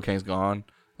 Liu Kang's gone.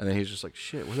 And then he's just like,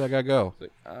 shit, where'd that guy go? Like,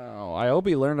 oh, I hope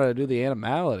he learned how to do the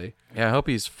animality. Yeah, I hope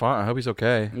he's fine. I hope he's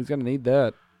okay. He's gonna need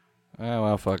that. Oh,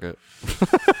 well, fuck it.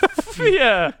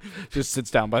 Yeah. Just sits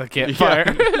down by the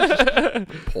campfire.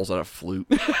 Pulls out a flute.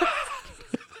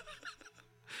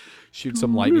 Shoots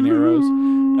some lightning arrows.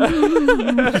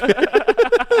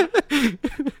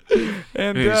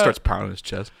 And he starts pounding his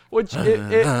chest. which so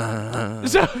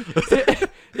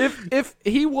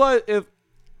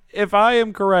if I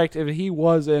am correct, if he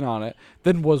was in on it,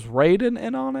 then was Raiden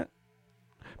in on it?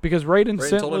 Because Raiden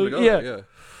sent told him to Luke. go there, yeah.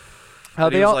 How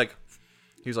And they he was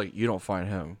all like, you don't find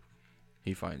him.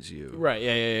 He finds you. right?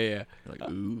 Yeah. You're like,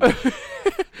 ooh.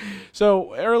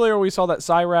 So earlier we saw that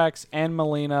Cyrax and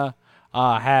Melina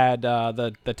had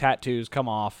the tattoos come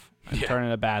off and turn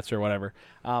into bats or whatever.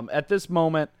 At this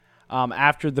moment,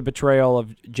 after the betrayal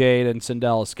of Jade and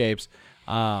Sindel escapes,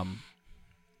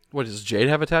 What, does Jade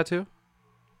have a tattoo?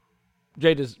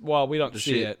 Jade is, well, we don't Does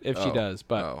see she- it if she oh, does,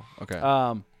 but Oh, okay.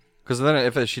 um, Because then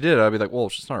if she did, I'd be like, well,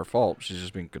 it's not her fault. She's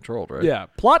just being controlled, right? yeah.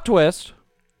 Plot twist.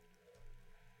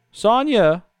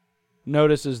 Sonya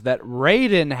notices that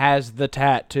Raiden has the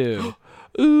tattoo.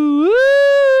 Ooh,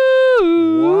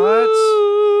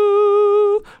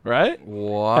 right?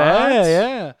 What?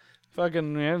 Yeah.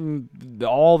 Fucking and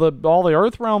all the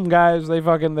Earthrealm guys,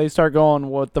 they start going,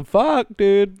 what the fuck,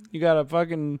 dude? You got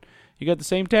the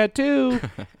same tattoo.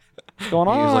 What's going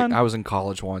He was on? like, I was in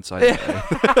college once. I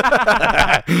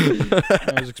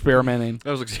was experimenting.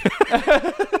 was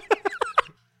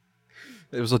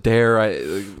it was a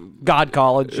dare. God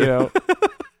college, It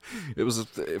was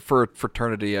for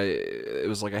fraternity. It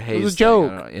was like a haze. It was a thing. I joke.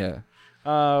 don't know,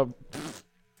 yeah.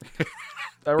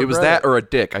 I It was that or a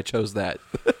dick. I chose that.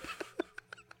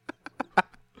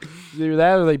 Either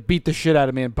that or they beat the shit out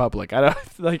of me in public. I don't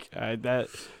I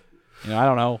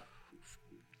don't know.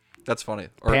 That's funny.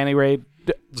 Or, Panty raid.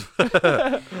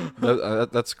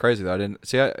 that's crazy though. I didn't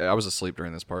see. I was asleep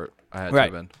during this part. I had to Right.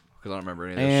 have been because I don't remember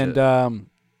any of this And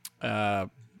shit.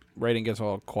 Raiden gets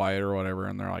all quiet or whatever,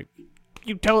 and they're like,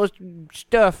 "You tell us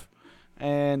stuff,"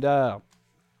 and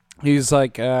he's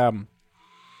like, that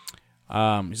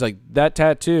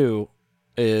tattoo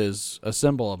is a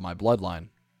symbol of my bloodline.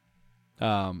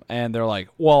 And they're like,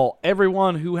 well,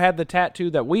 everyone who had the tattoo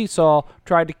that we saw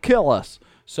tried to kill us.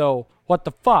 So what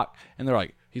the fuck? And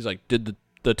he's like, did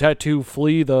the tattoo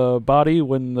flee the body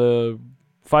when the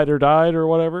fighter died or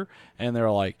whatever? And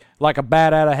they're like a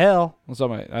bat out of hell.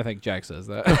 I think Jack says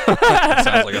that.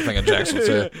 Sounds like a thing of Jackson would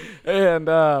say.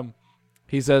 And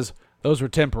he says those were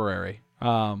temporary.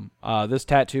 This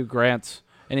tattoo grants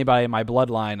anybody in my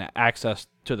bloodline access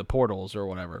to the portals or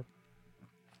whatever.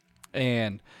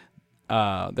 And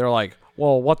they're like,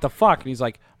 well, what the fuck? And he's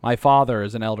like, my father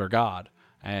is an elder god.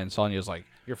 And Sonya's like,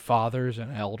 your father's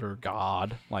an elder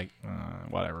god? Like,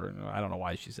 whatever. I don't know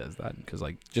why she says that. Because,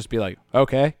 just be like,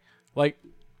 okay. Like,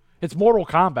 it's Mortal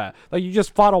Kombat. Like, you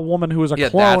just fought a woman who was a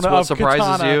clone of that's what surprises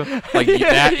Katana. you. Like,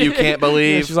 that you can't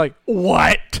believe. Yeah, she's like,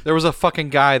 what? There was a fucking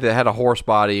guy that had a horse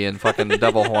body and fucking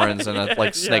devil horns and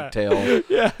a snake tail.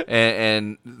 Yeah.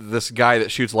 And this guy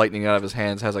that shoots lightning out of his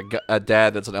hands has a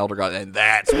dad that's an elder god, and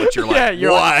that's what you're like. Yeah,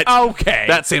 you're what? like, okay.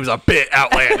 That seems a bit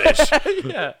outlandish.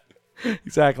 Yeah,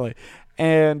 exactly.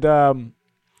 And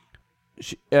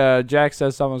Jack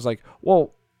says something like,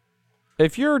 well,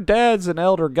 if your dad's an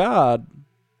elder god,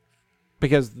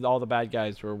 because all the bad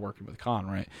guys were working with Khan,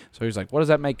 right? So he's like, what does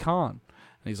that make Khan?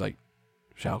 And he's like,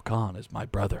 Shao Kahn is my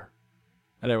brother.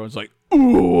 And everyone's like,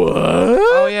 What?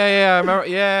 Oh yeah, I remember.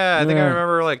 Yeah, I think I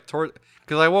remember like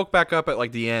because I woke back up at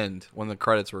like the end when the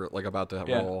credits were like about to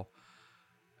roll,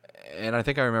 and I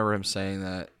think I remember him saying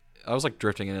that. I was like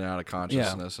drifting in and out of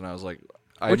consciousness, and I was like,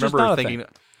 I remember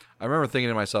thinking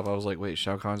to myself, I was like, wait,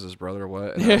 Shao Kahn's his brother?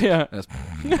 What? And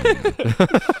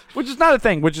Which is not a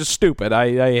thing. Which is stupid.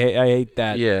 I hate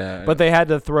that. Yeah, but they had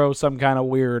to throw some kind of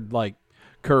weird like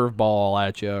curveball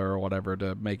at you or whatever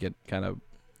to make it kind of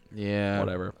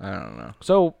whatever. I don't know.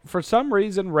 So for some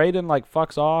reason, Raiden like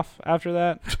fucks off after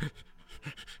that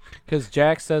because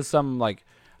Jax says some like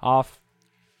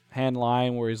offhand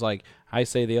line where he's like, I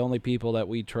say the only people that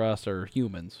we trust are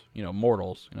humans,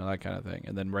 mortals, that kind of thing.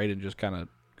 And then Raiden just kind of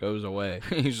goes away.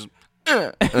 He's just,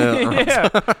 yeah.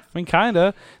 I mean, kind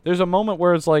of. There's a moment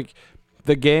where it's like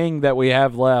the gang that we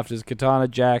have left is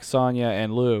Kitana, Jax, Sonya,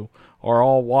 and Liu are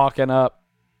all walking up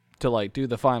to like do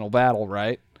the final battle,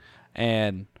 right?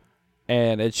 And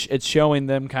it's showing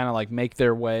them kind of like make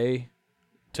their way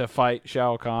to fight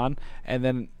Shao Kahn, and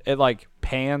then it like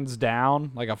pans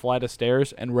down like a flight of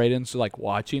stairs, and Raiden's like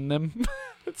watching them.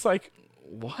 It's like,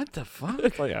 what the fuck?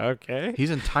 It's like, okay, he's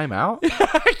in timeout.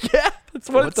 Yeah, that's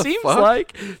what it seems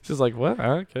like. It's just like, what?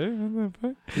 Okay,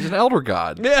 he's an elder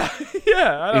god. Yeah,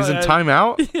 yeah. He's in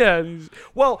timeout. Yeah.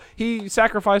 He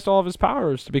sacrificed all of his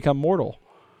powers to become mortal.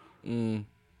 To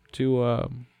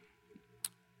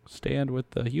stand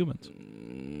with the humans.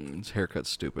 His haircut's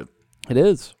stupid. It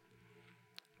is.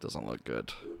 Doesn't look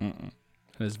good. And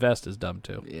his vest is dumb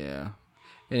too. Yeah.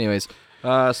 Anyways,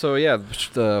 so yeah,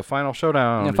 the final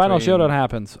showdown. The final showdown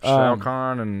happens. Shao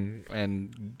Kahn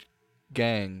and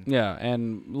gang. Yeah,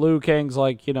 and Liu Kang's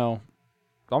like,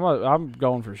 I'm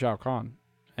going for Shao Kahn,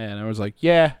 and I was like,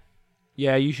 yeah,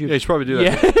 you should. Yeah, you should probably do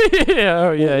that.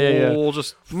 Yeah. We'll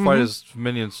just fight his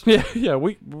minions. Yeah.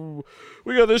 We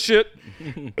got this shit.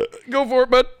 Go for it,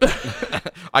 bud.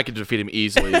 I can defeat him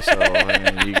easily, so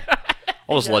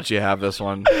I'll just let you have this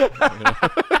one.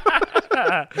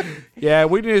 Yeah,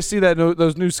 we need to see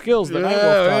those new skills that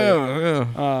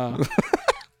Nightwolf taught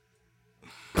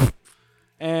you.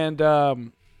 And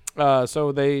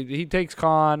so he takes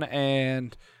Khan,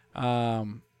 and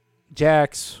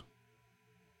Jax,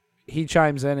 he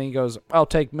chimes in and he goes, I'll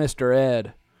take Mr.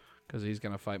 Ed, because he's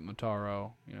going to fight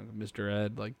Motaro. Mr.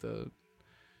 Ed, like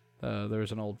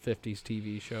there's an old 50s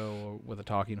TV show with a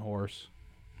talking horse.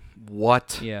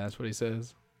 What? Yeah, that's what he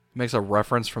says. Makes a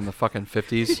reference from the fucking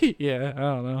 50s? Yeah, I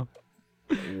don't know.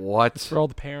 What? For all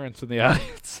the parents in the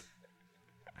audience.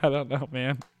 I don't know,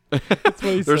 man. That's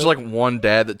what he There's said. like one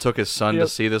dad that took his son to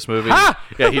see this movie. Ha!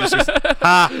 Yeah, he just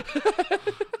ha!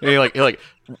 And he like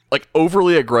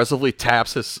overly aggressively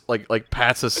taps his like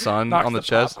pats his son knocks on the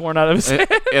chest. Popcorn out of his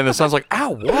head. And the son's like,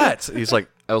 ow, what? He's like,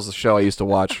 that was the show I used to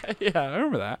watch. Yeah, I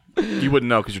remember that. You wouldn't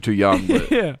know because you're too young.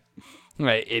 But. Yeah.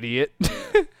 Right, idiot.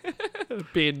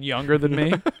 Being younger than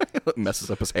me. Messes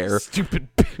up his hair. Stupid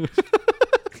bitch.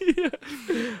 Yeah.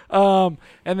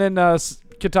 And then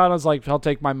Kitana's like, I'll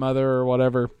take my mother or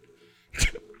whatever.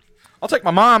 I'll take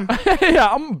my mom. Yeah,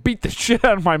 I'm gonna beat the shit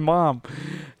out of my mom.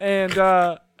 And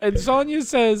Sonya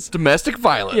says domestic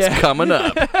violence coming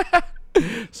up.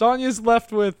 Sonya's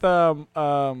left with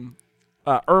Ermac,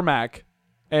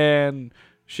 and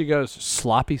she goes,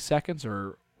 sloppy seconds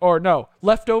or no,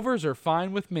 leftovers are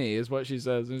fine with me, is what she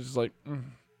says. And it's just like,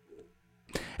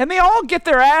 And they all get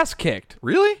their ass kicked.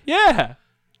 Really? Yeah.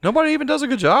 Nobody even does a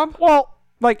good job? Well,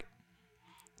 like,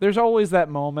 there's always that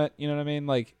moment, you know what I mean?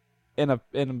 Like, in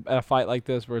a fight like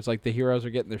this where it's like the heroes are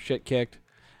getting their shit kicked,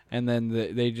 and then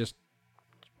they just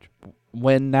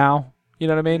win now. You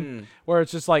know what I mean? Where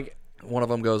it's just like... One of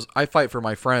them goes, I fight for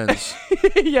my friends.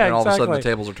 Yeah, and all exactly. of a sudden the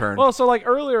tables are turned. Well, so like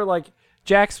earlier, like,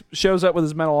 Jax shows up with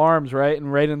his metal arms, right? And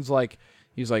Raiden's like,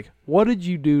 he's like, what did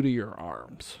you do to your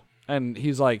arms? And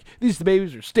he's like, these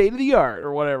babies are state of the art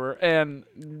or whatever. And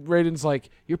Raiden's like,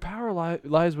 your power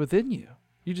lies within you.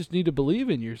 You just need to believe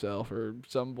in yourself or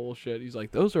some bullshit. He's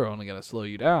like, those are only going to slow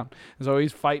you down. And so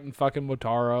he's fighting fucking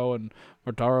Motaro, and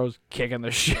Motaro's kicking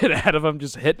the shit out of him,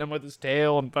 just hitting him with his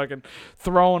tail and fucking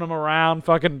throwing him around,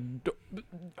 fucking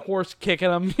horse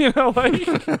kicking him, like.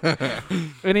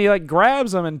 And he like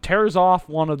grabs him and tears off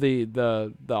one of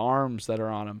the arms that are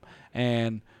on him.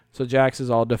 And so Jax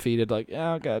is all defeated, like,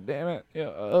 oh, god damn it.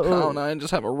 Yeah, oh, no, I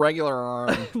just have a regular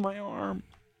arm. My arm.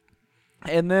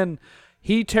 And then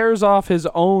he tears off his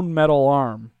own metal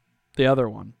arm, the other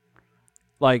one,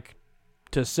 like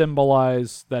to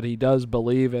symbolize that he does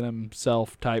believe in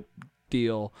himself type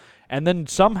deal, and then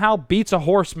somehow beats a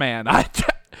horseman.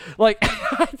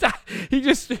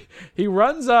 He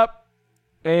runs up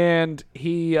and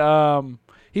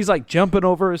he's like jumping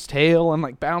over his tail and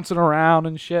like bouncing around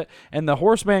and shit, and the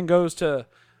horseman goes to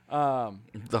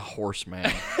The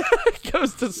horseman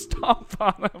goes to stomp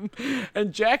on him,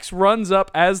 and Jax runs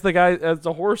up as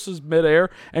the horse is midair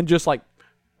and just like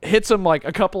hits him like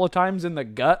a couple of times in the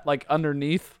gut, like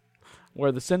underneath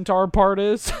where the centaur part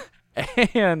is,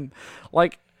 and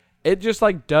like it just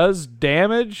like does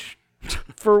damage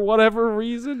for whatever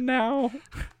reason now.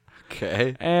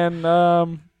 Okay.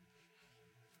 And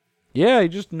yeah, he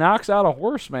just knocks out a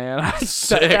horse, man.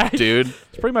 Sick, dude.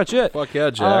 That's pretty much it. Fuck yeah,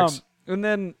 Jax. And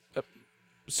then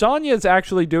Sonya's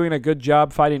actually doing a good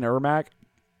job fighting Ermac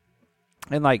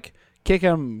and like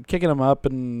kicking him up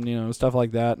and stuff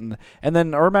like that. And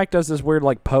then Ermac does this weird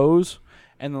like pose,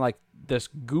 and then like this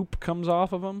goop comes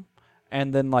off of him,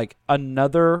 and then like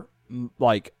another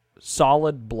like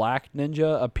solid black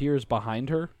ninja appears behind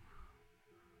her.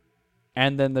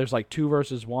 And then there's like 2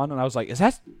 versus 1, and I was like, is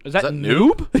that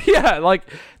noob? Yeah, like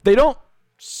they don't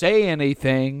say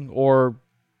anything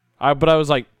but I was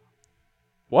like,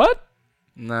 what?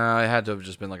 No, it had to have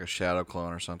just been like a shadow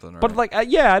clone or something. Right? But like,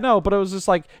 yeah, I know, but it was just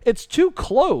like, it's too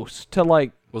close to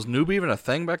like. Was noob even a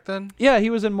thing back then? Yeah, he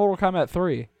was in Mortal Kombat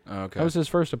 3. Okay. That was his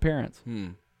first appearance.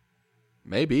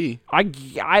 Maybe. I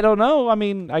don't know. I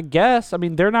mean, I guess. I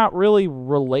mean, they're not really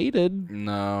related.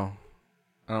 No.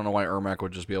 I don't know why Ermac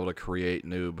would just be able to create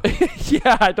noob.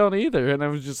 Yeah, I don't either. And it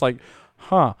was just like,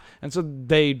 huh. And so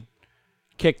they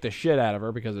kick the shit out of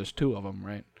her because there's 2 of them,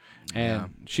 right? And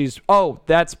she's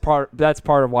that's part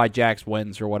of why Jax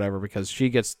wins or whatever, because she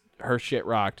gets her shit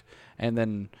rocked, and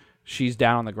then she's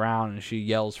down on the ground and she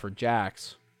yells for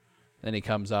Jax. Then he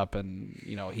comes up and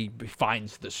he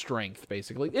finds the strength.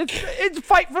 Basically, it's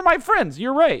fight for my friends.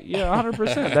 You're right. Yeah,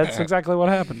 100%. That's exactly what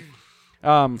happened.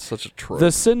 Such a trope. The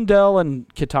Sindel and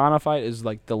Kitana fight is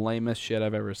like the lamest shit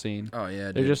I've ever seen. Oh yeah,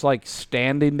 dude. They're just like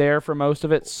standing there for most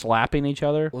of it, slapping each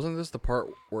other. Wasn't this the part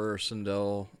where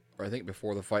Sindel, or I think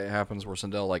before the fight happens, where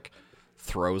Sindel like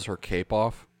throws her cape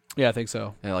off? Yeah, I think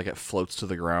so. And like it floats to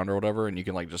the ground or whatever, and you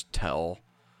can like just tell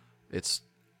it's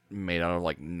made out of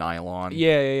like nylon.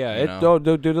 Yeah.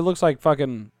 Dude, it looks like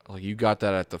fucking. Like you got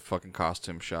that at the fucking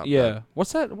costume shop. Yeah.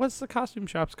 What's that? What's the costume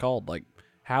shop's called? Like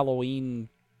Halloween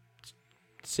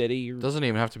City? Doesn't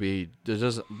even have to be. It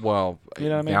doesn't. Well,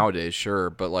 nowadays, sure,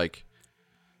 but like,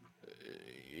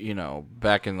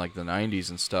 back in like the 90s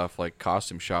and stuff, like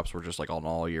costume shops were just like an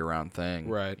all year round thing,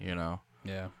 right? Yeah.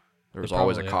 There was They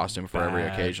always a probably costume for every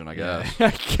occasion, I guess. Yeah,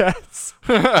 I guess.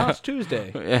 Oh, it's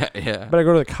Tuesday. Yeah. Better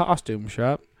go to the costume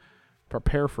shop.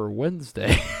 Prepare for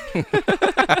Wednesday.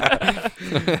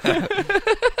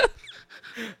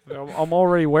 I'm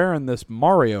already wearing this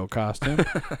Mario costume.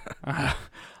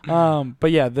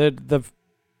 But yeah,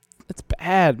 it's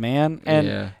bad,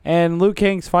 man. And Liu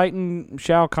Kang's fighting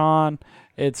Shao Kahn.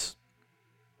 It's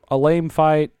a lame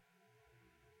fight.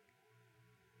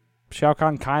 Shao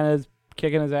Kahn kind of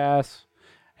kicking his ass,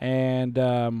 and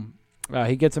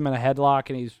he gets him in a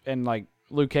headlock, and like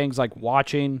Liu Kang's like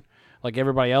watching like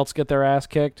everybody else get their ass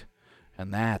kicked,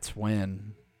 and that's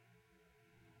when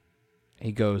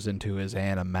he goes into his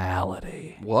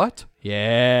animality. What?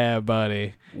 Yeah,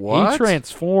 buddy. What? He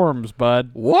transforms, bud.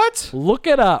 What? Look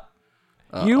it up.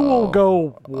 You will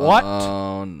go, what?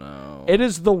 Oh, no. It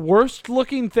is the worst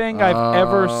looking thing I've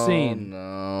ever seen.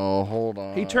 No, hold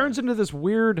on. He turns into this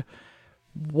weird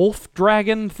wolf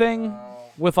dragon thing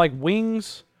with like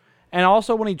wings, and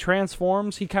also when he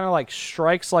transforms, he kind of like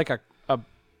strikes like a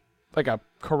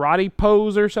karate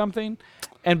pose or something,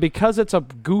 and because it's a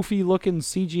goofy looking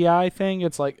CGI thing,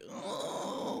 it's like,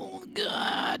 oh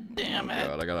god damn it!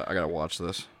 God, I gotta watch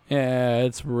this. Yeah,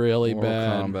 it's really Mortal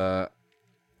bad. Kombat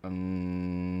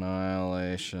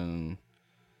Annihilation.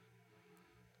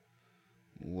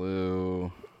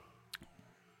 Liu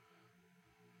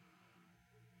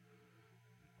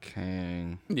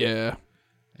Kang. Yeah.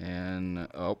 And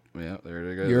there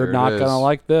it goes. You're not gonna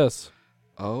like this.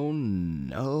 Oh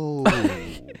no.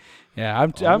 Yeah,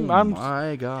 I'm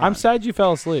my god. I'm sad you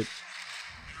fell asleep.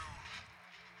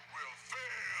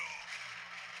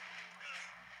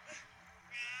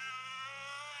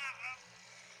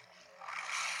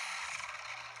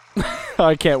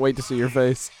 I can't wait to see your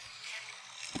face.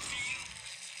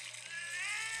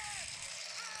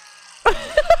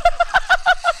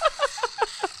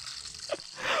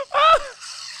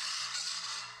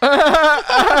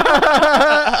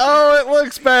 Oh, it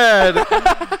looks bad.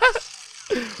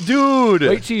 Dude.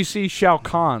 Wait till you see Shao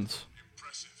Kahn's.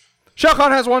 Shao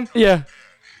Kahn has one. Yeah.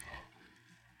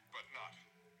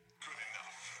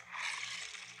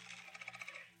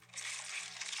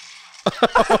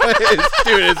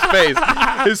 Dude, his face.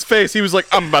 His face. He was like,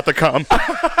 I'm about to come.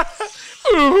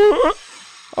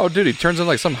 Oh, dude, he turns into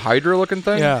like some Hydra looking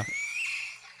thing. Yeah.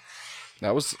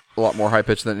 That was a lot more high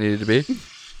pitched than it needed to be.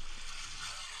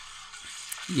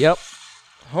 Yep.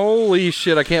 Holy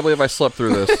shit, I can't believe I slept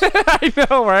through this. I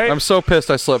know, right? I'm so pissed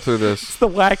I slept through this. It's the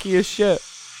wackiest shit.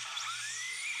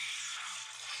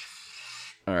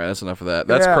 All right, that's enough of that.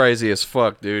 That's crazy as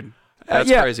fuck, dude. That's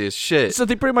crazy as shit. So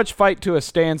they pretty much fight to a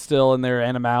standstill in their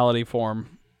animality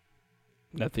form.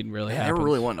 Nothing really happens. They were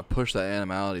really wanting to push that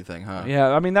animality thing, huh? Yeah,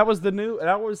 I mean that was a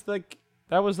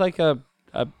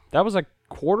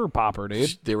quarter popper,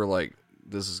 dude. They were like,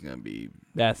 this is going to be...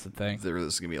 That's the thing. This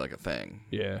is going to be like a thing.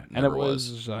 Yeah. And it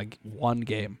was like one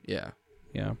game. Yeah.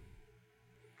 Yeah.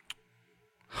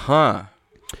 Huh.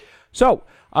 So,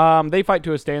 they fight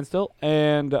to a standstill,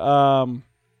 and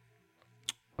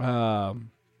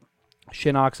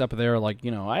Shinnok's up there like,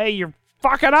 hey, you're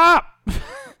fucking up!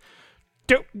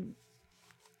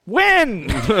 Win!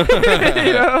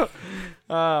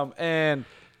 And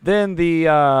then the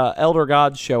Elder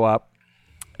Gods show up,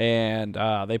 and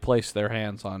they place their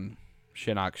hands on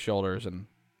Shinnok's shoulders, and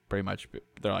pretty much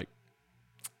they're like,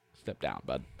 step down,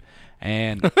 bud.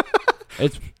 And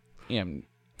it's,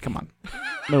 come on,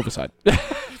 move aside.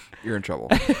 You're in trouble.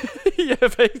 Yeah,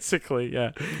 basically,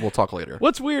 yeah. We'll talk later.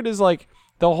 What's weird is like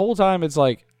the whole time it's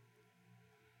like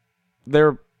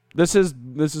this is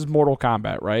Mortal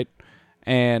Kombat, right?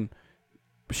 And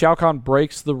Shao Kahn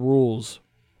breaks the rules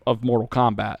of Mortal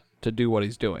Kombat to do what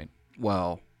he's doing.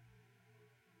 Well,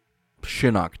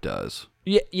 Shinnok does.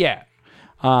 Yeah.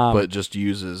 But just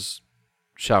uses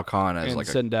Shao Kahn as like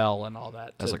Sindel and all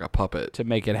that as like a puppet to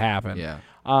make it happen. Yeah.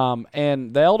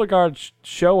 And the Elder Guards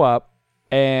show up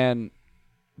and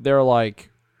they're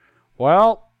like,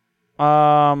 well,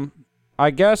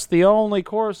 I guess the only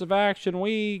course of action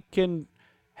we can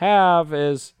have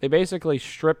is they basically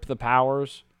strip the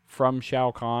powers from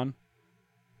Shao Kahn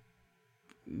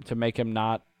to make him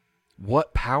not...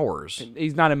 What powers?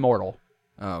 He's not immortal.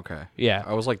 Oh, okay. Yeah.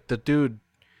 I was like, the dude,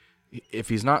 if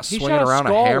he's not swinging shot around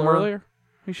a hammer... Earlier.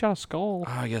 He shot a skull.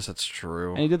 Oh, I guess that's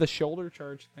true. And he did the shoulder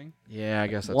charge thing. Yeah, I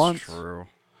guess that's Once. true.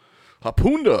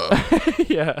 Hapunda!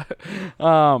 Yeah.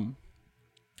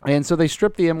 And so they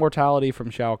strip the immortality from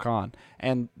Shao Kahn.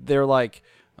 And they're like,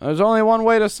 there's only one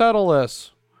way to settle this.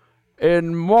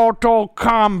 In Mortal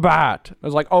Kombat. I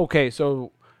was like, okay,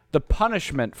 so the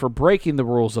punishment for breaking the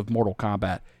rules of Mortal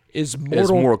Kombat is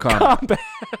Mortal Kombat.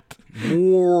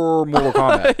 More Mortal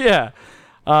Kombat. Yeah.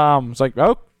 It's like,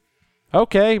 oh,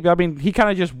 okay. I mean, he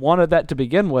kind of just wanted that to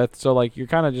begin with. So, like, you're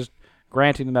kind of just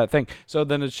granting him that thing. So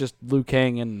then it's just Liu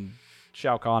Kang and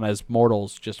Shao Kahn as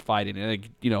mortals just fighting. And,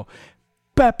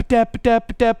 that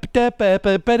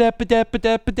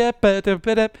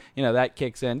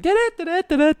kicks in. It's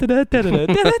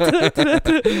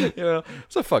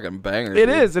a fucking banger. It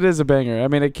is a banger. I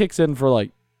mean, it kicks in for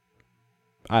like,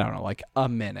 I don't know, like a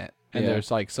minute. And there's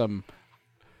like some...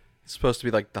 It's supposed to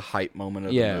be like the hype moment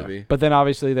of the movie. But then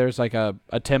obviously there's like a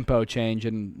tempo change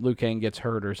and Liu Kang gets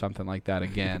hurt or something like that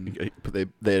again. But they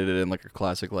edited in like a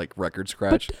classic like record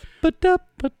scratch. Oh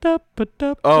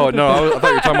no, I thought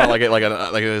you were talking about like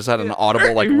is that an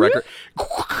audible like record?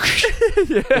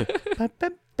 I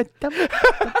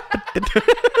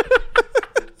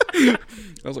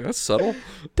was like, that's subtle.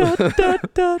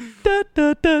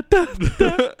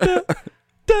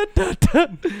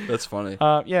 That's funny.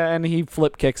 And he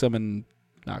flip kicks him and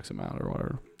knocks him out or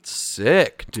whatever.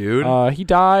 Sick, dude. He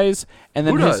dies, and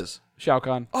then Who does? Shao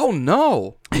Kahn. Oh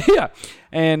no. Yeah,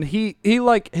 and he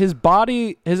like his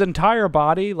entire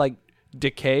body like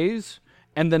decays,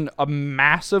 and then a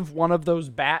massive one of those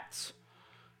bats,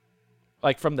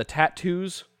 like from the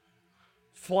tattoos,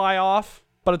 fly off,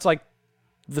 but it's like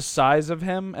the size of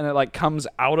him, and it like comes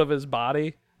out of his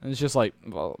body, and it's just like,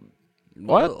 well,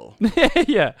 what?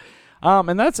 Yeah.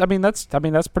 And that's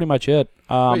pretty much it.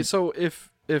 Wait, so if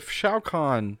Shao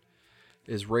Kahn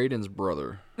is Raiden's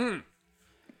brother, does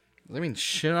that mean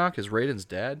Shinnok is Raiden's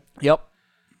dad? Yep.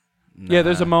 Nah. Yeah,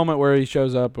 there's a moment where he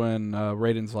shows up when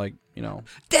Raiden's like,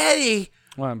 Daddy!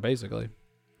 Well, basically.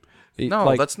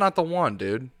 No, that's not the one,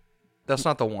 dude. That's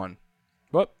not the one.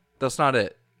 What? That's not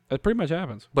it. That pretty much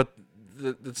happens. But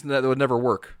that would never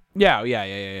work. Yeah.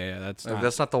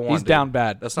 That's not the one. He's dude. down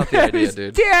bad. That's not the idea,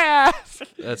 dude. Yeah.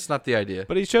 That's not the idea.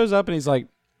 But he shows up and he's like,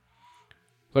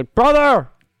 brother,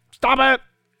 stop it,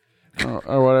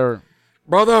 or whatever,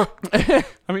 brother.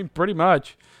 I mean, pretty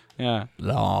much. Yeah.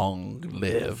 Long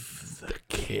live the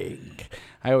king.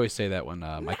 I always say that when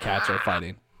my cats are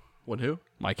fighting. When who?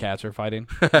 My cats are fighting.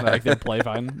 Like they play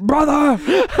fighting. Brother.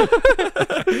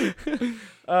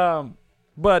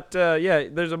 But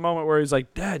there's a moment where he's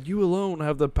like, Dad, you alone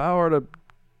have the power to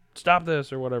stop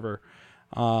this or whatever.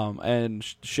 And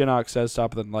Shinnok says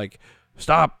something like,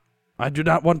 stop. I do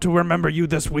not want to remember you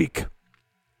this week.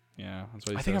 Yeah, that's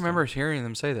what he I says. think I remember hearing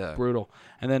them say that. Brutal.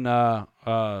 And then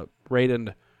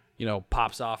Raiden,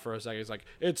 pops off for a second. He's like,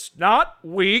 "It's not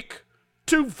weak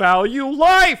to value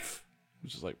life."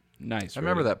 Which is like, nice. I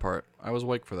remember that part. I was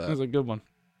awake for that. That was a good one.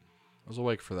 I was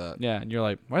awake for that. Yeah, and you're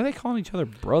like, why are they calling each other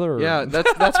brother? Yeah,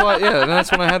 that's why. Yeah, and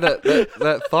that's when I had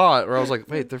that thought where I was like,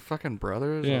 wait, they're fucking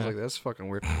brothers. Yeah. I was like, that's fucking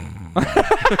weird.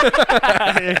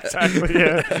 Exactly.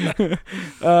 Yeah.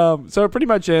 So it pretty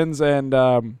much ends, and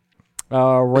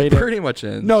Raiden. Pretty much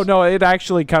ends. No, it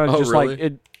actually kind of just really? like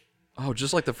it. Oh,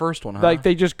 just like the first one, huh? Like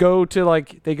they just go to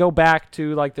they go back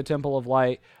to like the Temple of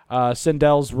Light.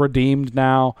 Sindel's redeemed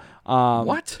now.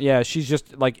 What? Yeah, she's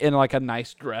just like in like a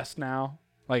nice dress now,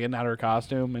 like in her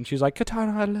costume, and she's like,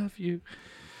 "Katana, I love you."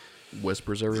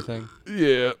 Whispers everything.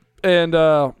 Yeah, and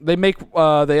they make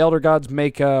the Elder Gods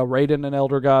make Raiden an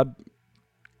Elder God.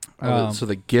 So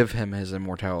they give him his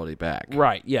immortality back.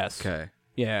 Right. Yes. Okay.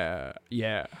 Yeah.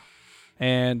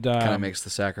 And Kind of makes the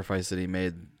sacrifice that he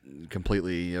made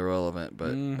completely irrelevant,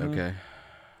 but okay.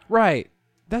 Right.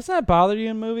 Doesn't that bother you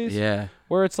in movies? Yeah.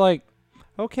 Where it's like,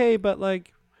 okay, but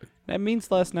like that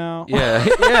means less now. Yeah.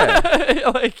 Yeah.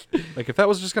 like if that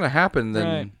was just gonna happen, then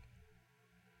right.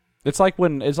 It's like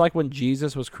when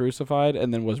Jesus was crucified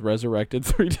and then was resurrected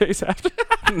 3 days after.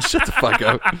 Shut the fuck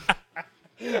up.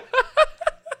 It's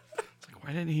like,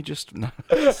 why didn't he just?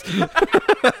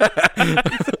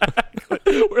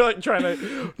 We're like trying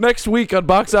to next week on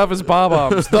Box Office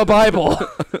Bob-Ombs, the Bible.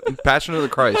 Passion of the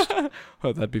Christ.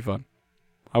 Oh, that'd be fun.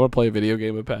 I would play a video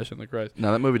game of Passion of the Christ.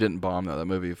 No, that movie didn't bomb though. That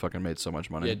movie fucking made so much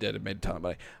money. Yeah, it did. It made a ton of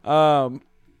money.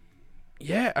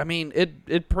 Yeah, I mean,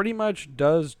 it pretty much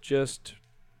does just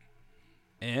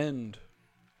end.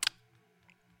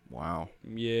 Wow.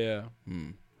 Yeah.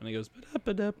 And he goes,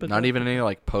 "Ba-da-ba-da-ba-da." Not even any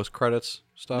like post credits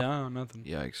stuff. No, nothing.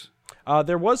 Yikes.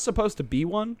 There was supposed to be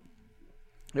one.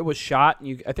 It was shot,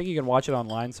 and I think you can watch it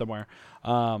online somewhere,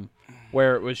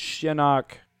 where it was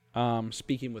Shinnok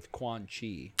speaking with Quan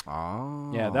Chi.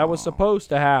 Oh. Yeah, that was supposed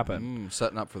to happen.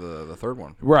 Setting up for the third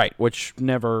one. Right, which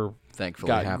never Thankfully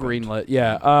got happened. greenlit.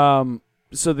 Yeah.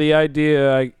 So the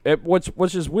idea,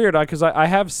 which is weird, because I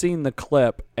have seen the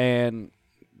clip, and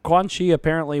Quan Chi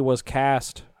apparently was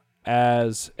cast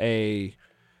as he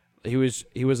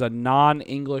was a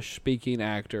non-English speaking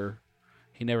actor.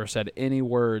 He never said any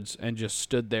words and just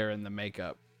stood there in the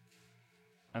makeup,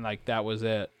 and like that was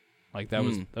it. Like that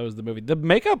was the movie. The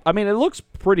makeup, I mean, it looks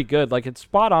pretty good. Like it's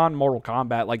spot on Mortal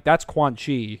Kombat. Like that's Quan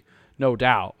Chi, no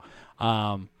doubt.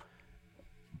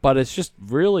 But it's just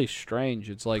really strange.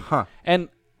 It's like, and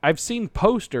I've seen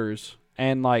posters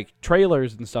and like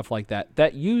trailers and stuff like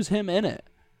that use him in it.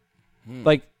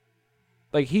 Like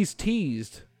he's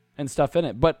teased and stuff in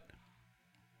it, but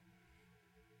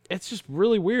it's just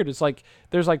really weird. It's like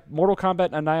there's like Mortal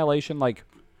Kombat Annihilation like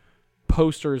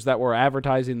posters that were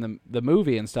advertising the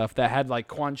movie and stuff that had like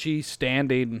Quan Chi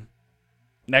standing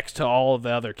next to all of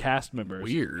the other cast members.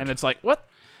 Weird. And it's like, what?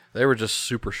 They were just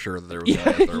super sure that there was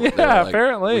yeah,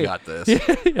 apparently. We got this.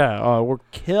 Yeah, we're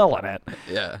killing it.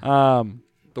 Yeah.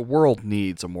 The world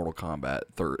needs a Mortal Kombat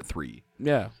 3.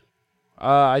 Yeah.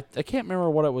 I can't remember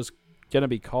what it was going to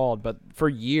be called, but for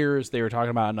years they were talking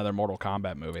about another Mortal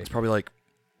Kombat movie. It's probably like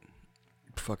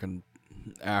fucking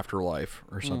Afterlife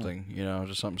or something,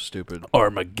 just something stupid.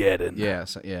 Armageddon. Yeah,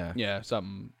 yeah. Yeah,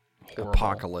 something horrible.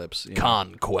 Apocalypse.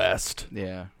 Conquest.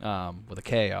 Yeah. With a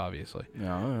K, obviously.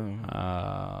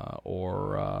 Yeah.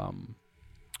 Or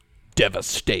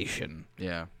Devastation.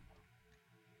 Yeah.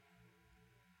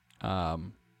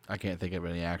 I can't think of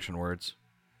any action words.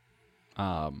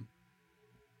 I'll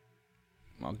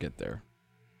get there.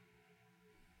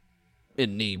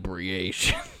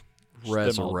 Inebriation.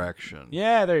 Resurrection.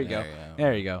 Yeah, there you go.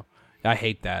 There you go. I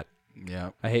hate that.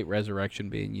 Yeah. I hate resurrection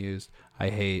being used. I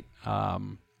hate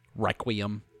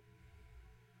Requiem.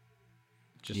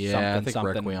 Just I think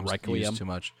something Requiem's used too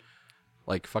much.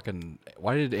 Like fucking,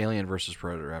 why did Alien vs.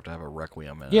 Predator have to have a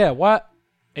Requiem in it? Yeah, what?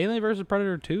 Alien vs.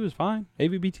 Predator 2 is fine.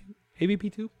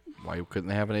 AVP 2? Why couldn't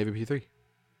they have an AVP 3?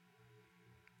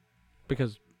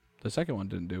 Because the second one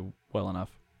didn't do well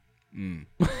enough.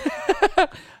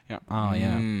 Yeah. Oh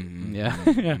yeah.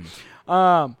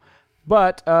 Yeah.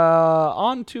 But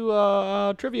on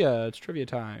to trivia. It's trivia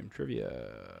time.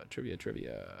 Trivia.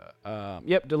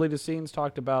 Yep. Deleted scenes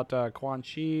talked about Quan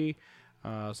Chi.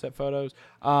 Set photos.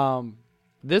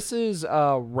 This is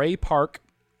Ray Park,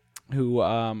 who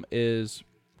is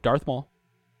Darth Maul,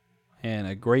 and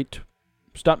a great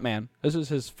stuntman. This is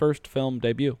his first film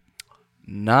debut.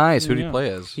 Nice. Who did he play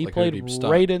as? He played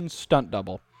Raiden's stunt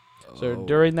double. So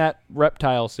during that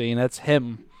reptile scene, that's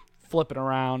him flipping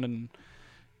around and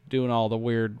doing all the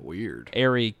weird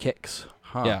airy kicks.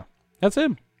 Huh. Yeah, that's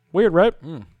him. Weird, right?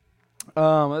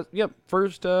 Yep,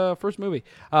 first movie.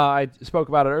 I spoke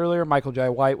about it earlier. Michael Jai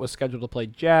White was scheduled to play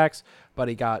Jax, but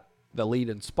he got the lead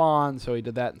in Spawn, so he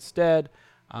did that instead.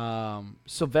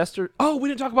 Sylvester. Oh, we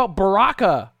didn't talk about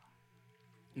Baraka.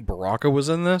 Baraka was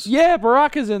in this? Yeah,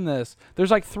 Baraka's in this.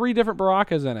 There's like 3 different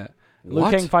Barakas in it. Liu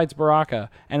What? Kang fights Baraka,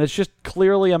 and it's just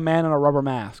clearly a man in a rubber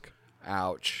mask.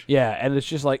 Ouch. Yeah, and it's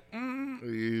just like,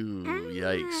 Ew,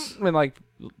 yikes. when like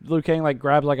Liu Kang like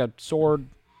grabs like a sword,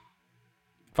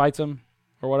 fights him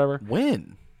or whatever.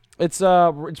 When? It's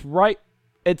right.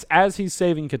 It's as he's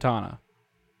saving Katana.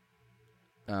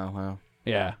 Oh, well.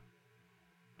 Yeah.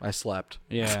 I slept.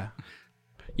 Yeah.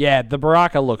 Yeah, the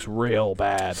Baraka looks real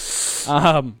bad.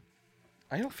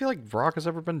 I don't feel like Baraka's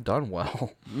ever been done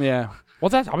well. Yeah. Well,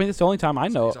 that's the only time I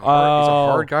know. He's a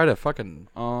hard guy to fucking...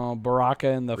 Baraka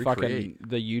in the recreate. fucking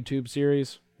the YouTube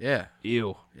series. Yeah.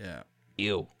 Ew. Yeah.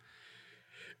 Ew.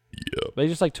 Yep. They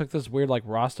just like took this weird like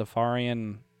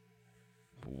Rastafarian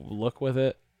look with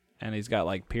it, and he's got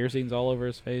like piercings all over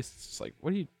his face. It's just like,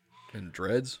 what are you? And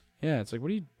dreads? Yeah, it's like,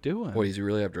 what are you doing? What, does he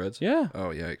really have dreads? Yeah. Oh,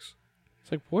 yikes.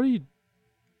 It's like, what are you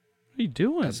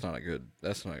doing? That's not a good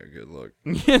look.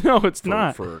 Yeah, no, it's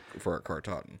not. For a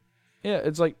cartoon. Yeah,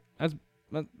 it's like that's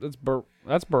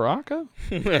Baraka.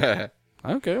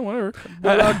 Okay, whatever.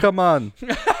 Come on.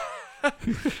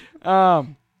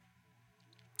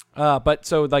 But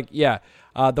so like yeah,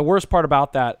 the worst part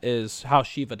about that is how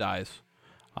Shiva dies.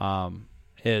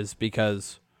 Is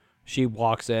because she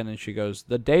walks in and she goes,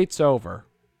 "The date's over,"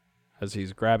 as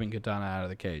he's grabbing Katana out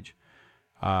of the cage.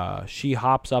 She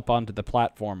hops up onto the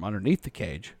platform underneath the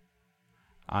cage,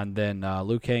 and then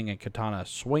Liu Kang and Katana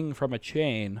swing from a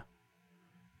chain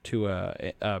to an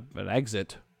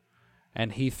exit,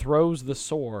 and he throws the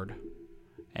sword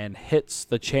and hits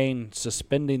the chain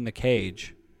suspending the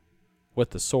cage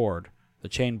with the sword. The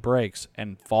chain breaks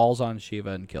and falls on Shiva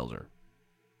and kills her.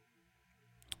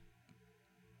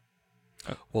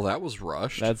 Well, that was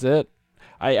rushed. That's it.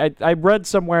 I read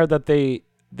somewhere that they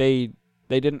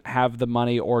didn't have the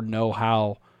money or know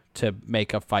how to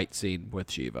make a fight scene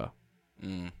with Shiva.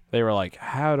 They were like,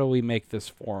 how do we make this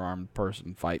 4-armed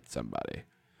person fight somebody?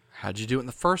 How'd you do it in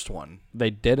the first one?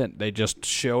 They didn't. They just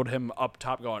showed him up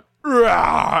top going,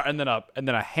 "Rah!" and then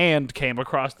a hand came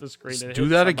across the screen. And do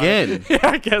that again. Yeah,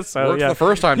 I guess so. Worked yeah. the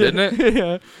first time, didn't it?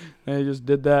 Yeah, they just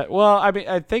did that. Well, I mean,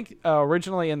 I think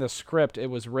originally in the script it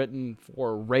was written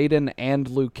for Raiden and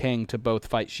Liu Kang to both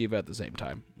fight Shiva at the same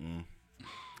time.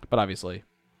 But obviously,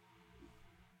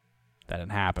 that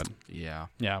didn't happen. Yeah.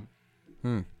 Yeah.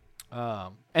 And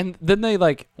then they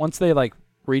once they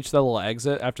reach the little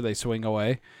exit after they swing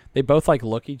away, they both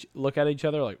look at each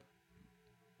other like,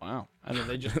 wow, and then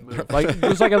they just move.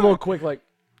 Just a little quick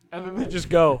and then they just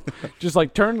go, just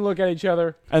turn and look at each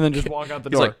other, and then just walk out the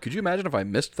He's door. like, could you imagine if I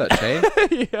missed that chain?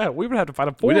 Yeah, we would have to fight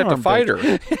a 4-arm. We'd have to fight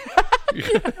bitch.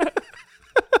 her.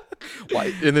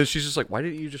 Why? And then she's just like, why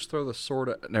didn't you just throw the sword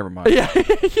at... Never mind. Yeah,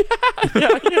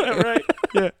 right.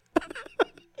 Yeah.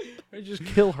 They just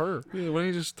kill her. Yeah, why don't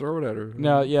you just throw it at her?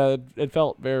 No, yeah, it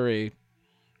felt very,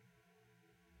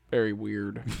 very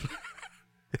weird.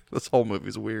 This whole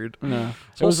movie's weird. No.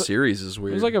 This whole series is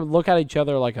weird. It was like a look at each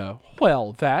other like a,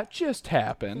 well, that just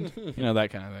happened. That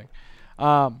kind of thing.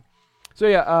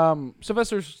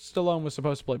 Sylvester Stallone was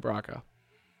supposed to play Baraka.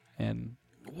 And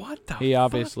what the he fuck?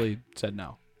 obviously said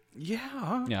no.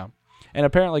 Yeah. Yeah. And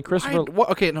apparently Christopher...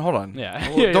 Okay, hold on. Yeah.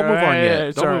 Don't move on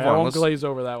yet. Don't Sorry, move on. I won't glaze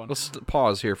over that one. Let's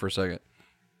pause here for a second.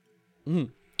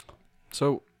 Mm-hmm.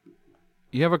 So,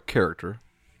 you have a character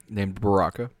named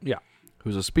Baraka. Yeah.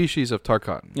 Who's a species of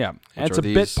Tarkatan. Yeah. And it's a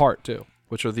bit part, too.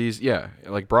 Which are these... Yeah.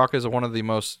 Like, Baraka is one of the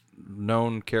most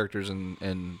known characters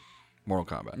in Mortal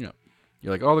Kombat. Yeah.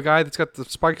 You're like, oh, the guy that's got the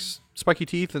spiky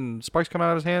teeth and spikes coming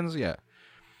out of his hands? Yeah.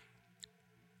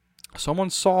 Someone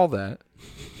saw that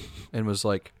and was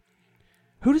like...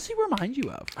 Who does he remind you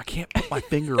of? I can't put my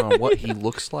finger on what he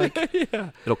looks like.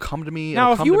 Yeah. It'll come to me.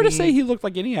 Now, if you were to say he looked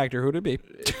like any actor, who would it be?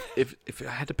 If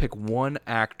I had to pick one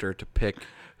actor to pick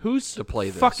to play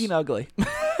this. Fucking ugly?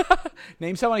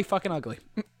 Name somebody fucking ugly.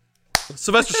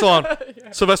 Sylvester Stallone.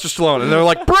 Yeah. Sylvester Stallone. And they're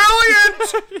like,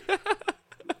 brilliant!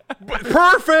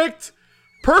 Perfect!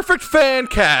 Perfect fan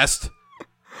cast.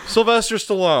 Sylvester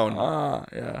Stallone.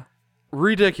 Yeah.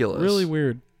 Ridiculous. Really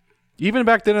weird. Even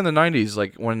back then in the 90s,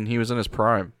 like when he was in his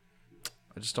prime.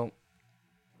 I just don't...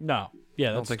 No. Yeah,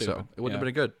 I don't think so. It wouldn't have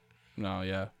been good. No,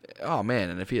 yeah. Oh,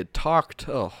 man. And if he had talked...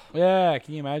 Oh. Yeah,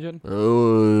 can you imagine?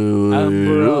 I'm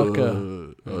Baraka.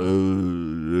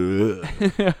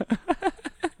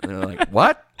 And they're like,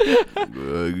 what?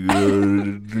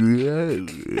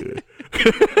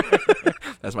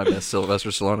 That's my best Sylvester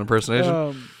Stallone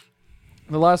impersonation.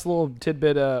 The last little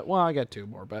tidbit, I got two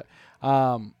more, but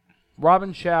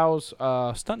Robin Shaw's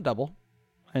stunt double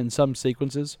in some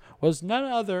sequences was none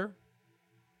other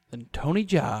than Tony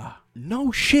Jaa.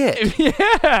 No shit.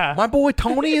 Yeah. My boy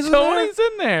Tony is in there? Tony's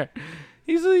in there.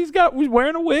 He's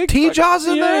wearing a wig. T-Jaw's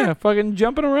in there? Fucking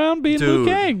jumping around being Liu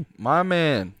Kang. My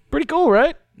man. Pretty cool,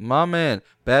 right? My man.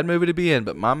 Bad movie to be in,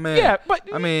 but my man. Yeah,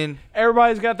 but I mean,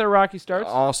 everybody's got their rocky starts.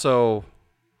 Also,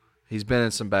 he's been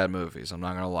in some bad movies. I'm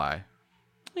not gonna lie.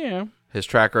 Yeah. His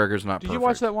track record's not perfect. Did you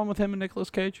watch that one with him and Nicolas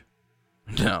Cage?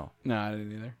 No. No, I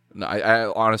didn't either. No, I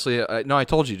honestly, I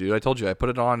told you, dude. I told you. I put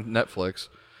it on Netflix,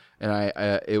 and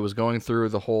it was going through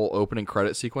the whole opening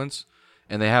credit sequence,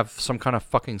 and they have some kind of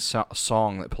fucking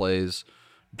song that plays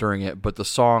during it, but the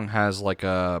song has like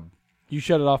a... You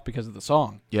shut it off because of the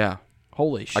song? Yeah.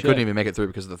 Holy shit. I couldn't even make it through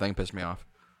because the thing pissed me off.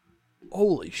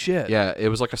 Holy shit. Yeah, it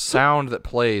was like a sound that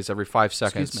plays every 5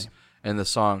 seconds in the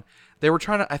song. They were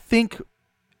trying to, I think,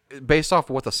 based off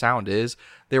of what the sound is,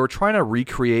 they were trying to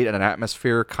recreate an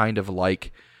atmosphere kind of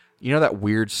like, you know that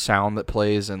weird sound that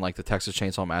plays in like the Texas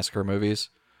Chainsaw Massacre movies?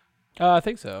 I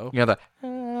think so. You know that, you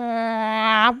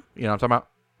know what I'm talking about?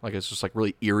 Like it's just like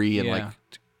really eerie and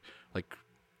like,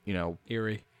 you know,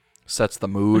 eerie. Sets the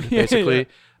mood, basically. Yeah.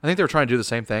 I think they were trying to do the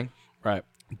same thing. Right.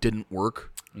 Didn't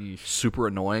work. Super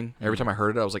annoying. Every time I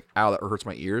heard it, I was like, ow, that hurts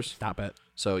my ears. Stop it.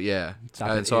 So yeah.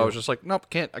 Stop and it, so I was just like, nope,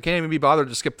 I can't even be bothered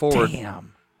to skip forward.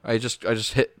 Damn. I just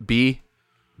hit B,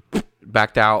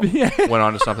 backed out, went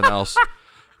on to something else.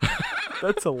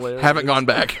 That's hilarious. Haven't gone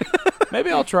back. Maybe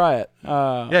I'll try it.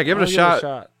 Yeah, give it a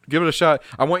shot. Give it a shot.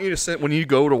 I want you to send, when you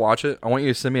go to watch it, I want you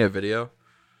to send me a video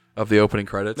of the opening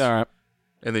credits. All right.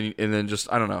 And then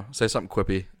just, I don't know, say something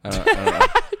quippy. I don't know.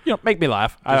 You know, make me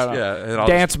laugh. I don't know. Yeah, and I'll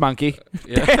Dance monkey.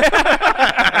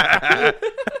 Yeah.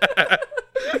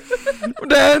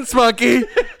 Dance monkey.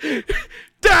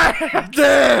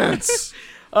 Dance.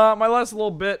 My last little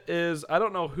bit is, I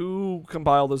don't know who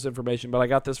compiled this information, but I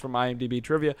got this from IMDb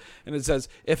Trivia, and it says,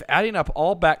 if adding up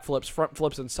all back flips, front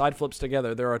flips, and side flips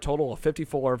together, there are a total of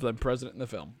 54 of them present in the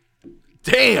film.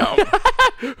 Damn.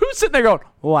 Who's sitting there going,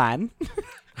 one?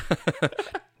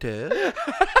 Duh.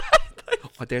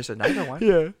 Oh, there's another one.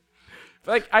 Yeah.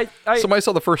 Like, I somebody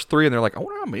saw the first 3, and they're like, I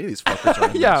wonder how many of these fuckers are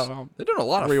in yeah, this. They're doing a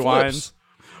lot of rewinds. flips.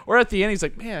 Or at the end, he's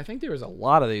like, man, I think there was a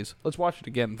lot of these. Let's watch it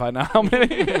again and find out how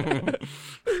many.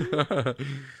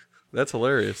 That's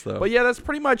hilarious, though. But yeah, that's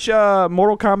pretty much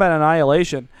Mortal Kombat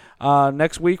Annihilation.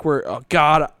 Next week,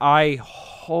 I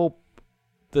hope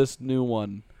this new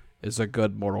one is a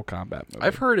good Mortal Kombat movie.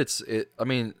 I've heard I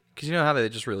mean, because you know how they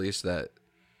just released that,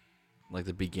 like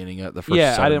the beginning of the first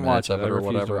I 7 didn't minutes watch of it or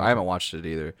whatever. I haven't watched it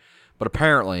either. But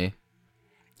apparently,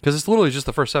 because it's literally just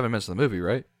the first 7 minutes of the movie,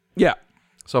 right? Yeah.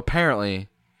 So apparently,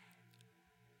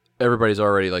 everybody's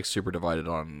already like super divided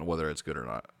on whether it's good or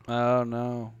not. Oh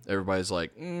no. Everybody's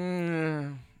like,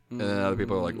 and then other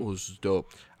people are like, oh, this is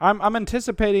dope. I'm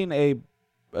anticipating a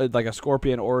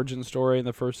Scorpion origin story in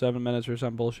the first 7 minutes or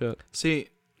some bullshit. See,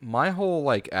 my whole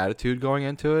like attitude going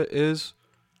into it is,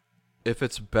 if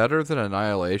it's better than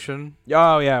Annihilation,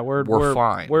 oh yeah, we're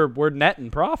fine. We're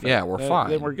netting profit. Yeah, we're fine.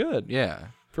 Then we're good. Yeah,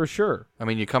 for sure. I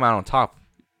mean, you come out on top.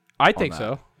 I think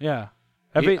so. Yeah.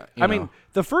 I mean,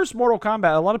 the first Mortal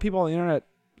Kombat, a lot of people on the internet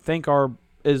think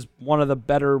is one of the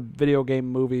better video game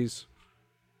movies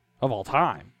of all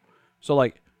time. So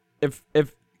like, if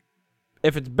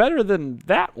it's better than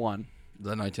that one,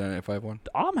 the 1995 one,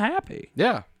 I'm happy.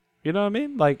 Yeah. You know what I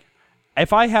mean? Like,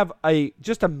 if I have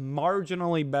just a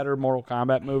marginally better Mortal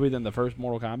Kombat movie than the first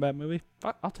Mortal Kombat movie,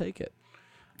 I'll take it.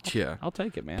 Yeah. I'll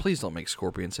take it, man. Please don't make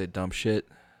Scorpion say dumb shit.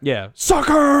 Yeah.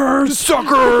 Suckers!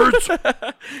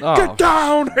 Get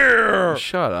down here!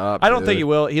 Shut up, I don't dude. think he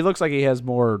will. He looks like he has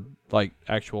more, like,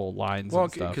 actual lines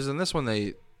and stuff. Because in this one,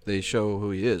 they show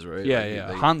who he is, right? Yeah,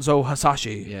 like, Hanzo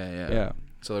Hasashi. Yeah.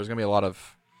 So there's going to be a lot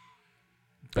of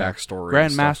backstory.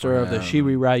 Grand Master of the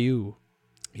Shiwi Ryu.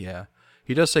 Yeah.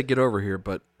 He does say get over here,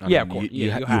 but I mean, of course.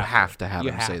 You have to have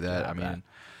him say that. I mean,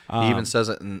 he even says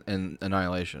it in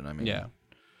Annihilation. I mean, yeah.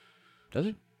 Does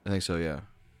he? I think so, yeah.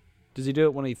 Does he do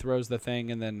it when he throws the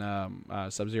thing and then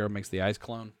Sub-Zero makes the ice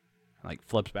clone? Like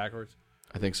flips backwards?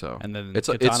 I think so. And then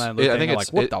Kitana and Liu Kang are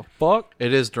like, what the fuck?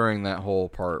 It is during that whole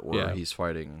part where he's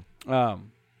fighting. I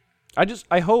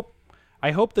hope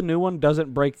the new one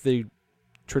doesn't break the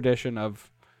tradition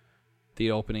of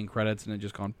the opening credits and it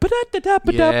just gone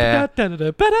yeah.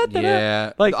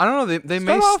 Like, I don't know,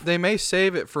 they may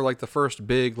save it for like the first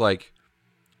big like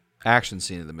action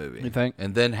scene of the movie. You think?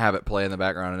 And then have it play in the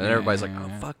background and then everybody's like, oh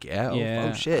fuck yeah.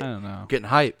 Oh shit. I don't know. Getting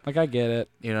hype. Like, I get it.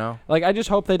 You know? Like, I just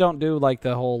hope they don't do like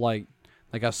the whole like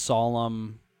a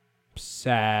solemn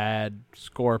sad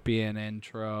Scorpion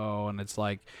intro, and it's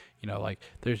like, you know, like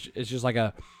it's just like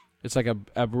a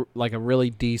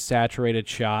really desaturated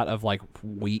shot of like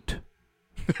wheat.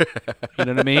 You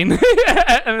know what I mean?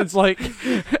 And it's like,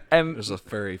 and there's a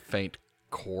very faint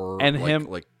core and like, him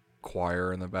like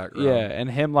choir in the background. Yeah, and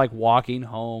him like walking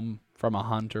home from a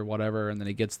hunt or whatever, and then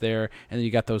he gets there, and then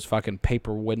you got those fucking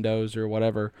paper windows or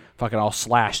whatever, fucking all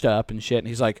slashed up and shit, and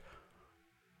he's like,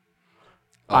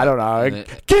 I don't know,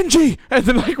 like, Genji, and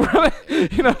then like,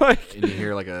 you know, like, and you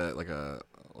hear like a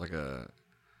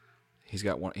he's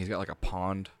got like a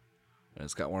pond, and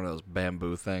it's got one of those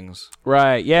bamboo things,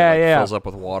 right? Yeah, that, like, yeah, fills up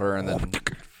with water, and then and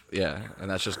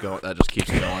that just keeps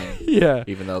going. Yeah,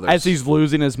 even though as he's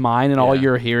losing his mind, and all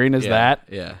you're hearing is that.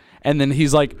 Yeah. And then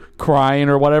he's like crying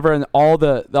or whatever, and all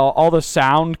the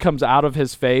sound comes out of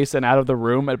his face and out of the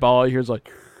room, and all you hear is like,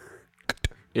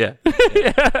 yeah. Dude,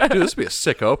 this would be a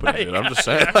sick opening, dude. I'm just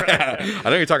saying. I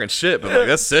know you're talking shit, but like,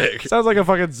 that's sick. Sounds like a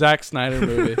fucking Zack Snyder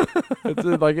movie.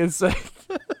 It's sick.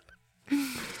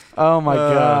 Oh my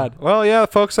god. Well, yeah,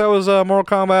 folks, that was Mortal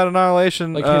Kombat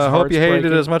Annihilation. Like, hope you hated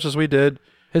it as much as we did.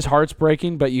 His heart's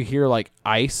breaking, but you hear like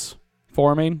ice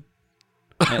forming.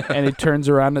 And he turns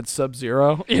around at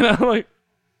Sub-Zero, you know, like,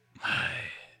 I'm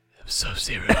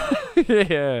Sub-Zero.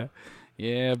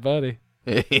 yeah, buddy.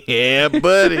 Yeah,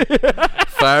 buddy.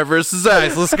 Fire versus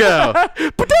ice. Let's go.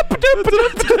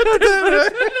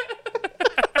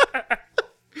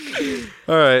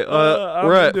 All right,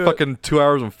 we're at fucking 2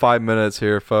 hours and 5 minutes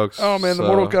here, folks. Oh man, the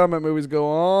Mortal Kombat movies go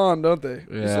on, don't they? Yeah.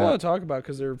 There's a lot to talk about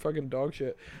because they're fucking dog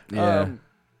shit. Yeah.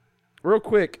 Real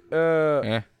quick,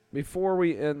 before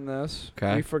we end this,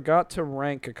 we forgot to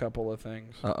rank a couple of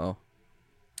things. Uh-oh.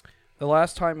 The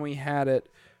last time we had it,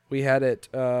 did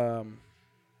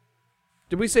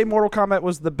we say Mortal Kombat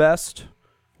was the best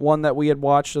one that we had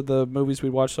watched of the movies we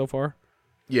watched so far?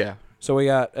 Yeah. So we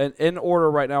got, in order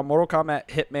right now, Mortal Kombat,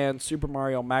 Hitman, Super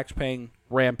Mario, Max Payne,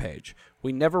 Rampage.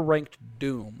 We never ranked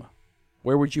Doom.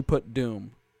 Where would you put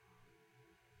Doom?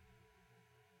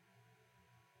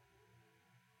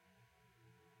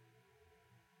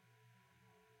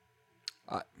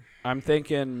 I'm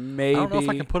thinking maybe... I don't know if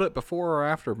I can put it before or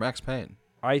after Max Payne.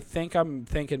 I'm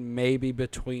thinking maybe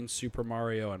between Super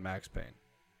Mario and Max Payne.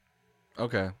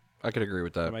 Okay. I could agree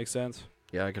with that. That makes sense?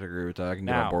 Yeah, I could agree with that. I can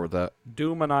get on board with that.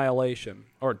 Doom Annihilation.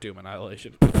 Or Doom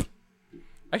Annihilation.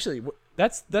 Actually,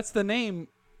 that's the name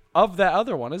of that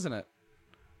other one, isn't it?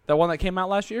 That one that came out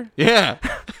last year? Yeah.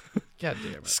 God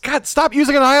damn it. Scott, stop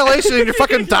using Annihilation in your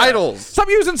fucking titles. Stop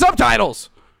using subtitles.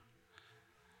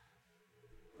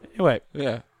 Anyway.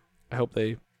 Yeah. I hope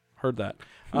they heard that.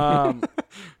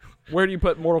 Where do you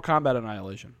put Mortal Kombat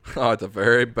Annihilation? Oh, at the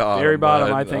very bottom. Very bottom.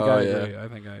 Bud. I think I agree. I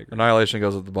agree. Annihilation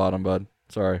goes at the bottom, bud.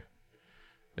 Sorry.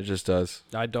 It just does.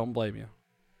 I don't blame you.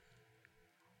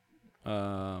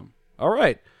 All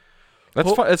right.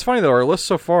 That's It's funny, though. Our list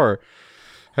so far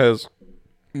has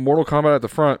Mortal Kombat at the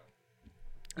front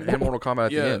and Mortal Kombat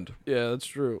at the end. Yeah, that's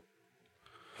true.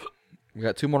 We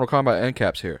got two Mortal Kombat end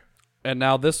caps here. And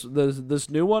now this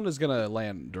new one is going to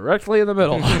land directly in the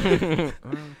middle.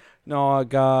 No,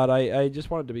 God, I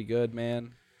just want it to be good,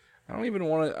 man. I don't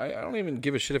even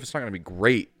give a shit if it's not going to be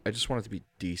great. I just want it to be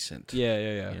decent.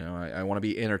 Yeah. You know, I want to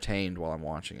be entertained while I'm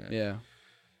watching it. Yeah.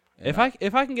 If I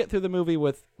can get through the movie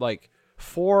with like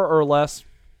 4 or less,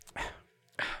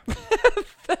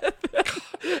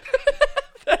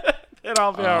 then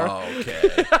I'll be alright. Okay.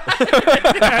 If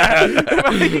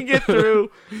I can get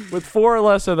through with 4 or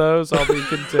less of those, I'll be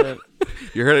content.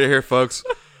 You heard it here, folks.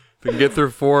 If you can get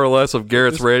through 4 or less of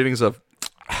Garrett's ratings of,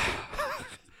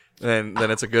 then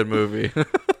it's a good movie.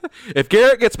 If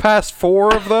Garrett gets past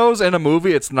 4 of those in a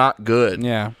movie, it's not good.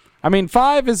 Yeah. I mean,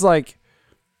 5 is like,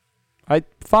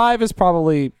 5 is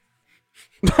probably,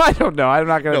 I don't know. I'm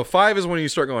not going to. No, 5 is when you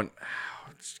start going,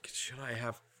 should I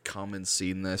have come and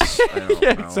seen this? I don't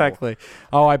yeah, know. exactly.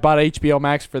 Oh, I bought HBO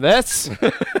Max for this.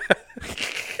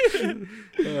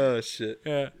 Oh, shit.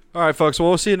 Yeah. All right, folks. Well,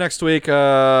 we'll see you next week.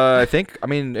 I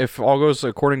mean, if all goes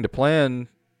according to plan,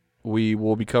 we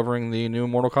will be covering the new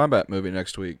Mortal Kombat movie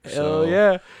next week. Hell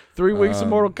yeah. 3 weeks of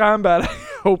Mortal Kombat. I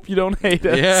hope you don't hate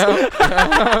us.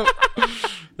 Yeah.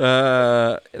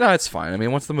 No, it's fine. I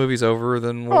mean, once the movie's over,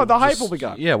 then the hype will be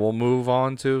gone. Yeah, we'll move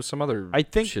on to some other I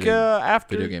think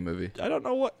after video game movie. I don't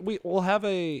know what we'll have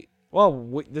a.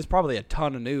 Well, there's probably a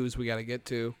ton of news we got to get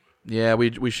to. Yeah,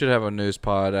 we should have a news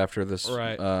pod after this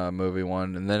movie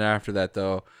one, and then after that,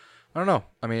 though, I don't know.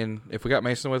 I mean, if we got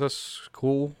Mason with us,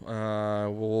 cool.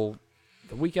 We'll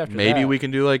the week after maybe that, we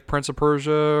can do like Prince of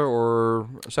Persia or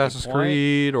Assassin's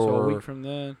Creed, or so a week from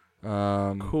then.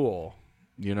 Cool.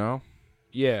 You know.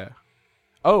 Yeah.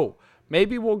 Oh,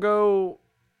 maybe we'll go.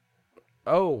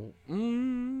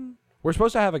 We're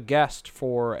supposed to have a guest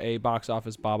for a box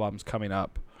office bob-ombs coming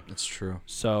up. That's true.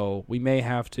 So we may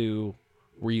have to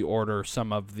reorder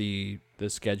some of the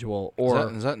schedule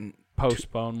or is that in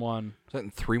postpone one. Is that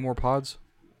in 3 more pods?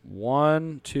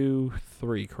 1, 2,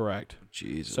 3, correct.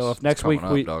 Jesus. So if next week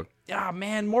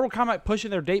man, Mortal Kombat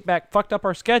pushing their date back fucked up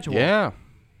our schedule. Yeah.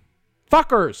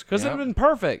 Fuckers, because it would have been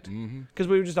perfect. Because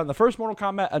we would just done the first Mortal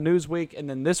Kombat, a news week, and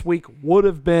then this week would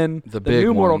have been the big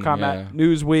new Mortal one, Kombat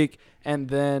news week, and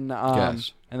then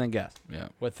Guess. Yeah.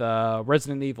 With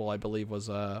Resident Evil, I believe was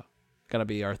gonna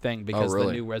be our thing because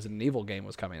the new Resident Evil game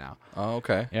was coming out. Oh,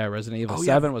 okay. Yeah, Resident Evil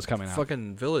 7 was coming out.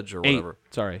 Fucking Village or 8. whatever.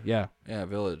 Sorry, yeah. Yeah,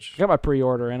 Village. I got my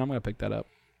pre-order in. I'm gonna pick that up.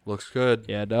 Looks good.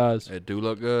 Yeah, it does. It do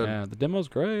look good. Yeah, the demo's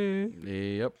great.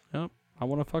 Yep. I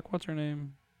want to fuck what's her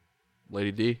name?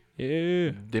 Lady D.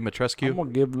 Yeah. Dimitrescu. I'm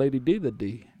gonna give Lady D the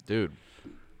D. Dude.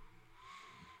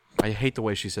 I hate the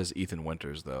way she says Ethan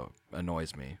Winters, though.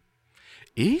 Annoys me.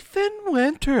 Ethan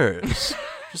Winters.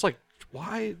 Just like,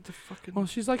 why the fucking... Well,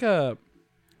 she's like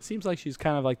seems like she's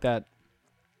kind of like that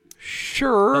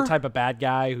Sure. that type of bad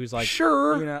guy who's like...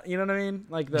 Sure. You know what I mean?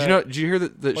 Like the... Did you hear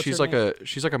that she's like a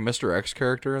Mr. X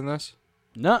character in this?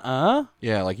 Nuh-uh.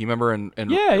 Yeah, like you remember in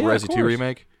Resi 2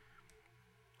 remake?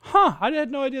 Huh, I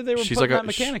had no idea they were putting that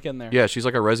mechanic in there. Yeah, she's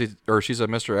like she's a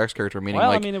Mr. X character, meaning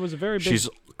it was a very big... she's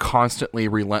constantly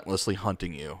relentlessly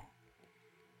hunting you.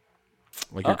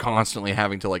 Like you're constantly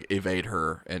having to like evade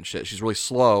her and shit. She's really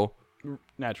slow.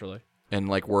 Naturally. And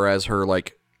like whereas her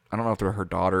like I don't know if they're her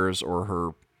daughters or her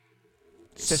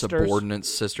subordinate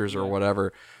sisters or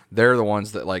whatever, they're the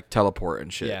ones that like teleport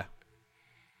and shit. Yeah.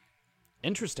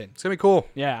 Interesting. It's gonna be cool.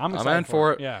 Yeah, I'm excited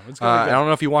for it. Yeah, it's gonna be good. I don't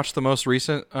know if you watched the most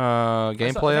recent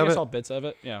gameplay of it. I saw bits of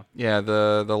it. Yeah. Yeah,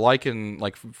 the Lycan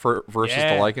versus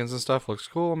the Lycans and stuff looks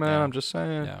cool, man. Yeah. I'm just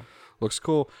saying. Yeah. Looks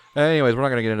cool. Anyways, we're not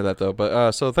gonna get into that though.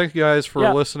 But so thank you guys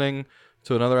for listening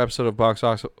to another episode of Box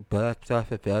Office.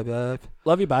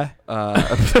 Love you. Bye.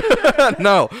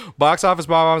 No, Box Office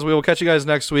Bob-ombs. We will catch you guys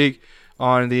next week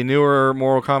on the newer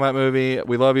Mortal Kombat movie.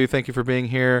 We love you. Thank you for being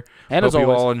here. And hope you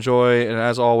all enjoy. And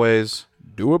as always,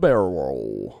 do a barrel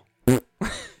roll.